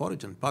country of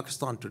origin,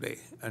 Pakistan today,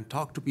 and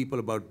talk to people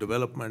about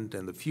development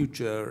and the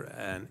future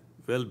and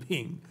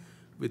well-being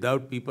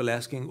without people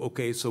asking,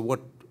 okay, so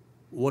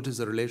what is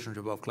the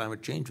relationship of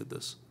climate change with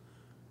this?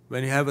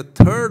 When you have a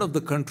third of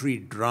the country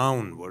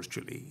drowned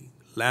virtually,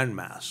 land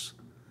mass,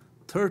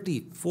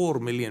 34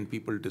 million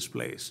people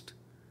displaced,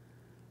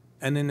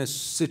 and in a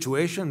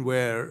situation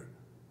where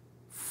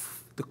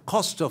the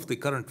cost of the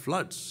current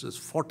floods is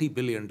 $40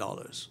 billion,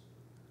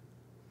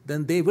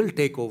 then they will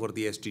take over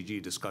the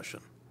SDG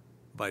discussion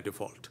by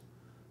default.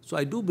 So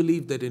I do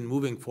believe that in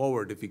moving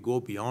forward, if we go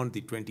beyond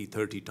the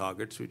 2030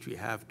 targets, which we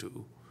have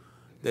to,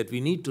 that we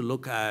need to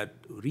look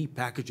at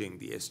repackaging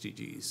the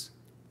SDGs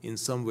in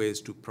some ways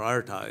to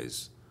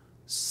prioritize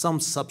some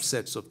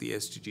subsets of the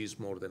SDGs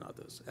more than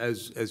others.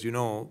 As you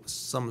know,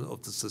 some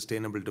of the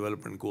Sustainable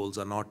Development Goals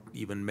are not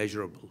even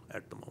measurable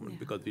at the moment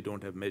because we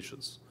don't have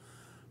measures.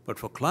 But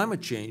for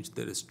climate change,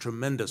 there is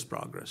tremendous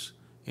progress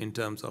in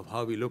terms of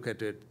how we look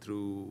at it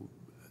through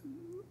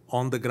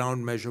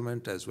on-the-ground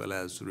measurement as well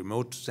as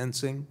remote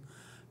sensing,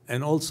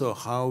 and also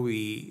how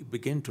we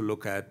begin to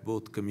look at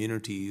both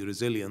community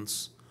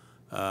resilience,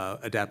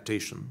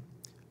 adaptation,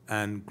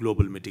 and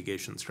global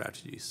mitigation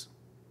strategies.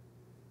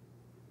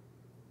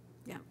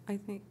 Yeah, I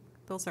think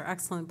those are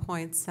excellent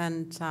points.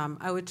 And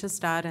I would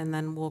just add, and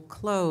then we'll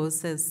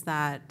close, is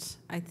that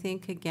I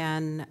think,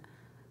 again,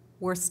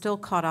 we're still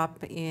caught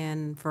up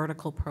in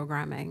vertical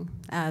programming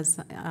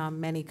as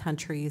many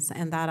countries,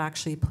 and that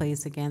actually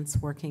plays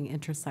against working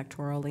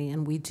intersectorally.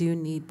 And we do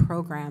need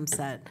programs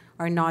that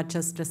are not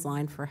just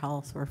designed for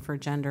health or for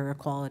gender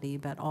equality,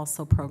 but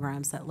also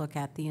programs that look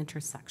at the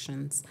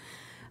intersections.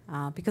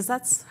 Because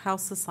that's how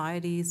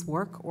societies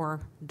work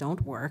or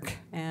don't work.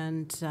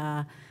 And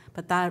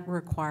but that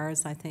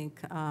requires, I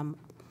think,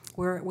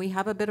 we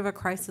have a bit of a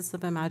crisis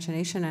of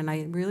imagination, and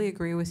I really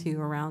agree with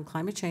you around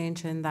climate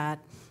change in that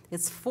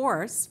it's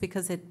forced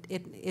because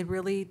it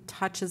really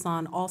touches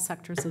on all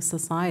sectors of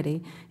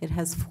society. It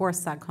has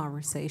forced that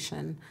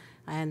conversation,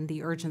 and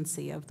the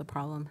urgency of the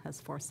problem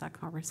has forced that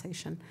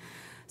conversation.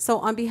 So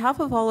on behalf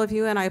of all of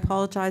you, and I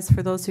apologize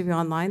for those of you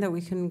online that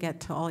we couldn't get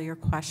to all your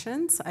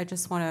questions, I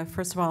just want to,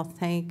 first of all,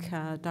 thank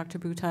Dr.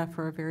 Bhutta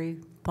for a very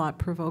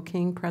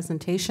thought-provoking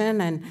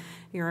presentation and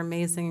your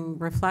amazing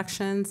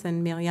reflections,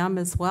 and Miriam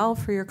as well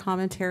for your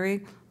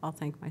commentary. I'll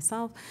thank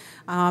myself.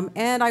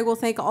 And I will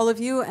thank all of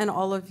you and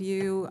all of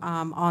you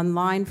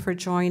online for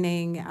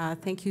joining.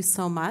 Thank you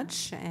so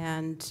much.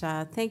 And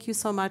thank you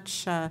so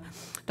much,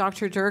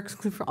 Dr. Dirks,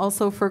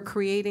 also for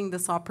creating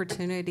this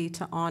opportunity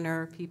to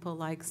honor people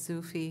like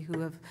Zulfi, who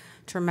have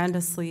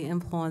tremendously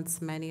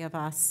influenced many of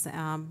us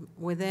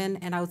within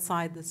and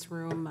outside this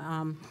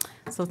room.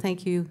 So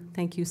thank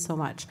you so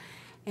much.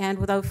 And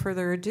without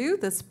further ado,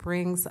 this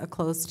brings a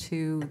close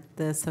to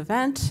this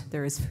event.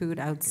 There is food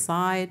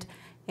outside,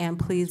 and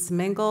please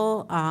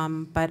mingle.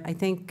 But I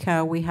think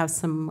we have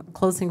some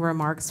closing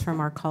remarks from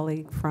our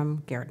colleague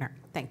from Gairdner.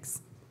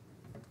 Thanks.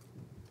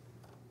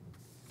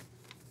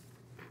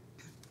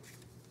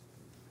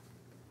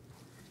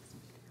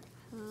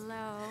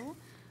 Hello.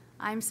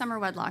 I'm Summer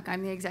Wedlock.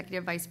 I'm the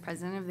Executive Vice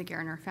President of the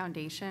Gairdner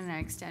Foundation, and I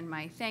extend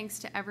my thanks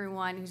to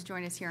everyone who's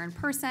joined us here in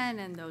person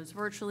and those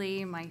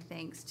virtually. My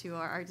thanks to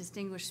our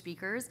distinguished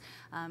speakers.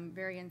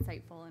 Very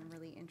insightful and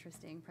really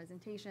interesting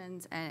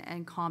presentations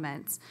and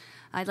comments.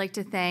 I'd like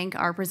to thank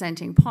our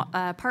presenting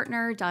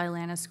partner,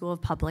 Dalla School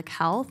of Public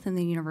Health in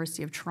the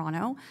University of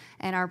Toronto,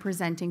 and our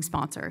presenting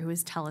sponsor, who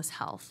is TELUS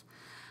Health.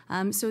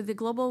 So the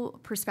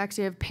Global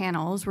Perspective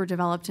panels were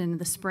developed in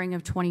the spring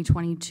of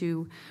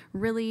 2022.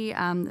 Really,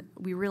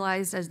 we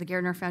realized as the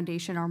Gairdner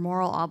Foundation our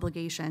moral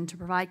obligation to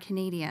provide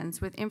Canadians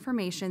with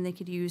information they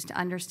could use to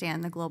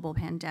understand the global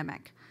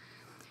pandemic.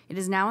 It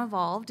has now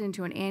evolved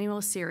into an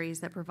annual series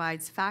that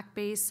provides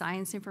fact-based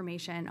science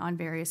information on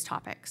various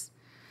topics.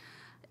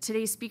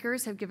 Today's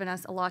speakers have given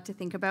us a lot to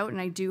think about, and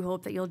I do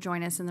hope that you'll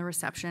join us in the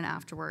reception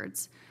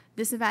afterwards.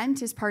 This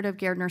event is part of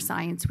Gairdner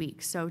Science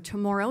Week. So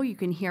tomorrow you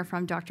can hear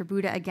from Dr.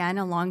 Bhutta again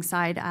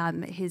alongside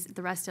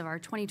the rest of our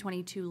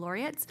 2022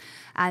 laureates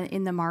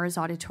in the Mars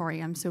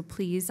Auditorium. So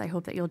please, I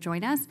hope that you'll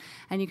join us.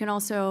 And you can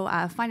also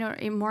find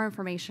out more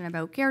information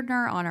about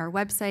Gairdner on our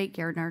website,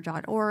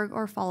 gairdner.org,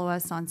 or follow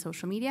us on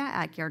social media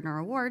at Gairdner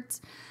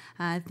Awards.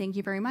 Thank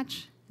you very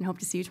much, and hope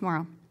to see you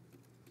tomorrow.